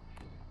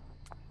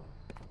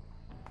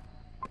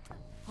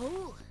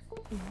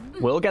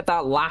 We'll get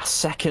that last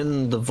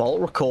second vault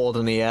record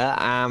in here,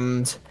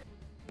 and...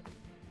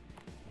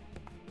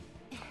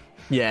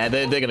 Yeah,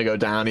 they're going to go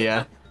down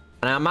here.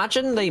 And I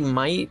imagine they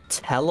might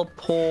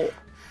teleport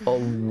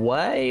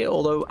away,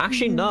 although...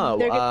 Actually,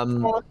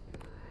 no.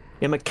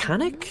 Yeah,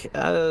 mechanic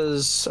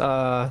as...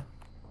 Oh,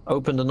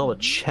 opened another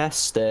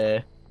chest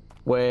there,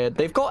 where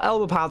they've got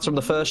elbow pads from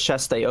the first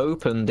chest they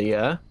opened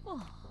here.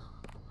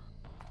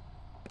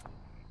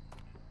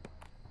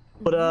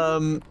 But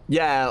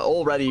yeah,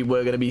 already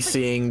we're gonna be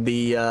seeing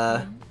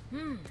the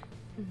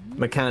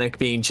mechanic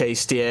being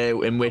chased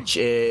here, in which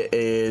it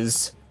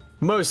is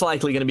most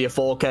likely gonna be a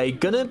 4K.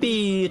 Gonna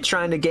be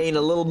trying to gain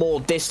a little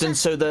more distance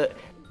so that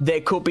there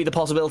could be the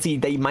possibility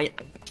they might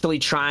actually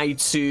try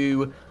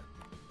to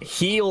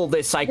heal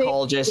this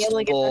psychologist.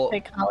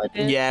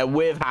 Yeah,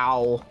 with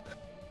how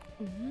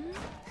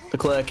the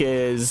clerk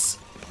is,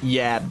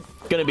 yeah,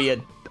 gonna be a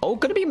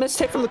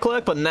mistake from the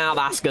clerk, but now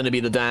that's gonna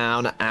be the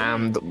down,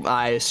 and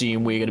I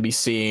assume we're gonna be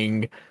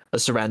seeing a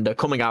surrender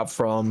coming out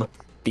from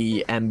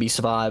the MB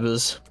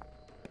survivors.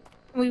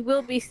 We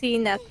will be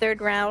seeing that third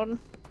round.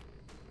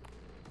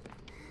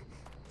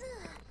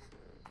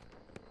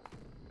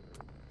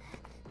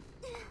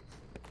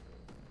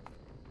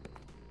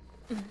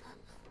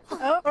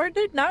 Oh, or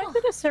did not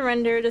gonna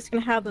surrender, just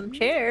gonna have them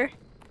chair.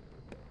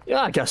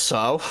 Yeah, I guess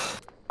so.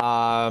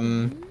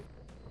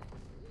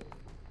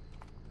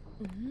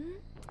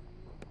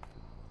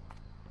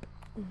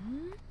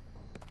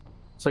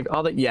 It's like,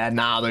 oh, yeah,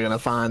 now they're gonna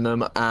find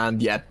them,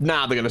 and yeah,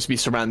 now they're gonna be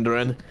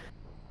surrendering.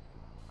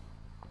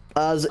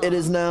 As it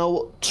is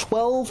now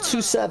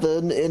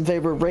 12-7 in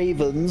favor of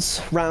Ravens.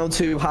 Round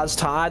 2 has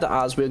tied,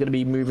 as we're gonna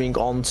be moving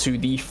on to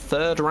the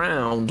third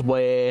round,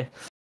 where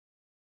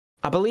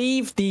I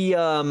believe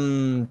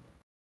the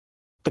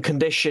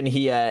condition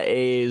here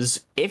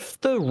is if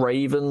the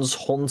Ravens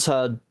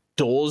Hunter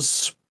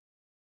does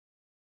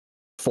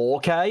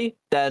 4K,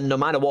 then no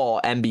matter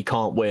what, MB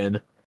can't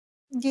win.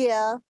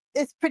 Yeah,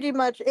 it's pretty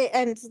much, it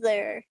ends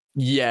there.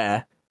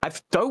 Yeah, I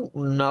don't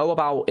know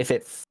about if a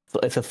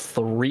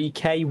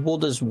 3K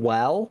would as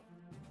well.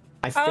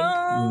 I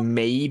think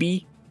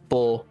maybe,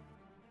 but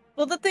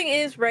well, the thing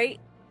is, right?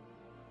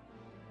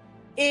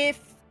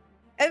 If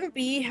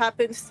MB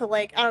happens to,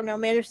 like, I don't know,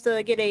 manage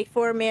to get a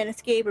 4-man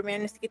escape or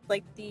manage to get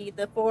like the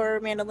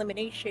 4-man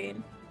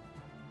elimination,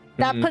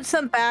 that puts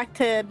them back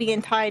to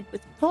being tied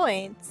with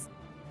points.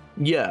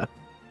 Yeah.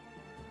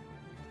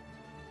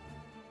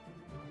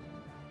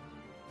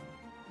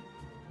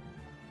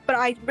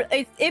 But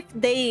if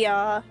they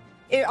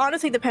it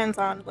honestly depends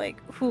on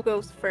like who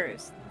goes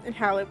first and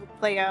how it would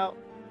play out.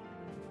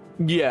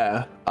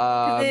 Yeah.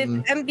 If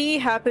MB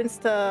happens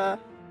to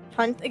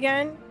hunt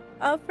again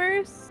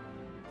first,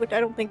 which I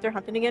don't think they're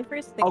hunting again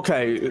first.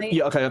 Okay,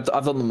 yeah, okay, I've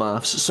done the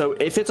maths. So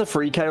if it's a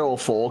 3K or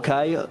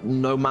 4K,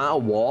 no matter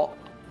what,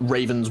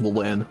 Ravens will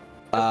win.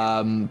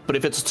 But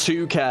if it's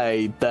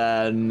 2K,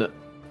 then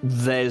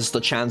there's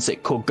the chance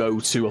it could go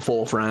to a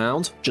 4th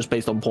round, just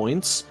based on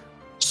points.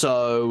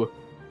 So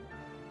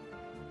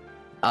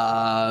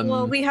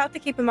well, we have to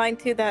keep in mind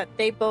too that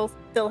they both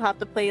still have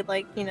to play,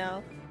 like, you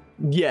know,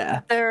 yeah,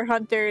 they're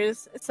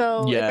hunters.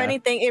 So yeah. If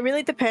anything, it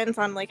really depends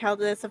on like how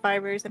the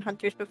survivors and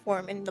hunters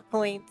perform in the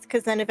points.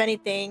 Because then, if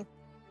anything,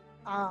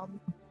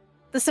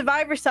 the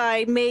survivor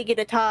side may get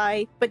a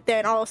tie, but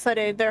then all of a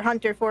sudden they're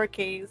hunter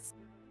 4Ks.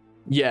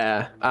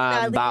 Yeah,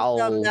 and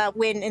that'll that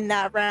win in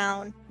that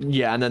round.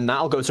 Yeah, and then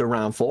that'll go to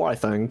round 4, I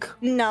think.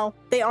 No,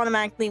 they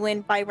automatically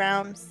win by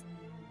rounds.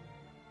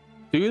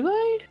 Do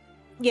they?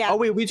 Yeah. Oh,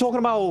 wait, we talking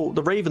about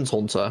the Ravens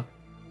Hunter?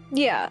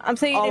 Yeah, I'm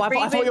saying. Oh,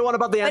 I thought you were on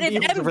about the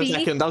MB Hunter for a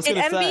second. I was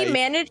gonna say. If MB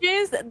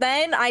manages,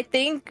 then I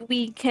think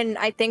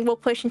we'll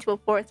push into a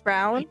 4th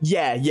round.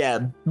 Yeah.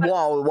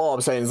 What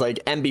I'm saying is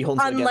like MB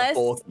Hunter unless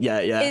 4th.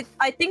 Yeah.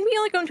 I think we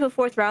only go into a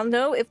 4th round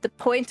though if the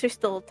points are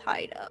still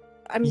tied up.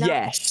 I'm not.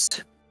 Yes.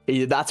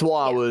 That's what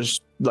I was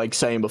like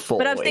saying before.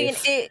 But I'm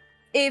saying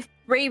if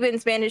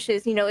Ravens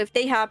manages, you know, if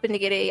they happen to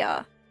get a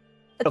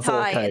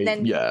tie, 4K, and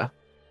then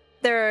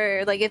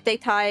they're like, if they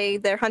tie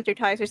their hunter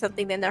ties or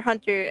something, then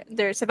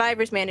their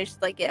survivors manage to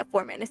like get a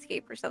 4-man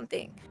escape or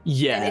something.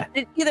 Yeah.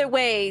 Either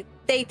way,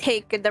 they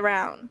take the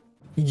round.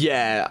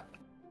 Yeah.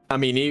 I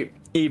mean,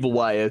 either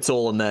way, it's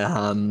all in their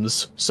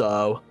hands.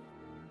 So.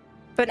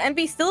 But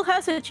MB still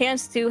has a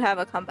chance to have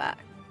a comeback.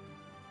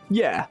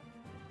 Yeah.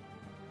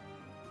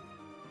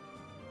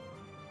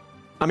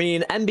 I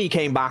mean, MB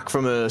came back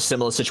from a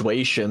similar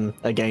situation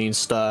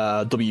against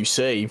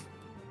WC.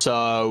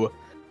 So,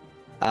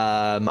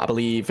 I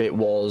believe it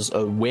was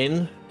a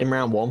win in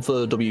round 1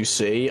 for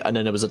WC, and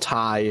then there was a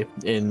tie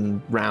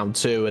in round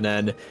 2, and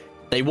then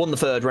they won the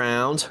 3rd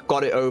round,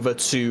 got it over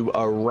to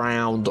a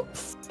round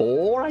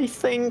 4, I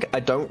think. I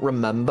don't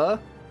remember.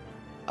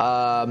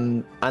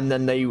 And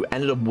then they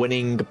ended up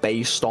winning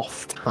based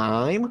off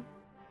time.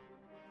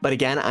 But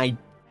again, I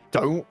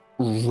don't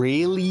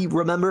really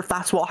remember if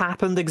that's what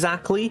happened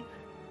exactly.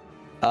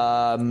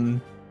 But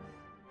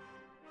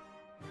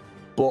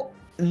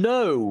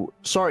no,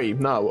 sorry,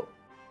 no.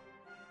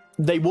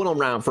 They won on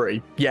round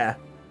 3, yeah.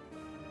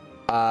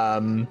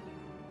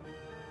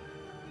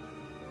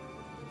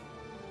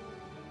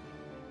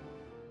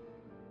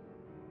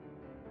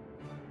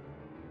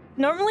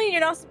 Normally,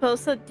 you're not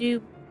supposed to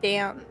do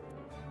damn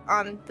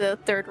on the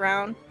 3rd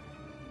round.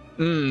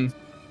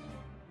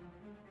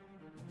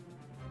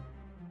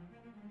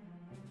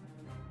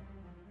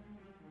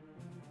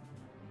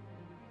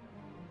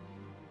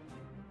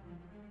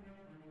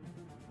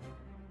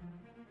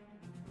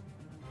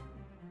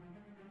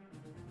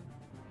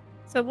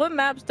 So what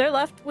maps they're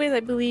left with? I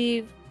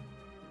believe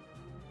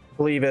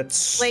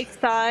it's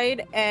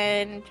Lakeside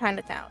and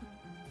Chinatown.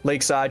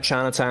 Lakeside,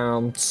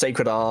 Chinatown,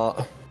 Sacred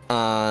Art,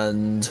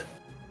 and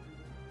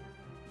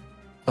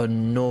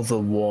another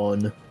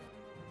one.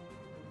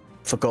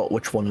 Forgot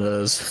which one it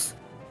is.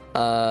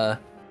 So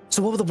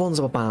what were the ones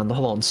that were banned?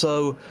 Hold on.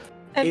 So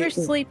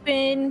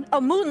Sleeping. Oh,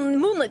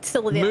 Moonlight's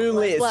still available.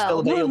 Moonlit is still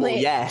available.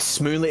 Moonlit.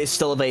 Yes, Moonlit is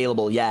still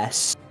available.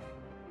 Yes.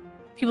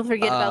 People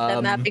forget about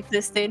that map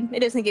existing. It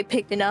doesn't get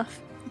picked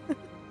enough.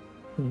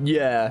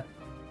 Yeah.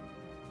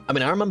 I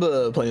mean, I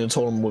remember playing a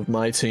tournament with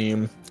my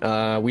team. We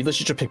literally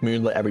just pick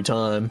Moonlit every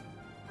time.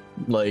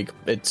 Like,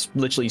 it's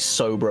literally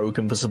so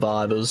broken for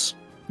survivors.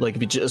 Like,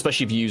 if you,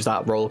 especially if you use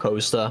that roller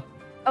coaster.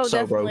 Oh, so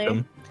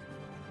definitely.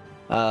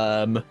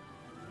 Broken.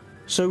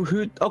 So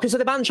who? Okay, so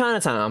they banned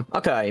Chinatown.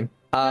 Okay.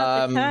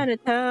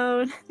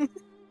 Chinatown.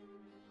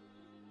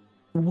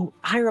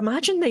 I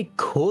imagine they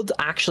could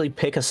actually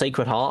pick a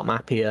Sacred Heart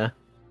map here.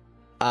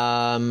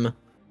 I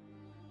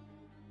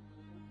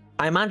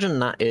imagine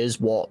that is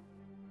what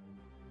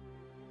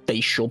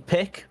they should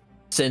pick,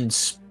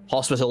 since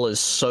Hospital is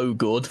so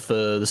good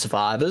for the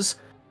survivors,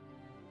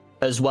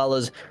 as well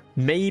as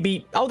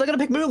maybe. Oh, they're gonna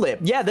pick Moonlit.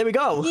 Yeah, there we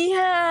go.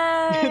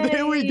 Yeah.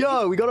 There we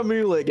go. We got a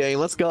Moonlit game.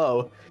 Let's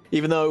go.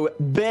 Even though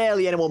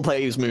barely anyone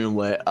plays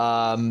Moonlit.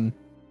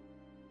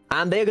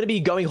 And they're going to be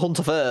going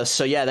Hunter first,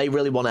 so yeah, they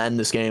really want to end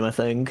this game, I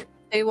think.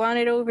 They want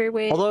it over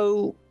with.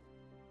 Although...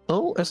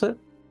 Oh, is it?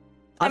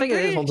 I think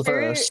it is Hunter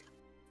first.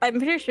 I'm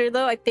pretty sure,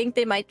 though, I think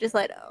they might just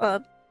let...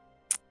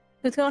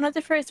 who's going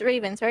Hunter first?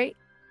 Ravens, right?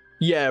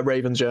 Yeah,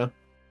 Ravens, yeah.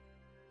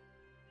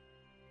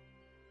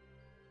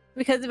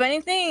 Because if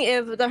anything,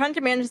 if the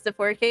Hunter manages the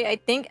 4K, I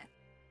think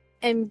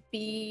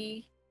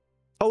MB...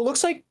 Oh,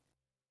 looks like...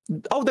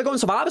 Oh, they're going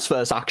Survivors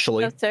first,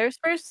 actually. Survivors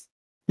first?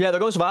 Yeah,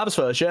 they're going Survivors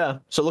first, yeah.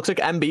 So it looks like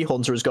MB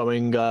Hunter is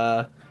going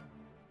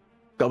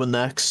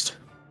next.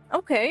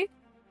 Okay.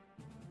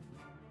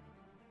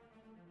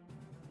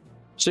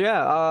 So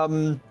yeah,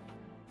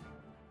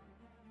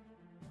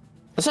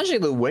 essentially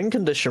the win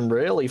condition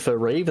really for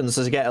Ravens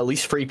is to get at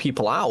least 3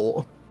 people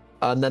out,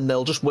 and then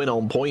they'll just win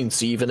on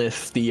points even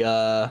if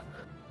the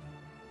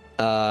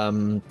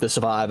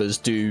survivors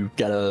do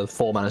get a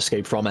 4-man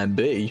escape from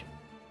MB.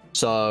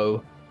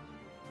 So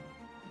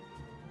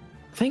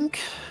I think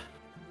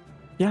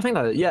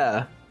that,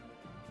 yeah.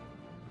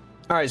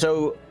 Alright,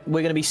 so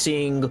we're going to be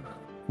seeing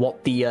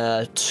what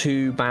the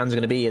 2 bans are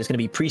going to be. It's going to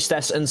be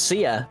Priestess and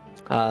Seer.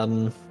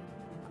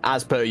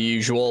 As per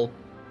usual,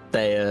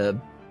 they,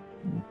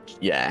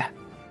 yeah.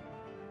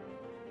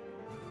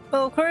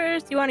 Well, of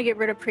course, you want to get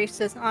rid of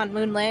Priestess on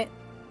Moonlit.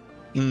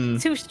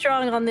 Too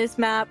strong on this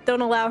map.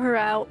 Don't allow her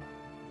out.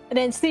 And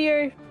then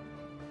Seer,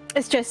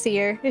 it's just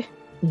Seer.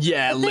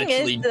 Yeah, the thing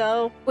is,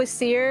 though, with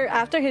Seer,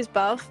 after his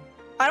buff,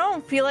 I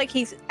don't feel like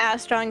he's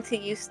as strong to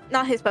use,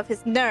 not his buff,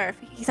 his nerf.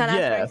 He's not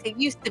as strong as he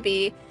used to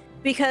be,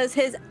 because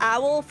his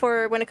owl,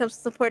 for when it comes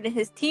to supporting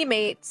his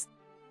teammates,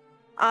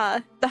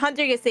 the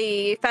Hunter gets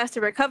a faster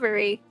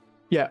recovery.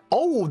 Yeah.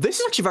 Oh, this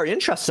is actually very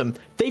interesting.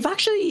 They've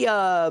actually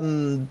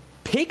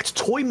picked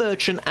Toy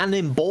Merchant and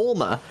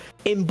Embalmer.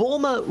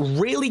 Embalmer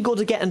really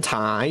good at getting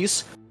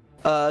ties.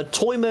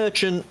 Toy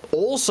Merchant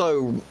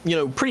also, you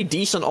know, pretty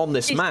decent on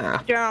this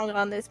map. Strong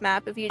on this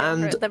map if you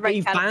don't and the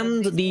right. They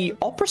banned the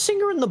Opera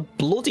Singer and the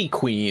Bloody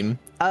Queen.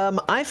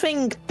 I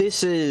think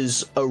this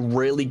is a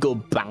really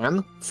good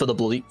ban for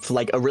the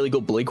a really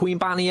good Bloody Queen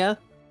ban here.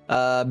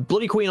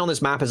 Bloody Queen on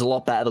this map is a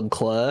lot better than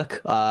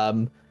Clerk.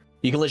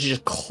 You can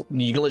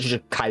literally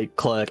just kite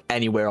Clerk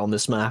anywhere on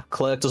this map.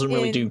 Clerk doesn't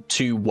really do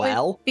too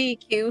well. With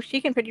BQ,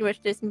 she can pretty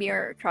much just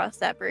mirror across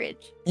that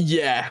bridge.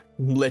 Yeah,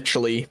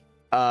 literally.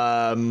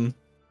 I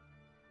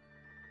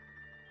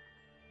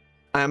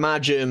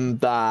imagine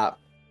that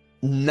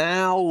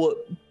now.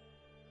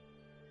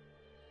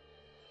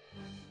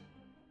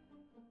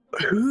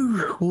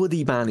 Who would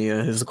he ban here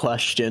is the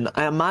question.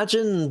 I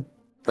imagine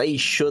they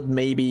should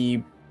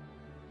maybe.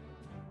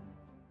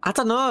 I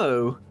don't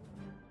know.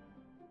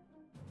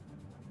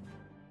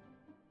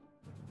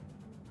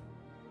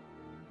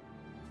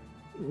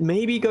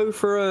 Maybe go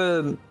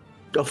for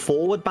a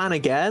forward ban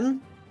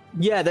again.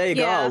 Yeah, there you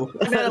go.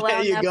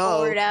 There you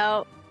go.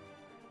 Out.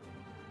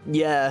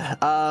 Yeah.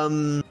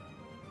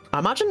 I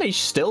imagine they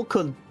still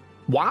could.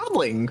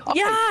 Wildling.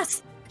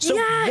 Yes. So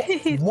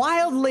yes.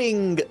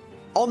 Wildling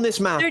on this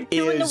map They're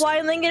doing the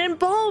Wildling and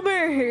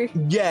Embalmer.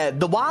 Yeah,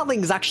 the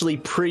Wildling is actually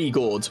pretty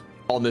good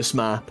on this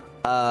map.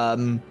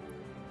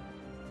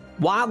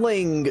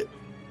 Wildling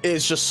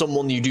is just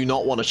someone you do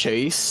not want to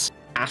chase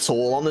at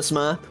all on this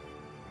map.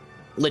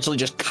 Literally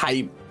just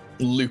kite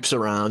loops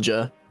around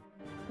you.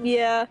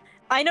 Yeah,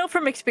 I know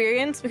from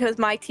experience because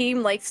my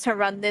team likes to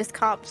run this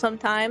comp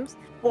sometimes,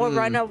 or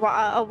run a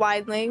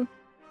Wildling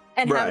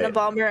and have an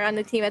Embalmer on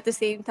the team at the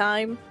same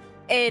time.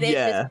 And it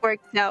just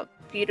works out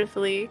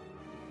beautifully.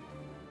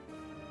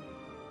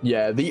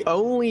 Yeah, the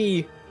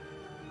only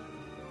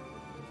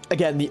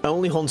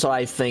hunter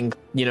I think,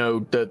 you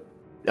know, that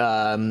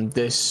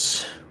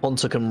this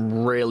hunter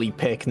can really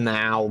pick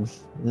now,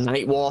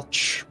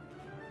 Nightwatch,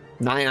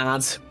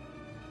 Naiad.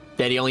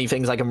 They're the only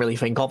things I can really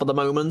think of at the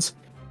moment.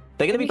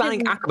 They're going to be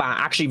banning Acrobat.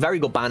 Actually, very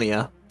good ban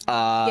here.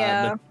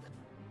 Yeah.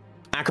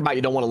 Acrobat,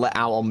 you don't want to let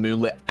out on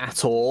Moonlit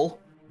at all.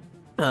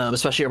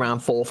 Especially around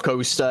 4th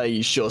Coaster.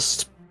 He's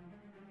just,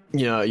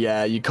 you know,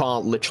 yeah, you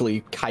can't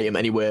literally kite him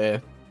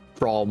anywhere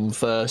from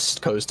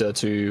 1st Coaster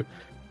to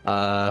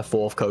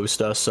 4th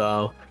Coaster.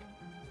 So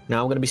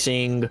now we're going to be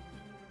seeing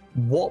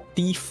what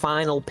the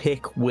final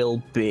pick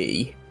will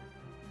be.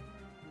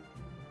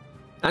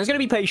 And it's going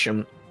to be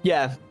patient.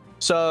 Yeah.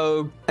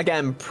 So,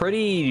 again,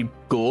 pretty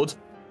good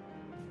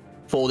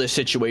for this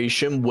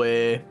situation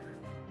where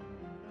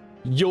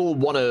you'll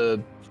want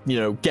to, you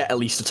know, get at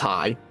least a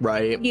tie,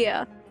 right?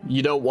 Yeah.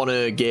 You don't want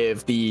to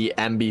give the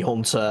MB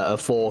Hunter a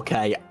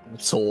 4K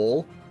at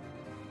all.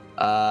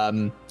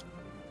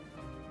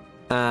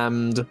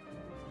 And it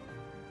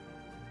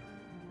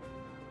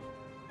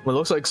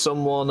looks like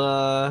someone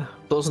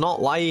does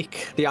not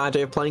like the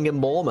idea of playing in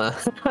Borma.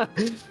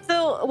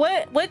 So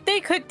what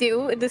they could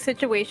do in this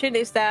situation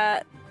is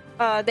that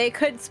they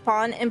could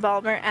spawn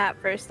Embalmer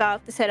at 1st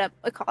stop to set up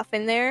a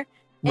coffin there,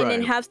 and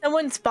then have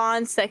someone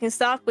spawn 2nd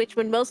stop, which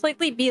would most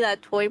likely be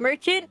that toy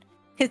merchant,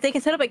 because they can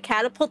set up a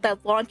catapult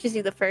that launches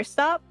you the 1st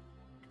stop,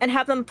 and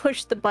have them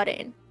push the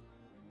button.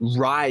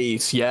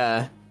 Right,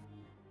 yeah.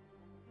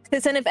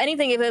 Because then, if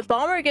anything, if a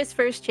bomber gets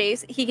 1st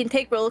chase, he can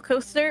take roller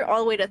coaster all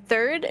the way to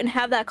 3rd and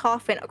have that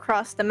coffin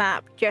across the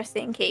map, just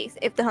in case,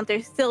 if the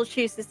hunter still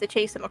chooses to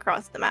chase him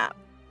across the map.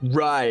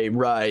 Right,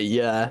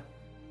 yeah.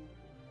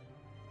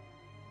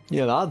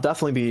 Yeah, that'd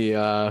definitely be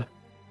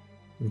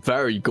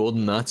very good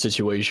in that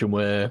situation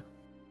where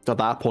at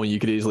that point you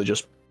could easily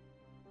just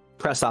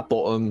press that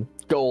button,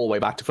 go all the way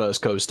back to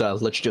 1st Coaster,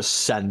 let's just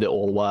send it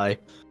all the way.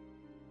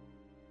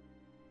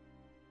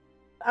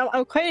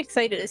 I'm quite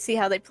excited to see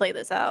how they play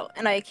this out,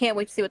 and I can't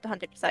wait to see what the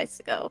hunter decides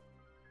to go.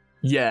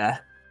 Yeah.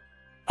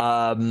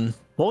 Well,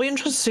 we're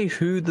interested to see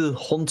who the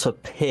hunter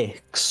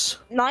picks.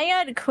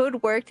 Naiad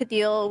could work to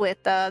deal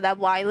with that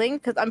Wildling,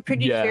 because I'm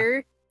pretty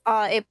sure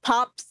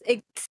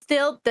it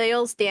still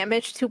deals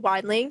damage to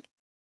Wildling,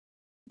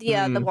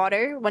 the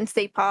water, once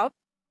they pop.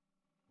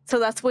 So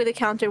that's why they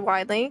counter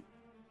Wildling.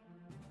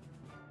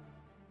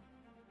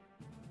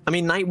 I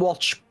mean, Night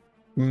Watch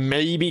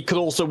maybe could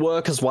also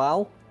work as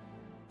well,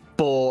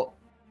 but,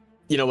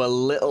 you know, a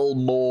little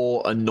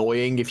more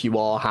annoying if you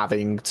are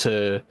having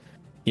to,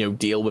 you know,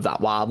 deal with that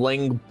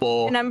Wildling,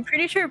 but... And I'm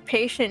pretty sure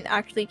Patient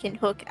actually can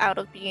hook out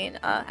of being,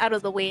 out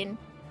of the wind.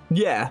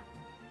 Yeah.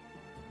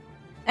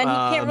 And he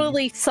can't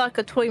really suck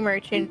a toy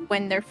merchant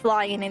when they're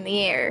flying in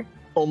the air.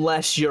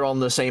 Unless you're on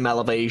the same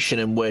elevation,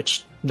 in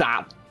which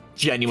that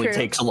genuinely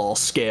takes a lot of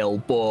skill,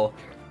 but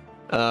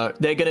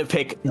they're gonna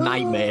pick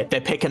Nightmare.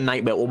 They're picking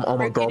Nightmare. Oh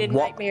my god,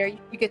 what? Nightmare.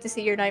 You get to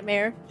see your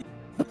Nightmare.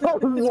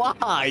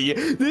 Why?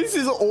 This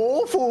is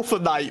awful for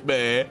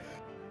Nightmare.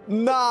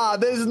 Nah,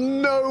 there's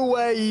no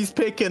way he's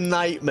picking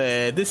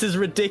Nightmare. This is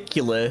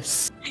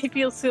ridiculous. I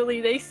feel silly,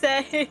 they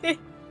say.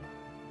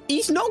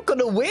 He's not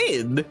gonna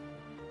win.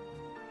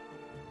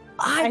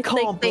 I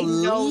can't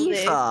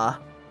believe that.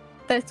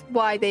 That's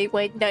why they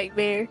went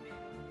Nightmare.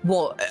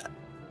 What?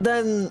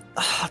 Then...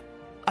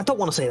 I don't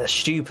want to say they're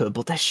stupid,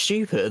 but they're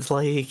stupid.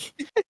 Like,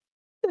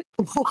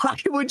 why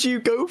would you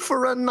go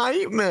for a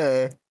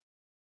Nightmare?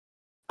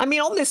 I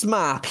mean, on this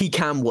map, he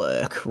can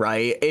work,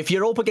 right? If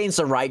you're up against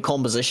the right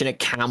composition, it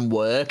can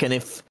work. And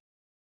if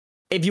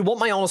you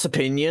want my honest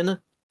opinion,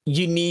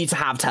 you need to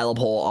have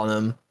teleport on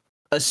him,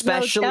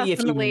 especially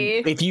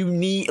if you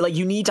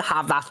need to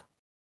have that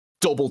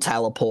double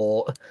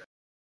teleport.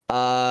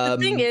 The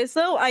thing is,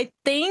 though, I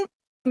think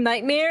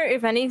Nightmare,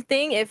 if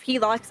anything, if he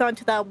locks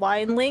onto that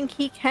Wildling,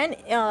 he can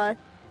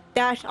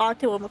dash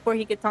onto him before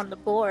he gets on the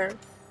board.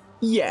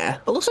 Yeah,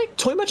 it looks like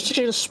Toy Merchant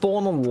is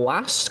spawn on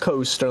last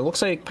coaster. It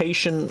looks like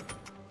Patient...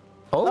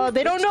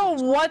 they don't know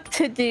what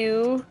to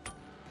do.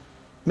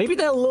 Maybe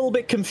they're a little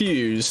bit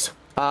confused.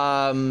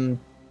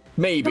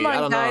 Maybe, Come on, I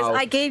don't guys, know.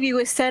 I gave you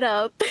a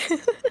setup.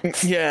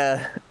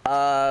 Yeah,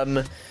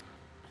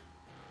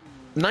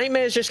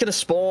 Nightmare's just gonna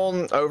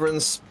spawn over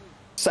in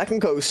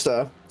 2nd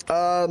coaster.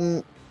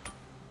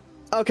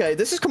 Okay,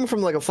 this is coming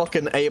from like a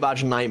fucking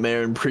A-Badge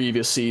Nightmare in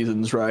previous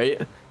seasons,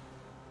 right?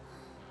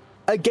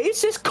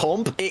 Against this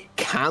comp, it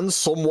can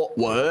somewhat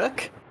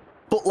work,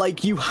 but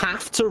like you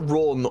have to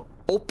run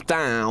up,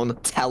 down,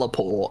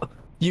 teleport.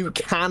 You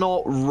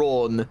cannot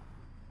run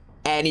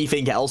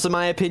anything else, in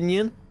my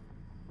opinion.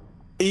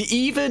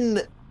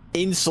 Even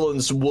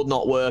Insolence would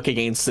not work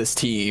against this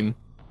team.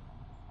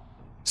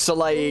 So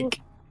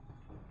like,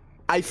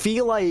 I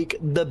feel like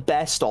the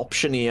best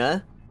option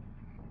here,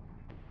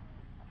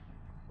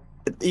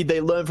 they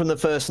learn from the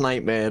first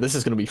Nightmare. This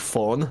is going to be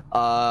fun.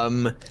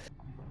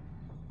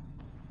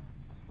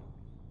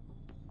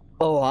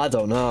 Oh, I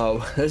don't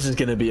know. This is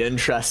going to be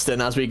interesting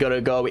as we got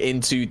to go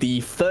into the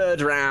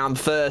 3rd round,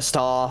 first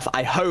half.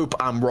 I hope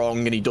I'm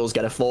wrong and he does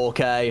get a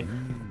 4K.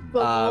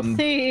 But we'll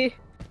see.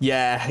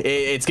 Yeah,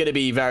 it's going to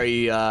be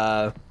very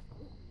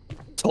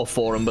tough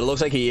for him, but it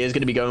looks like he is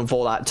going to be going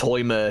for that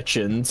Toy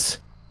Merchant.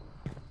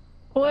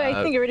 Boy,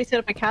 I think you already set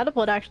up a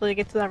catapult actually to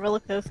get to that roller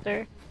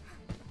coaster.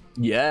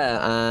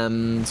 Yeah,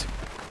 and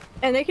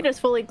they can just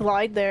fully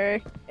glide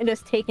there and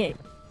just take it.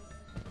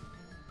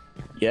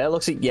 Yeah, it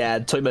looks like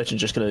Toy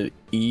Merchant just gonna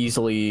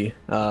easily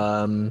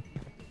yeah,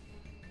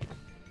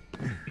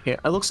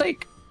 it looks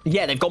like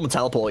they've got the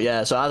teleport,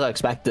 so as I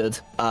expected.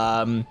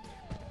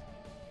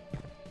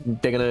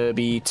 They're gonna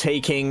be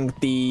taking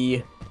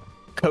the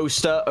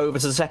coaster over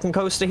to the second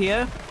coaster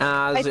here.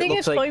 As I think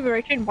if Toy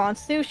Merchant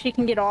wants to, she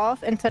can get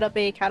off and set up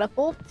a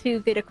catapult to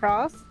get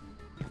across.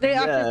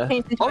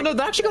 Oh no,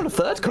 they're actually got a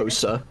third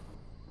coaster.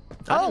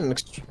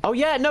 Oh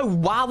yeah, no,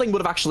 Wildling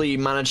would have actually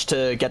managed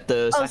to get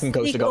the second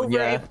coaster going.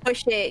 Yeah,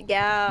 push it.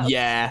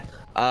 Yeah.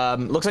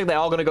 Looks like they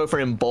are gonna go for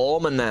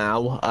Embalmer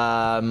now.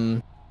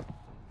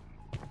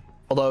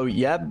 Although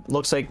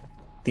looks like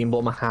the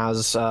Embalmer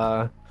has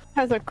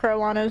a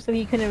crow on him, so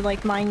he couldn't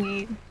like mind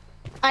you.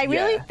 I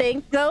really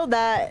think though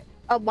that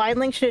a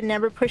Wildling should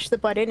never push the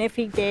button if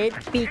he did,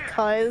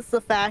 because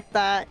the fact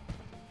that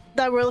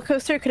that roller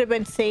coaster could have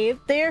been saved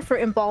there for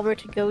Embalmer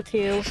to go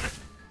to.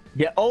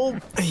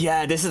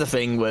 Yeah, this is the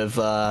thing with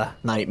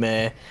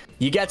Nightmare.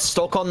 You get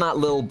stuck on that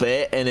little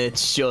bit and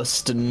it's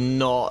just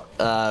not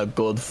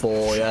good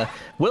for you.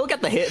 We'll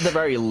get the hit at the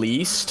very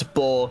least,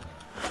 but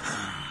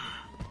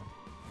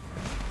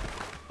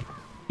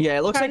yeah,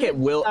 it looks like it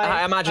will.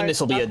 I imagine this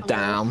will be a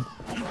down.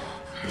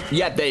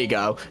 Yeah, there you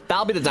go.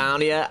 That'll be the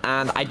down here,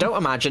 and I don't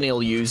imagine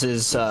he'll use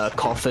his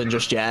coffin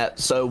just yet.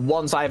 So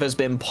one cipher's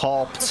been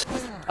popped.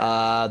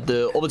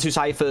 The other two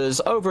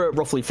ciphers over at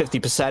roughly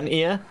 50%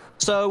 here.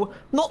 So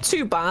not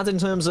too bad in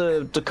terms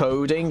of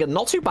decoding, and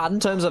not too bad in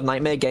terms of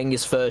Nightmare getting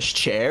his first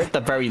chair at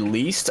the very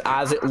least,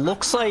 as it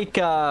looks like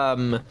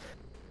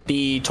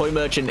the Toy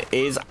Merchant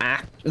is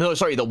the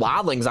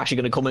Wildling's actually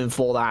going to come in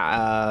for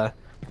that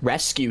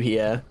rescue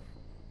here.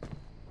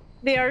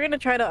 They are going to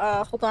try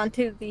to hold on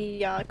to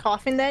the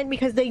coffin then,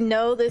 because they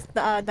know this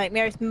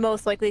Nightmare is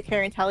most likely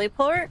carrying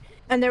teleport,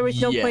 and there was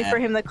no point for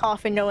him to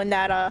coffin knowing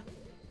that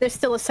there's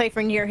still a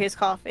cipher near his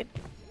coffin.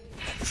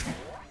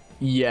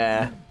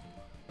 Yeah.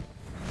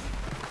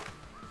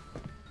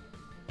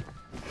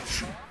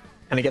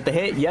 Can they get the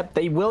hit? Yep,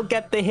 they will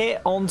get the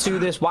hit onto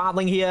this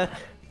Wildling here.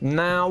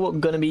 Now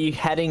going to be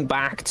heading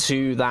back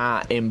to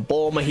that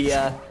Embalmer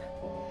here.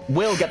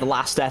 Will get the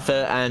last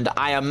effort, and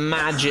I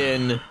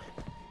imagine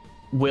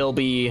will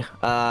be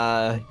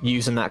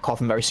using that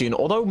coffin very soon,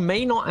 although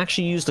may not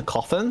actually use the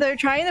coffin. They're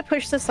trying to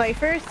push the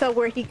cipher so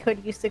where he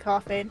could use the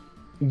coffin.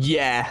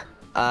 Yeah.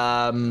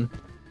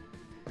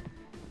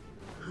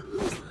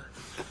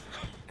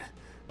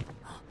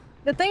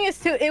 The thing is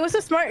too, it was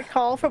a smart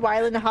call for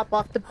Wildling to hop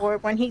off the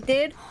board when he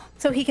did,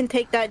 so he can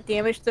take that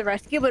damage to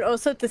rescue, but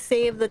also to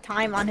save the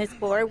time on his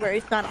board where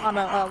he's not on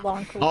a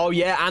long cooldown. Oh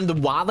yeah, and the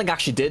Wildling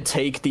actually did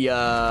take the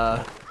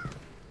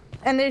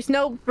and there's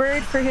no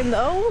bird for him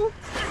though.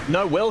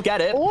 No, we'll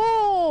get it.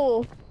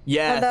 Oh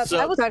yeah,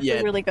 that was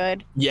actually really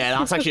good. Yeah,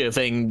 that's actually a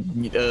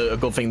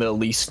good thing that at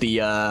least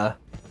the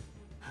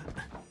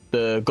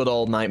good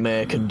old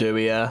Nightmare can do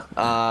here.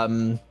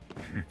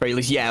 Very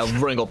least,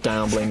 running up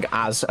down blink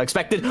as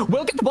expected.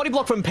 We'll get the body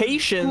block from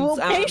Patience. Well,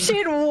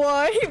 Patient,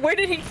 what? Where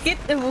did he get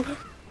the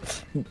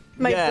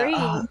my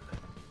brain?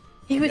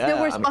 He was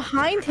nowhere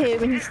behind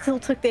him, and he still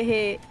took the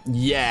hit.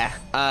 Yeah,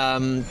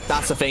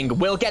 that's the thing.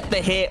 We'll get the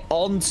hit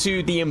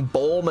onto the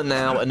Embalmer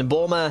now, and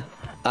Embalmer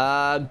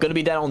gonna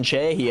be dead on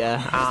chair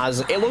here, as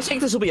it looks like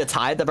this will be a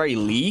tie at the very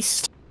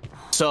least.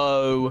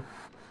 So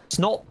it's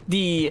not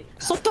the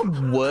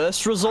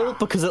worst result,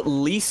 because at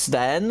least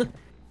then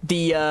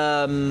the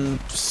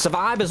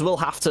survivors will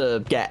have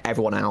to get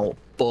everyone out.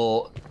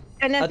 But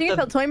and I think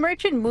the Toy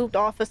Merchant moved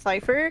off a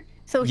cipher,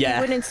 so he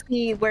wouldn't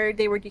see where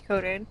they were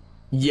decoded.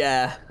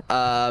 Yeah,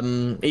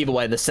 either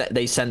way,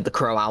 they sent the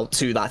crow out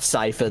to that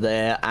cipher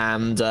there,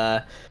 and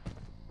I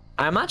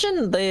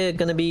imagine they're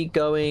gonna be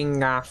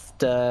going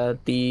after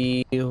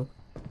the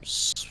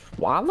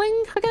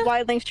Wildling, I guess?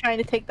 Wildling's trying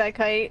to take that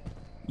kite.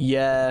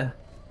 Yeah.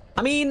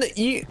 I mean,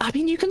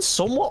 you can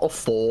somewhat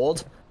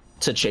afford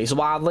to chase a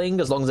Wildling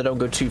as long as they don't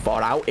go too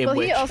far out. Well,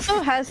 he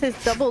also has his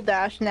double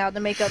dash now to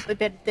make up a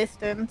bit of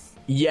distance.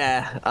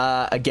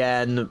 Yeah,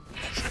 again,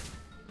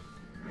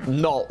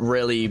 not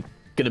really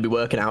going to be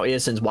working out here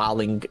since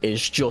Wildling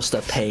is just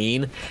a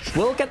pain.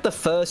 We'll get the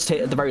first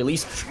hit at the very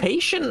least.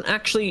 Patient,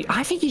 actually,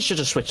 I think he should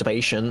have switched to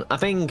Patient. I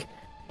think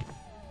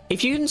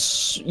if you can,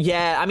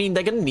 I mean,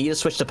 they're going to need to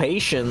switch to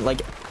Patient.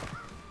 Like,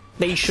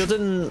 they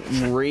shouldn't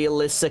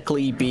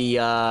realistically be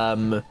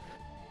going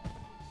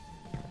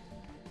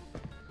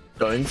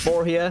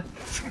for here.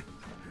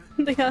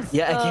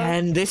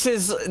 Again, this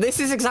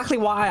is exactly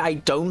why I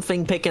don't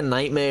think picking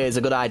Nightmare is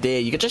a good idea.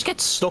 You could just get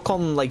stuck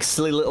on like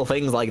silly little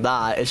things like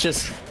that. It's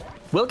just,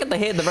 we'll get the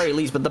hit at the very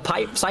least, but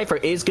the cipher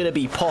is going to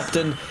be popped,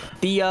 and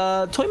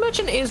the Toy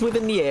Merchant is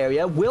within the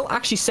area. We'll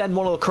actually send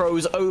one of the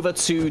crows over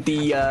to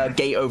the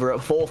gate over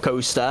at fourth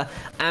coaster,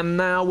 and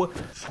now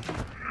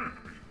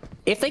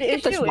if they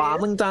get this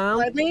Wildling down,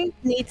 Wildling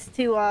needs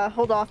to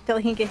hold off till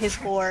he can get his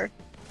boar.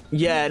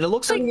 Yeah, and it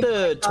looks like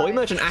the Toy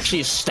Merchant actually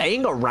is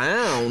staying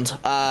around,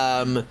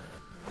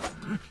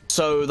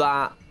 so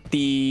that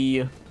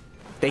the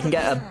they can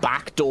get a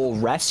backdoor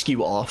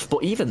rescue off,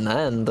 but even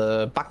then,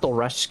 the backdoor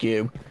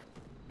rescue...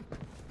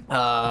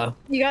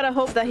 You gotta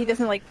hope that he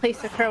doesn't, like,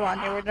 place a crow on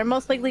there. They're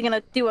most likely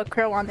gonna do a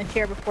crow on the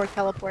chair before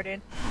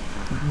teleporting.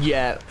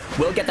 Yeah,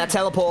 we'll get that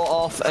teleport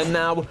off, and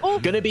now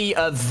gonna be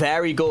a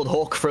very good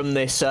hook from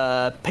this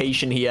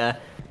patient here,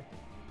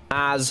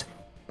 as...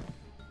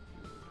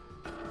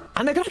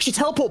 And they're gonna actually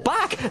teleport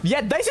back!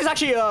 Yeah, this is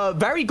actually a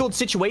very good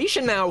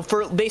situation now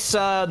for this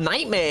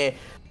nightmare.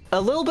 A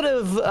little bit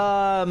of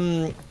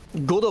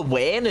good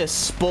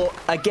awareness, but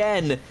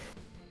again...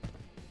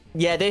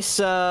 Yeah, this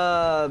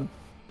toy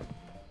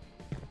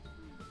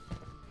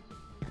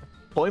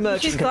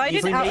merchant She's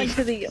glided out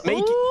into the...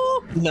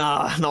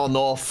 Nah, not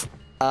enough.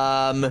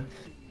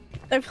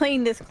 They're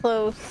playing this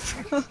close.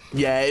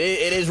 Yeah,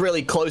 it is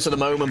really close at the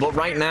moment, but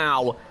right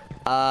now,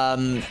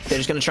 they're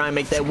just going to try and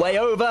make their way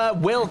over.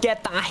 Will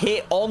get that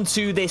hit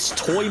onto this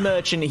toy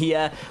merchant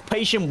here.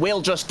 Patient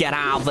will just get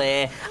out of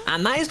there,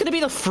 and that is going to be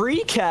the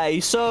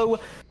 3K, so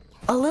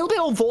a little bit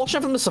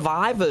unfortunate from the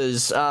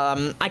survivors.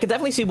 I could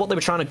definitely see what they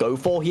were trying to go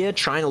for here,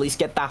 trying to at least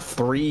get that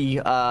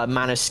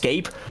 3-man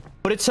escape,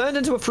 but it turned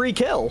into a free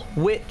kill,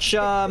 which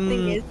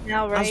is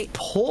now, right? has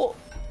put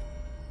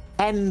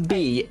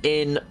MB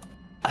in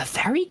a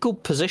very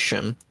good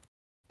position.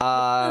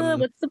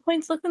 What's the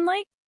points looking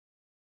like?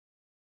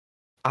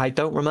 I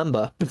don't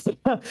remember.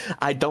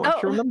 I don't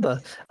actually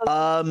remember.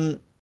 I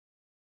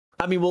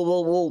mean,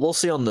 we'll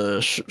see on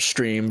the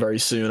stream very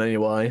soon,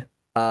 anyway.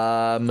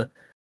 So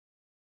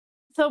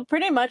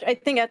pretty much, I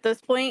think at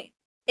this point,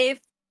 if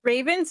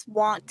Ravens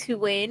want to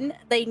win,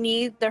 they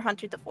need their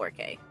hunter to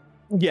 4K.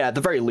 Yeah, at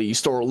the very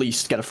least, or at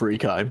least get a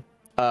 3K.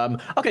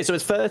 Okay, so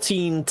it's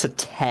 13 to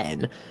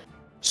 10.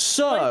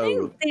 So I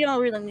think they don't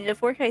really need a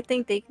 4K. I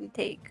think they can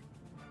take.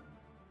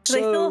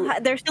 So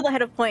they're still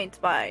ahead of points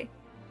by.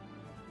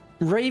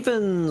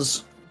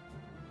 Ravens.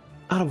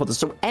 I don't know what this.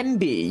 So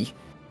MB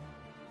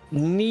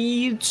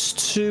needs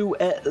to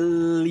at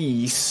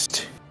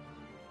least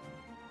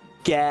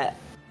get.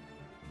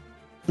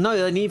 No,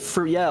 they need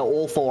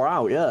all 4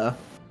 out. Yeah.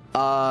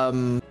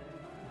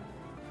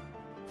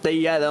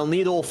 They'll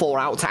need all 4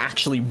 out to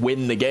actually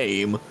win the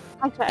game.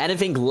 Okay.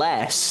 Anything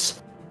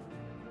less,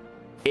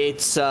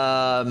 it's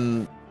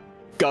going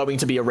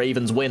to be a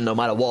Ravens win no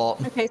matter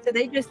what. Okay, so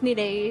they just need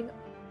a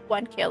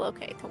 1 kill,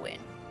 to win.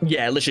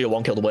 Yeah, literally a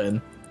 1 kill to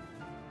win.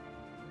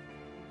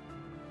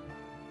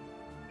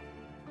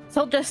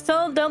 So just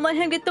don't let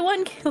him get the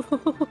 1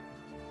 kill.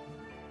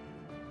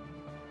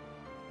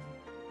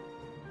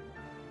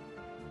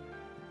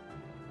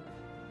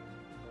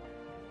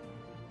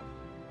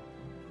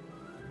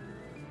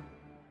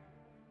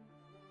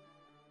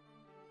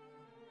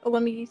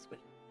 Let me switch.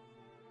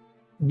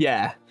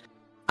 Yeah,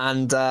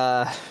 and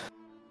yeah,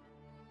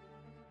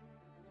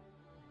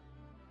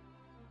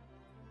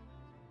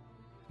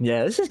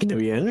 this is going to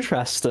be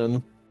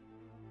interesting.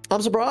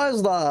 I'm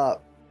surprised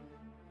that,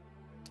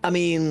 I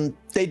mean,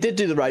 they did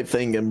do the right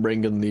thing in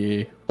bringing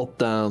the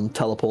up-down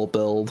teleport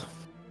build.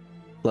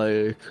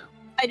 Like,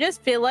 I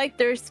just feel like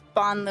their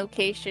spawn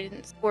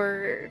locations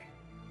were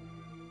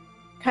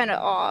kind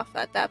of off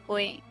at that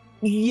point.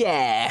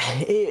 Yeah,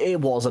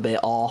 it was a bit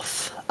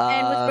off.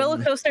 And with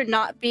Roller Coaster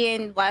not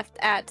being left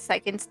at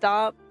second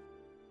stop.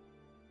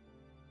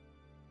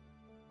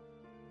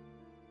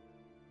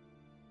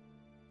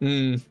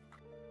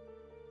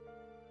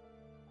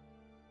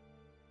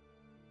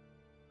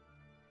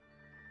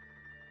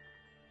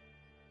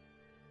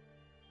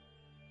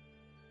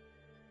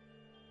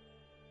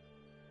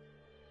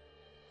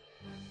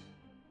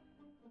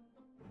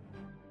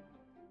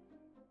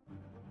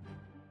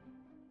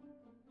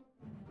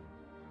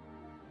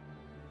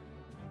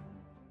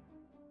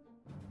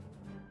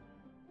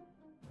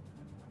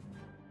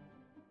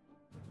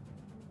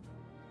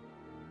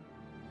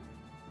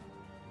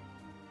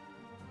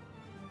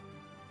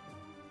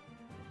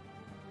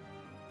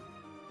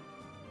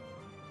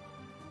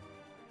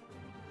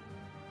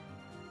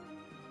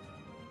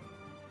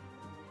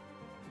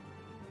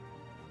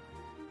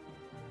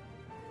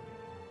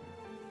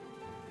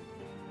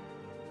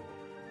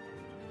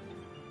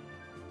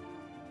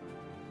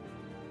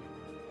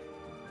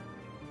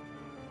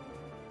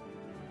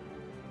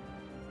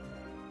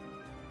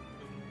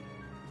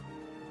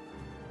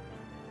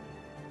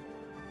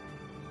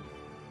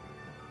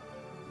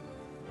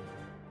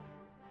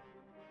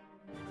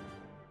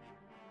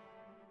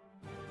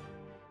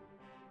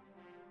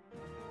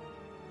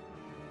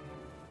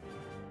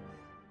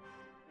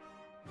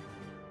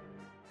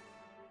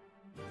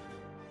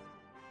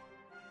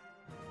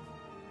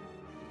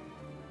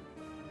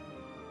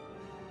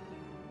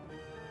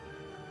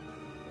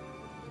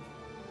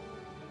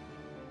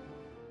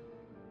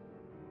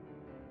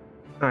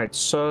 Alright,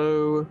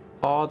 so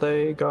are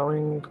they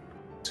going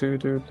to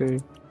do the...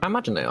 I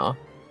imagine they are.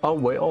 Oh,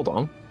 wait, hold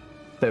on.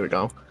 There we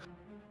go.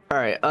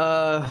 Alright,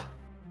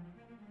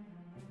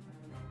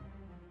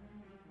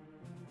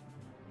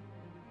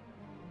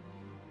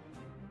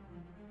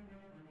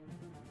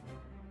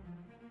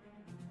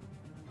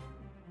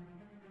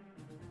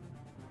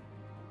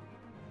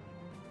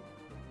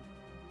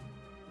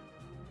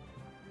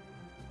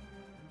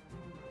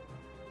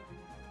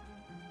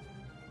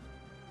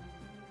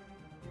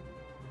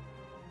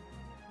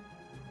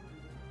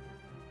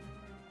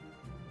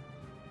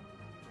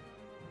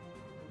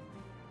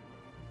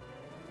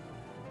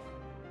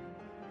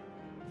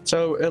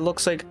 So it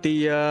looks like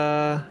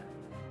the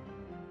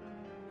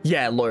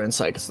yeah, Lawyer and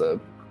Psych is the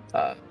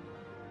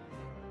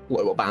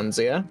lower bands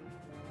here.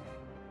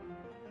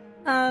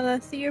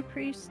 Seer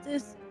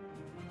Priestess,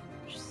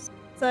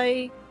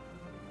 Psych,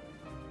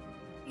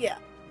 yeah.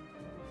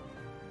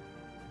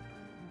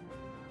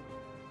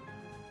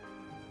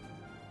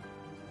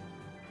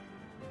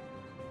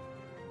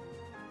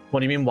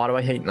 What do you mean, why do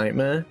I hate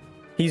Nightmare?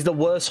 He's the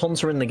worst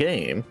hunter in the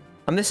game.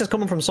 And this is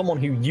coming from someone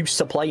who used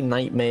to play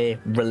Nightmare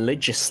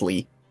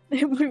religiously.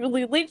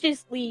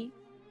 Religiously?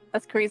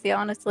 That's crazy,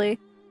 honestly.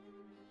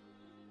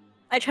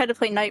 I tried to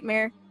play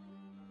Nightmare.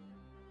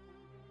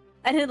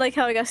 I didn't like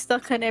how I got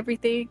stuck on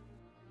everything.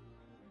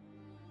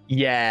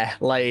 Yeah,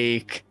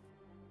 like...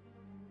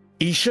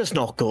 he's just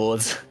not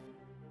good.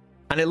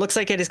 And it looks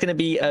like it is going to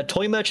be a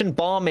Toy Merchant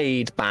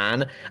Barmaid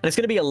ban, and it's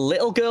going to be a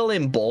Little Girl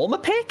Embalmer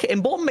pick?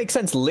 Embalmer makes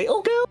sense,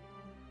 Little Girl?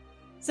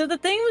 So the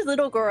thing with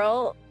Little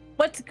Girl,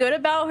 what's good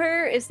about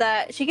her is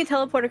that she can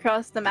teleport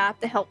across the map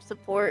to help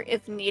support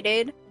if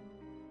needed.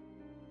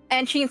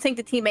 And she can sync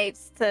the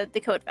teammates to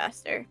decode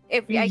faster.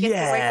 If I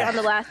guess right on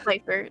the last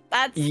playthrough.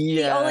 That's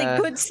the only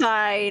good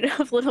side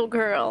of Little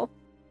Girl.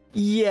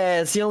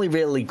 Yeah, it's the only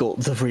really good,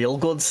 the real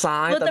good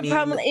side. But the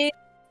problem is,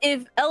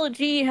 if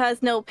LG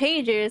has no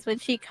pages when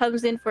she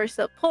comes in for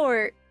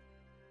support,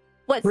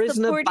 what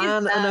Prisoner support ban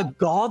is that? and a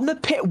Gardener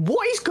pit?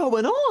 What is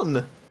going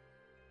on?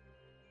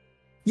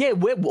 Yeah,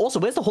 where's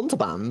the Hunter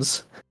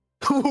bans?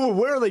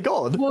 Where are they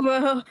gone?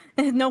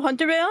 No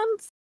Hunter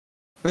bans?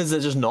 Is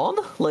there just none?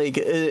 Like,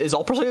 is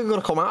Opera Singer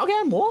going to come out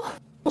again? What?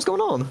 What's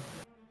going on?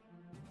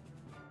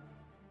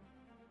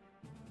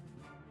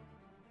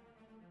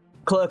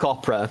 Clerk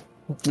Opera.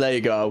 There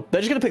you go.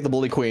 They're just going to pick the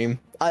Bloody Queen.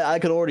 I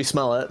can already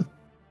smell it.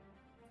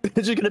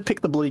 They're just going to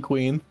pick the Bloody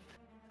Queen.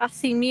 I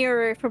see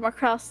Mirror from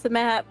across the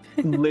map.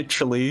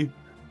 Literally.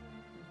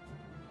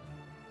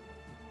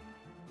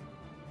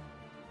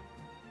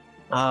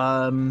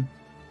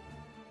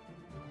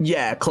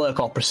 Yeah, Clerk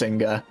Opera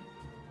Singer.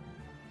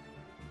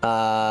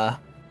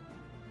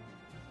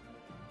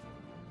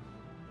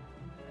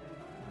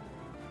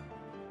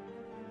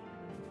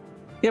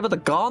 Yeah, but the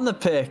Gardener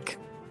pick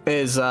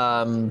is,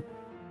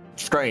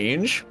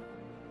 strange.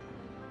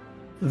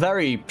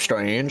 Very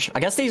strange. I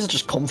guess these are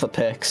just comfort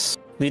picks.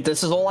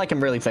 This is all I can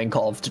really think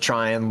of to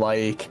try and,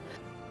 like,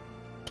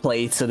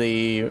 play to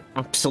the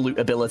absolute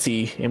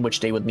ability in which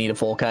they would need a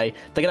 4K.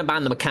 They're gonna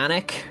ban the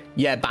mechanic.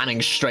 Yeah, banning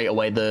straight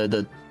away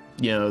the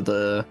you know,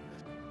 the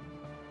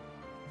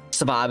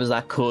survivors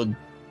that could,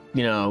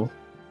 you know,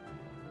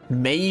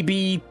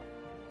 maybe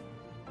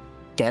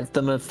get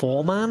them a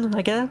 4-man,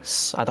 I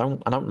guess. I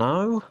don't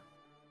know.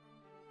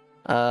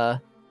 I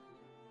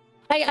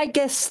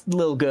guess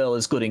Little Girl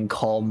is good in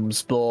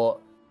comms, but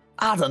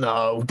I don't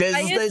know.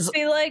 I just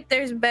feel like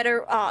there's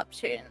better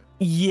options.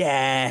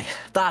 Yeah,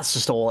 that's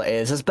just all it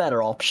is. There's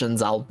better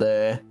options out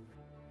there.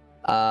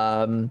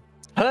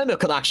 Hermit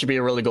could actually be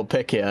a really good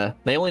pick here.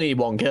 They only need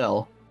 1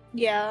 kill.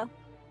 Yeah.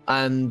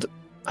 And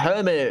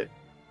Hermit,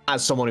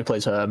 as someone who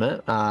plays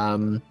Hermit,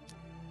 and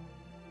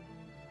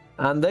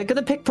they're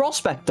gonna pick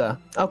Prospector.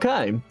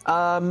 Okay.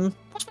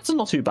 Prospector's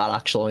not too bad,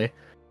 actually.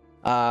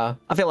 I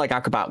feel like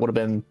Acrobat would have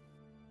been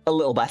a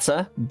little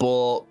better,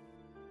 but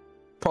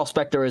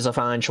Prospector is a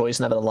fine choice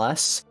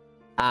nevertheless.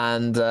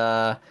 And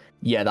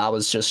yeah, that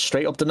was just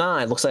straight up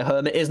denied. Looks like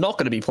Hermit is not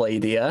going to be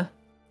played here.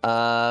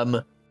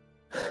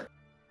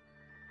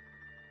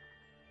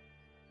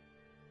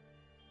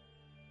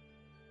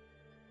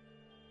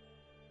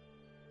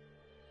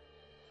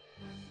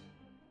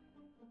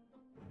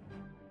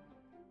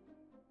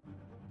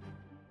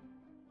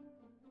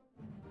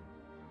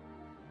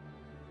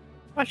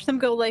 Watch them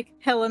go like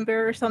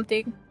Hellenberg or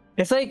something.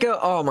 If they go,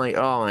 oh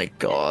my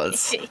god.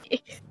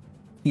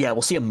 Yeah,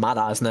 we'll see a Mad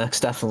Eyes next,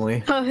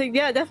 definitely. Oh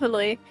yeah,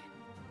 definitely.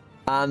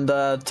 And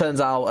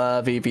turns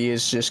out VP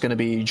is just going to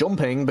be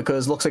jumping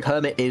because looks like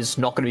Hermit is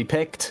not going to be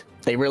picked.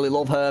 They really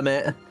love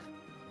Hermit.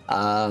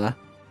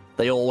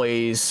 They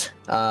always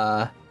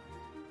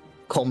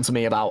come to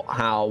me about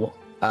how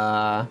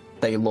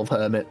they love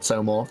Hermit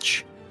so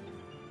much.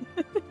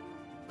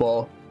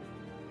 But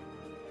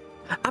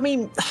I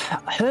mean,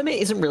 Hermit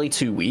isn't really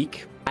too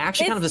weak. I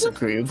actually kind of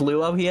disagree with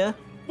Luo here.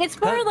 It's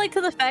more like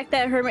to the fact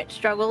that Hermit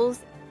struggles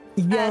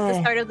at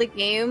the start of the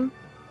game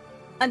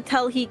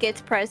until he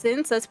gets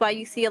presence. That's why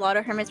you see a lot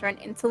of Hermits run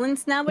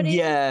Insolence nowadays.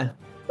 Yeah.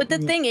 But the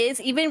thing is,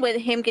 even with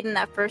him getting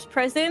that first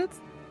presence,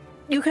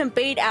 you can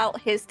bait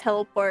out his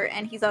teleport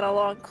and he's on a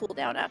long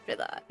cooldown after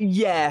that.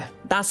 Yeah,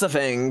 that's the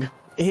thing.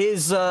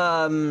 His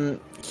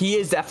he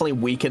is definitely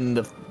weak in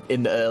the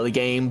early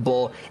game,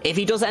 but if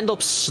he does end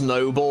up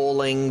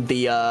snowballing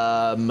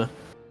the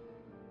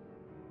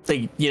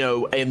you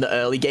know, in the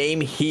early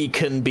game, he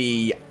can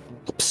be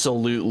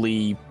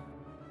absolutely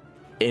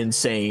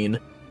insane.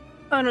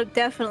 Oh no,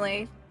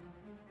 definitely.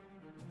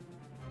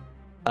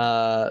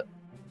 No,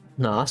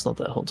 that's not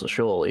that Hunter,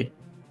 surely.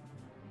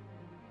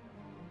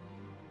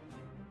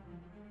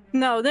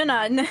 No, they're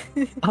not.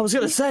 I was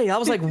gonna say, I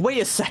was like, wait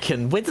a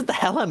second, where did the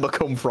Hellhammer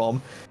come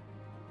from?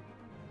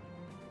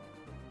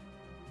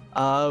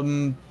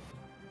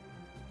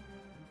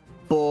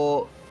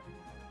 but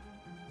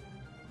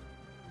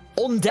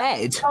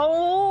undead.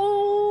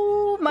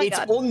 Oh my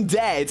god. It's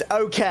undead.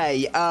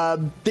 Okay.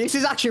 This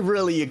is actually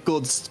really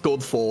good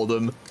for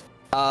them.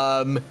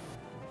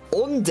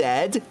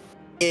 Undead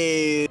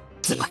is.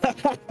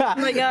 Oh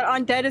my god,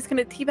 undead is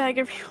gonna teabag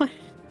everyone.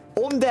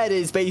 Undead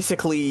is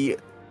basically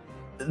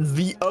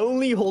the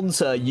only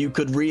hunter you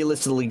could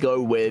realistically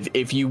go with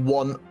if you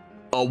want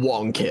a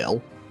 1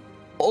 kill.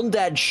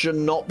 Undead should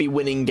not be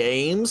winning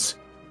games,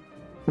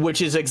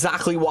 which is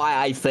exactly why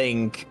I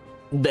think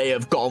they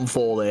have gone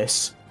for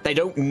this. They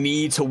don't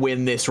need to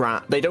win this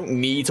round. They don't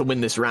need to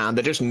win this round.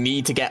 They just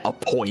need to get a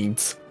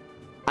point,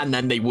 and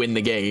then they win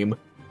the game.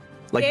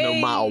 Like, no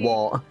matter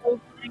what. Oh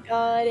my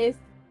god.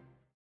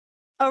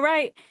 All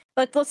right,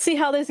 let's see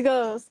how this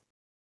goes.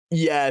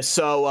 Yeah,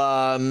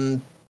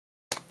 so,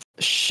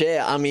 shit,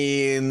 I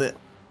mean,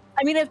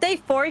 if they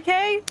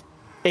 4K?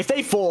 If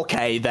they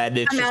 4K, then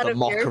it's just a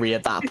mockery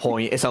at that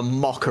point. It's a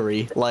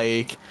mockery.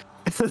 Like,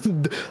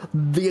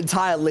 the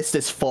entire list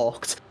is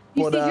fucked.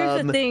 You see,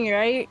 here's the thing,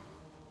 right?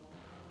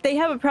 They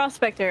have a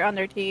Prospector on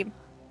their team.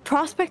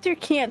 Prospector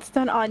can't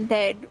stun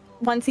undead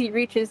once he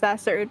reaches that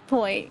certain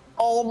point.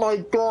 Oh my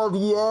god,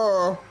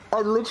 yeah.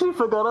 I literally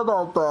forgot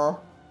about that.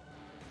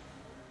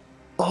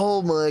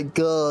 Oh my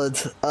god.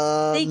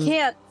 They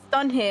can't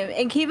stun him.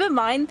 And keep in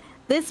mind,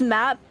 this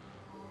map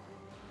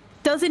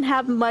doesn't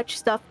have much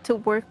stuff to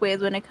work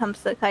with when it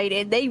comes to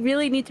kiting. They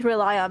really need to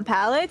rely on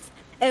pallets.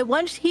 And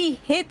once he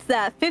hits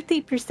that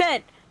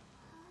 50%,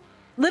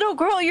 little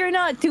girl, you're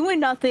not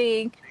doing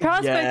nothing.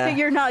 Prospector,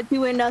 you're not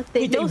doing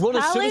nothing. They run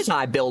a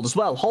suicide build as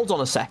well. Hold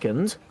on a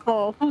second.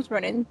 Oh, who's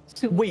running?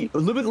 Wait,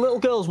 little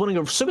girl's running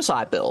a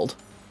suicide build.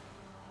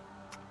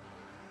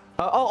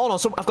 Oh no,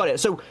 so I've got it.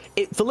 So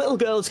for little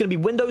girl, it's going to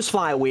be Windows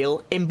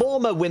Flywheel,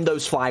 Embalmer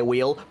Windows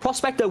Flywheel,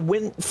 Prospector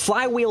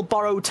Flywheel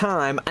Borrow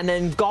Time, and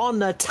then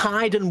Gardener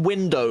Tide and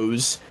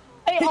Windows.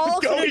 They all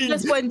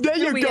just went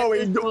They're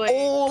going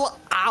all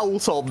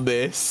out on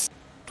this.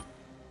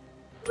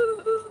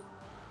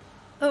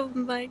 Oh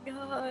my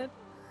god.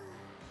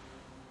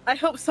 I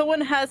hope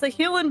someone has a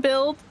healing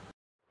build.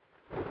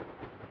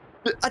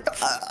 I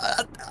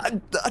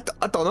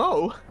don't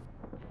know.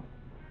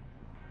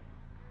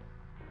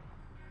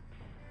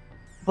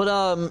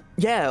 But,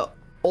 yeah,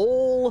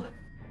 all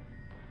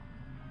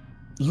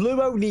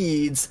Luo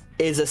needs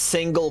is a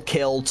single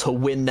kill to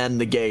win them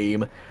the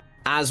game,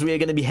 as we are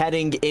going to be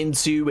heading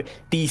into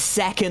the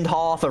second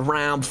half of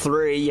round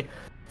 3.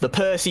 The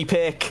Percy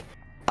pick,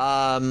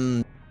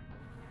 it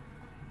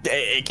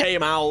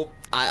came out.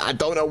 I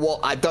don't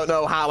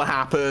know how it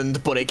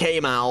happened, but it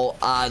came out,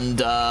 and,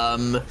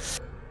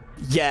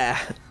 yeah,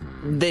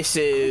 this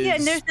is... Yeah,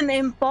 and there's an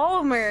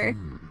Embalmer.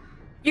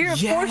 You're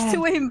forced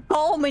to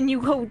embalm when you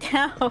go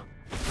down.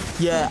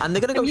 Yeah, and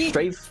they're gonna go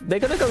straight. They're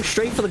gonna go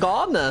straight for the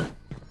Gardener.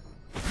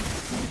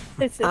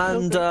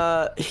 And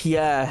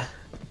yeah.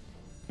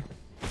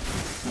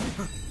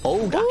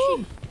 Oh,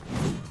 actually,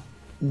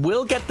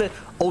 we'll get the.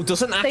 Oh,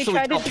 doesn't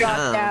actually drop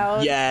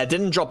down. Yeah, it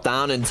didn't drop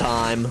down in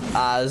time.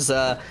 As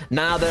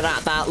now they're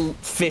at that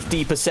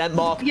 50%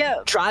 mark.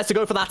 Yeah. Tries to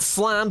go for that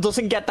slam,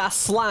 doesn't get that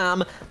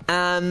slam,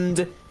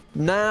 and.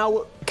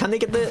 Now, can they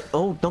get the...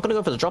 Oh, not going to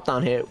go for the drop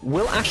down here.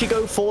 We'll actually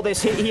go for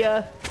this hit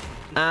here.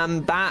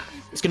 And that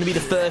is going to be the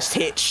first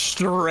hit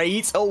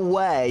straight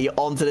away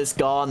onto this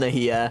Gardener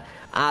here.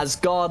 As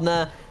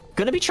Gardener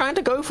going to be trying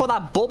to go for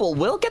that bubble.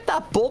 We'll get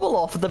that bubble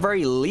off at the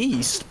very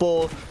least,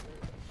 but...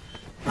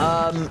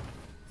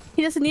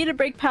 He doesn't need to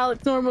break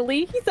pallets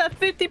normally. He's at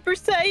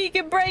 50%. He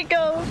can break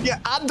them. Yeah,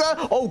 and...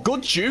 oh,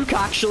 good juke,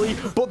 actually.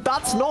 But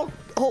that's not...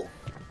 Oh.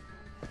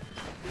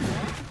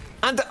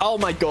 And... oh,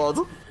 my God.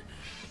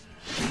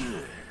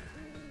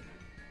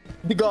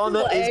 The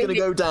Gardener is going to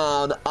go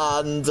down,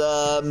 and,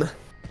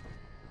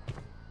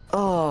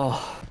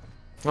 oh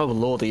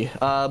lordy.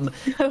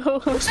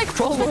 Looks like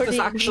Prospectus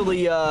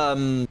actually,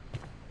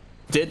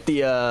 did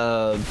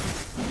the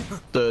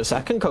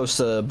second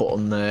coaster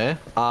button there.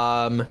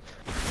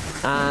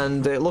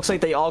 And it looks like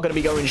they are going to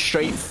be going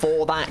straight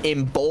for that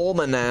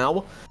Embalmer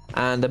now.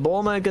 And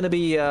Embalmer going to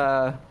be,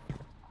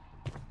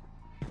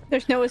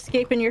 There's no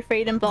escaping your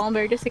fate,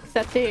 Embalmer. Just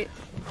accept it.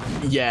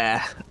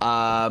 Yeah,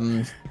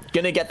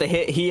 gonna get the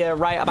hit here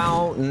right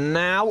about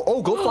now.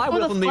 Oh, good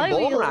flywheel from the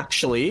Embalmer,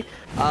 actually.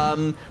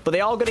 But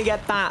they are gonna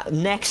get that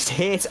next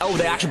hit. Oh,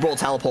 they actually brought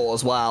teleport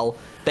as well.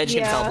 They're just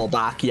gonna teleport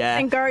back, yeah.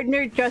 And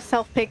Gardener just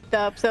self-picked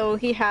up, so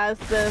he has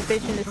the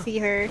vision to see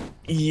her.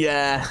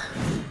 Yeah.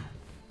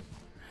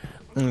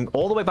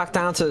 All the way back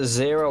down to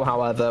 0,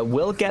 however.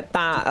 We'll get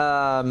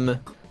that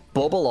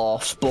bubble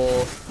off,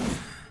 but...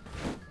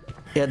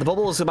 yeah, the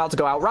bubble is about to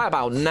go out right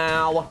about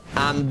now.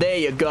 And there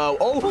you go.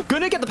 Oh,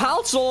 gonna get the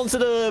pallets onto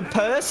the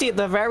Percy at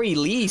the very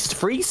least.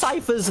 3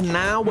 ciphers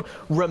now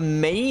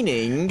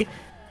remaining.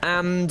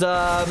 And,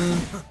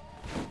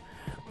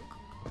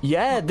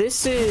 yeah,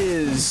 this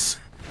is...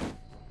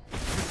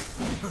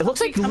 it looks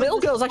like Little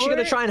Girl's actually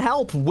gonna try and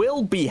help.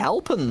 Will be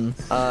helping.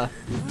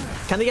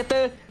 Can they get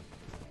the...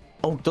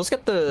 oh, does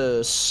get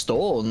the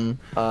stun.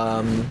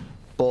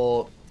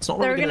 But... It's not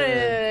They're really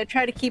gonna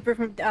try to keep her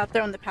from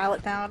throwing the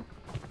pallet down.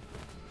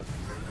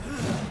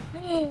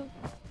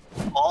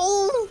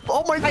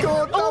 Oh my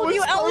god! Oh,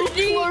 you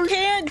LG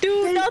can't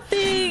do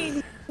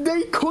nothing!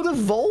 They could have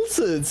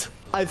vaulted,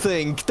 I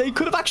think. They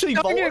could have actually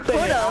vaulted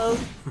there.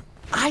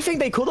 I think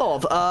they could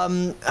have.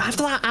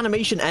 After that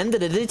animation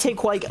ended, it did take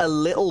quite a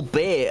little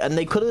bit, and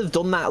they could have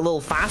done that little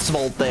fast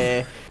vault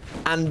there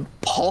and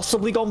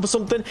possibly gone for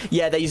something.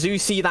 Yeah, they do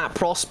see that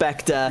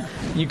prospector.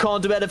 You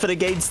can't do anything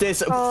against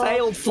this.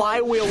 Failed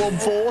flywheel,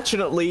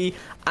 unfortunately,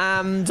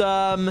 and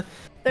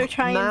they're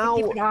trying to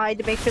keep an eye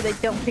to make sure they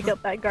don't pick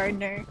up that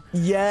gardener.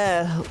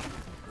 Yeah.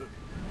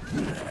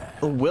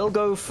 We'll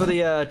go for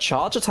the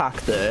charge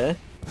attack there.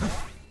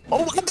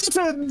 Oh, just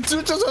a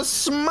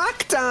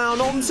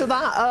smackdown onto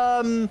that.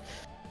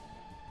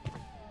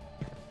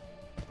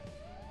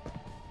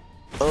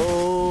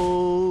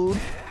 Oh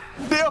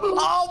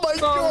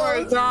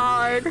my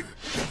god!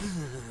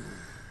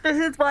 This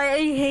is why I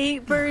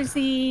hate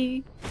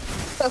Percy.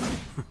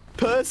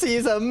 Percy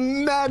is a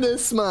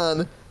menace,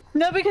 man.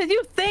 No, because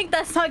you think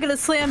that's not gonna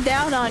slam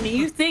down on you.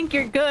 You think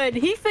you're good.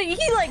 He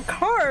like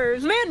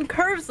curves. Man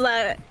curves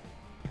that.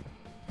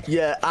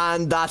 Yeah,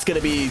 and that's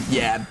gonna be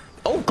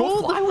Oh,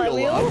 good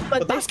flywheel,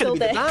 but that's gonna be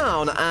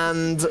down,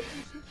 and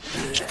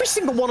every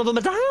single one of them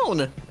are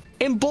down.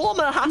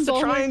 Embalmer has to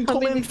try and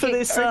come in for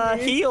this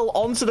heal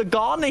onto the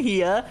Gardener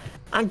here,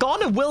 and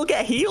Gardener will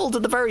get healed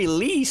at the very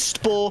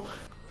least, but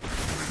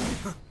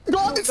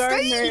Gardener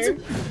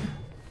stayed!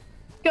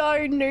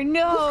 Gardener,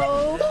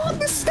 no!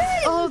 Gardener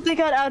stayed! Oh, they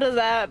got out of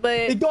that,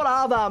 but... They got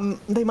out of that,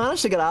 they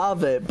managed to get out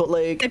of it, but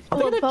like,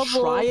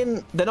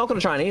 they're not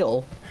gonna try and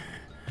heal.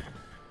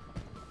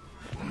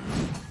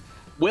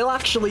 We'll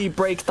actually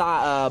break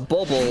that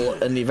bubble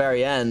in the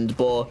very end,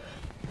 but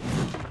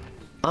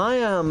I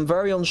am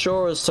very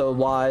unsure as to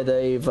why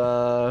they've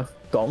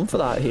gone for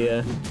that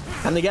here.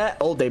 And they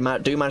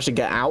do manage to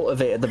get out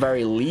of it at the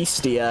very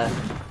least here.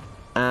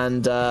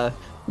 And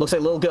looks like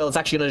little girl is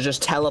actually going to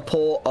just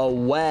teleport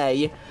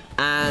away.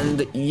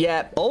 And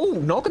yeah,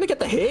 not going to get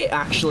the hit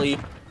actually.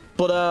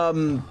 But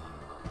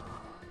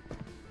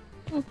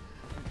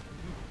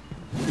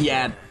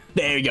yeah.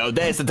 There you go,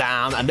 there's the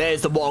down, and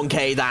there's the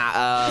 1k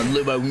that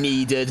Lumo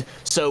needed.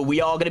 So we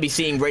are going to be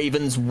seeing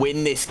Ravens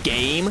win this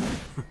game.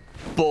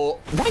 But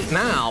right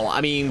now,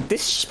 I mean,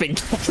 this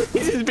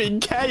has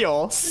been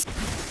chaos.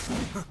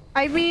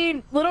 I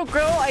mean, little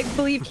girl, I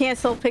believe, can't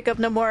self-pick up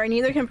no more, and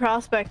neither can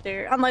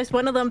Prospector, unless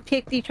one of them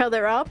picked each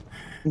other up.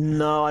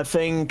 No, I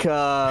think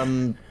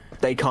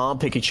they can't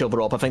pick each other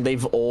up. I think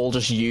they've all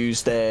just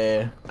used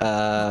their...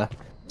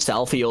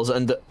 self heals,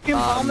 and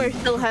Embalmer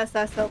still has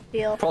that self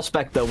heal.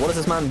 Prospector, what is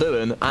this man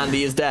doing? And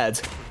he is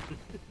dead.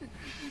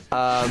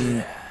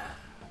 Kind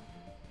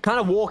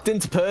of walked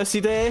into Percy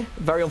there,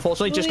 very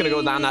unfortunately. Just gonna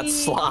go down that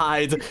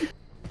slide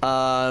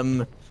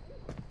for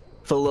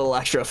a little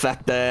extra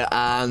effect there.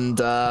 And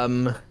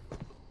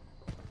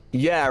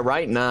yeah,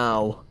 right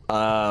now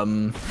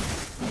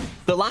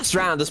the last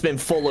round has been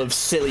full of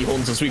silly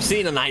hunters. We've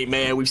seen a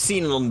nightmare, we've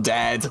seen an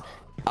undead.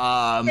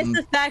 It's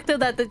the fact though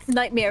that it's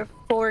Nightmare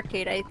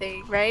 4K'd, I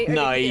think, right? Or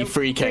no, he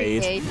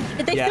 3K'd.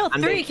 But they still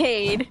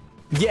 3K'd.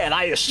 Yeah,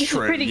 that is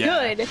true. Pretty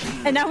good.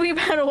 And now we're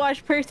about to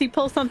watch Percy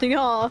pull something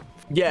off.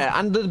 Yeah,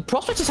 and the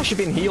prospect has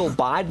actually been healed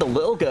by the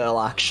little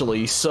girl,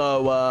 actually.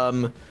 So,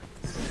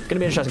 gonna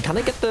be interesting. Can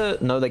they get the...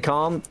 No, they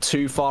can't.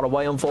 Too far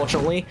away,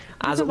 unfortunately.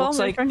 As it looks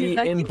like the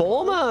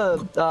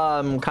Embalmer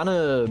kind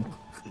of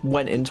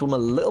went into him a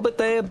little bit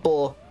there,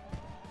 but...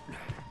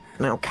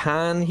 Now,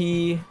 can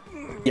he...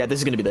 Yeah, this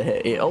is going to be the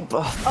hit.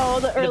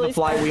 The early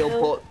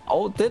flywheel,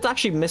 but did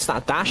actually miss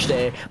that dash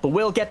there. But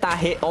we'll get that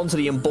hit onto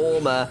the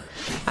Embalmer,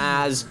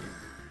 as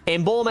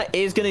Embalmer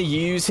is going to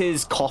use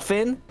his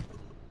coffin.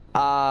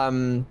 But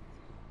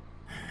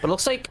it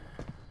looks like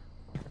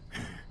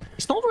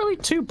he's not really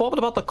too bothered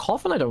about the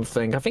coffin, I don't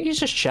think. I think he's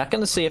just checking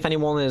to see if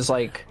anyone is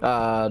like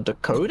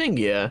decoding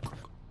here.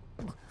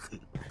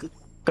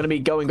 Going to be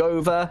going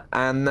over,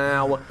 and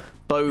now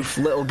both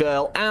little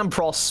girl and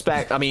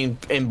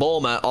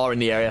Embalmer are in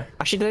the area.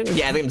 Actually,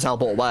 they're going to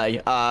teleport away,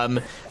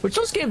 which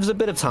just gives a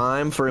bit of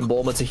time for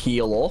Embalmer to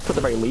heal up at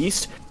the very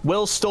least.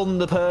 Will stun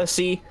the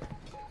Percy.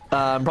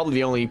 Probably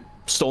the only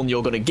stun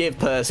you're going to give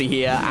Percy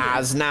here,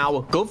 as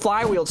now good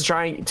flywheel to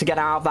try to get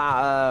out of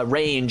that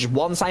range.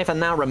 One Cypher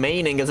now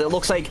remaining, as it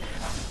looks like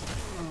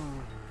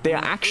they're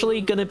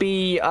actually going to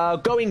be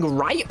going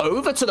right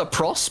over to the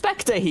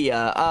Prospector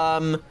here.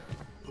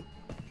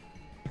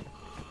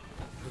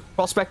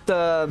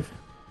 Prospector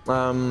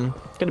gonna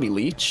be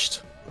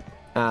leeched,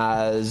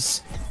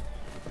 as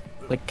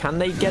like, can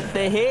they get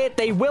the hit?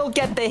 They will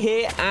get the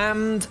hit,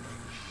 and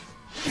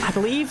I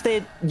believe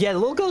that the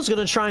little girl's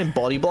gonna try and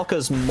body block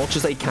as much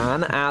as they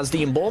can, as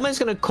the Embalmer is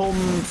gonna come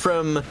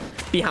from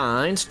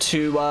behind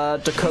to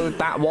decode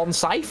that one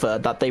Cypher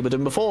that they were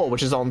doing before,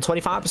 which is on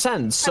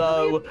 25%.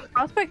 So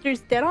Prospector's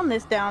dead on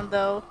this down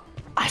though.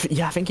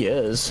 Yeah, I think he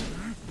is.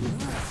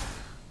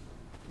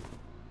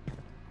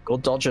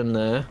 Good dodging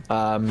there.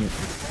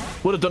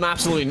 Would have done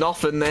absolutely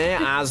nothing there,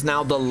 as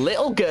now the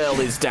little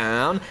girl is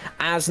down,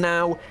 as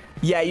now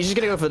Yeah, you're just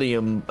gonna go for the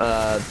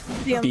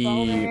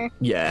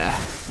yeah.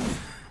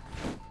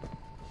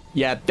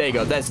 Yeah, there you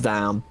go, that's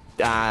down.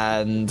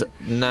 And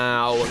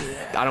now,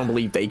 I don't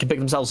believe they can pick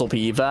themselves up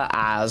either,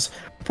 as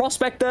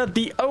Prospector,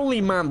 the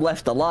only man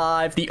left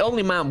alive, the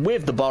only man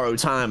with the borrow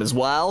time as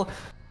well.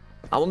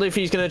 I wonder if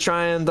he's gonna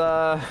try and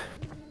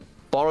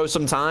borrow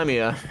some time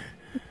here.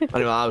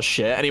 Anyway, that was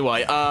shit.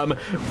 Anyway,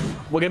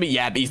 we're gonna be,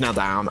 yeah, he's now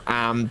down.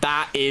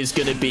 That is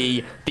gonna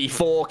be the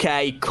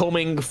 4K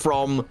coming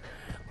from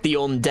the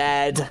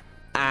undead.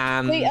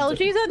 And wait,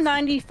 LG's at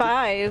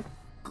 95.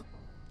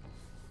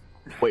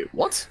 Wait,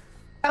 what?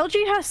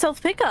 LG has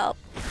self pickup.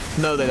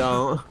 No, they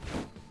don't.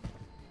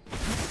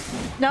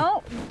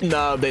 No?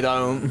 No, they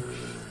don't.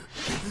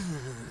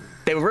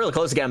 They were really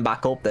close to getting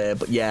back up there,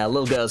 but yeah,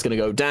 little girl's gonna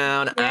go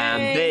down. Yay.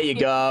 And there you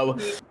go.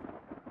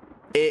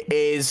 It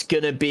is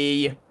gonna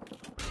be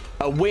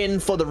a win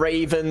for the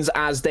Ravens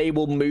as they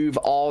will move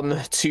on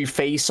to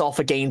face off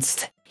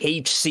against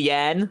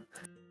HCN.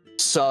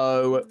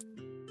 So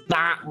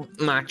that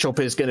matchup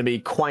is going to be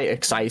quite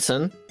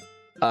exciting.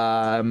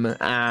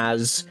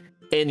 As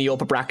in the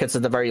upper brackets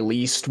at the very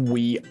least,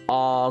 we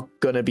are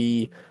going to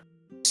be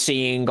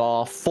seeing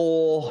our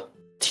 4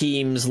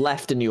 teams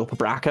left in the upper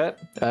bracket,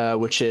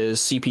 which is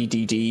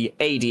CPDD,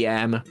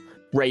 ADM,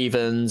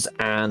 Ravens,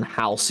 and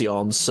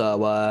Halcyon.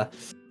 So,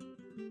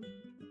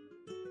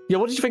 yeah,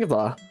 what did you think of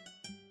that?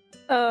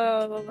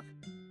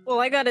 Well,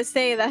 I gotta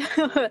say that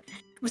I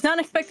was not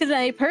expecting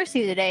any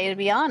Percy today, to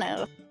be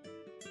honest.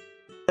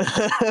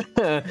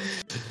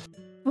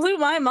 Blew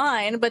my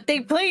mind, but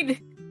they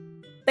played.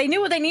 They knew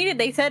what they needed.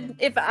 They said,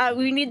 if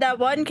we need that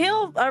 1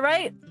 kill, all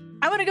right,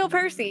 I'm gonna go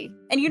Percy.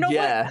 And you know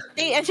what?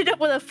 They ended up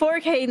with a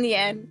 4K in the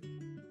end.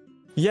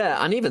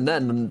 Yeah, and even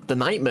then, the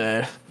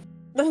Nightmare,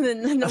 a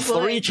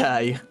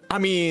 3K. I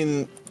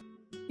mean,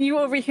 you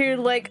over here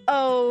like,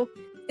 oh,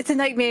 it's a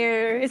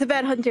Nightmare, it's a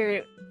bad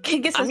hunter.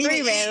 I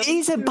mean,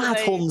 he's a bad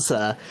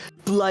hunter.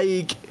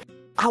 Like,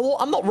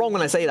 I'm not wrong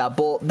when I say that,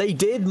 but they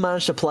did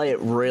manage to play it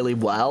really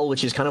well,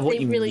 which is kind of what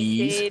you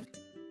need. Did.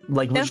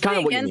 Like, which is kind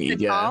of what you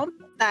need, yeah.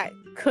 That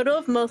could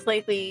have most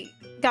likely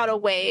got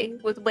away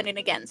with winning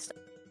against.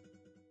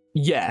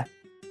 Yeah.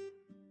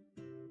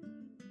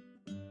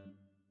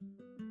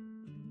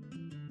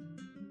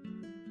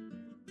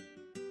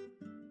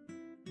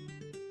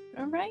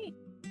 All right.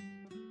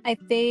 I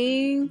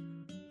think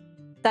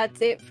that's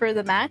it for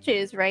the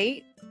matches,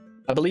 right?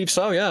 I believe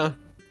so, yeah. I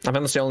think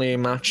that's the only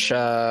match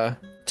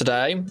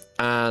today,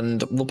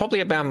 and we'll probably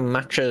have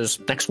matches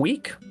next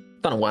week.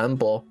 Don't know when,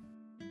 but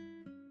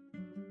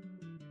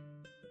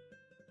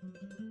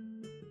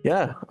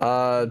yeah.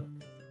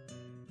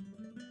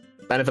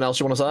 Anything else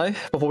you want to say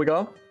before we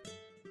go?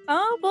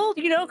 Oh, well,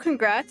 you know,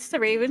 congrats to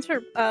Ravens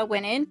for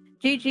winning.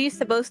 GG's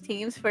to both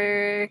teams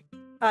for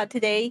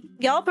today.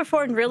 Y'all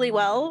performed really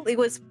well. It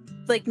was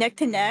like neck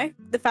to neck.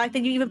 The fact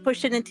that you even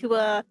pushed it into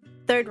a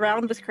 3rd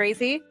round was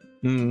crazy.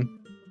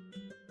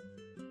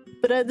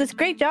 But this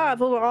great job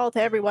overall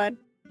to everyone.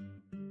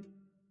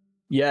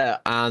 Yeah,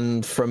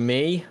 and from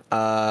me,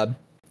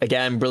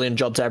 again, brilliant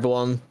job to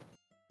everyone.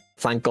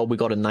 Thank God we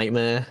got a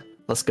Nightmare.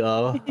 Let's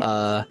go.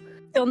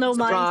 Still no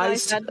mine,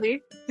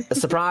 sadly.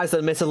 Surprised,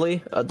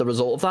 admittedly, at the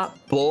result of that.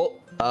 But,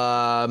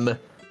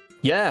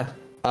 yeah.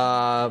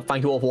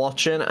 Thank you all for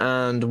watching,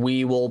 and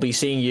we will be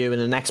seeing you in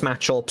the next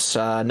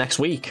matchups next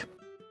week.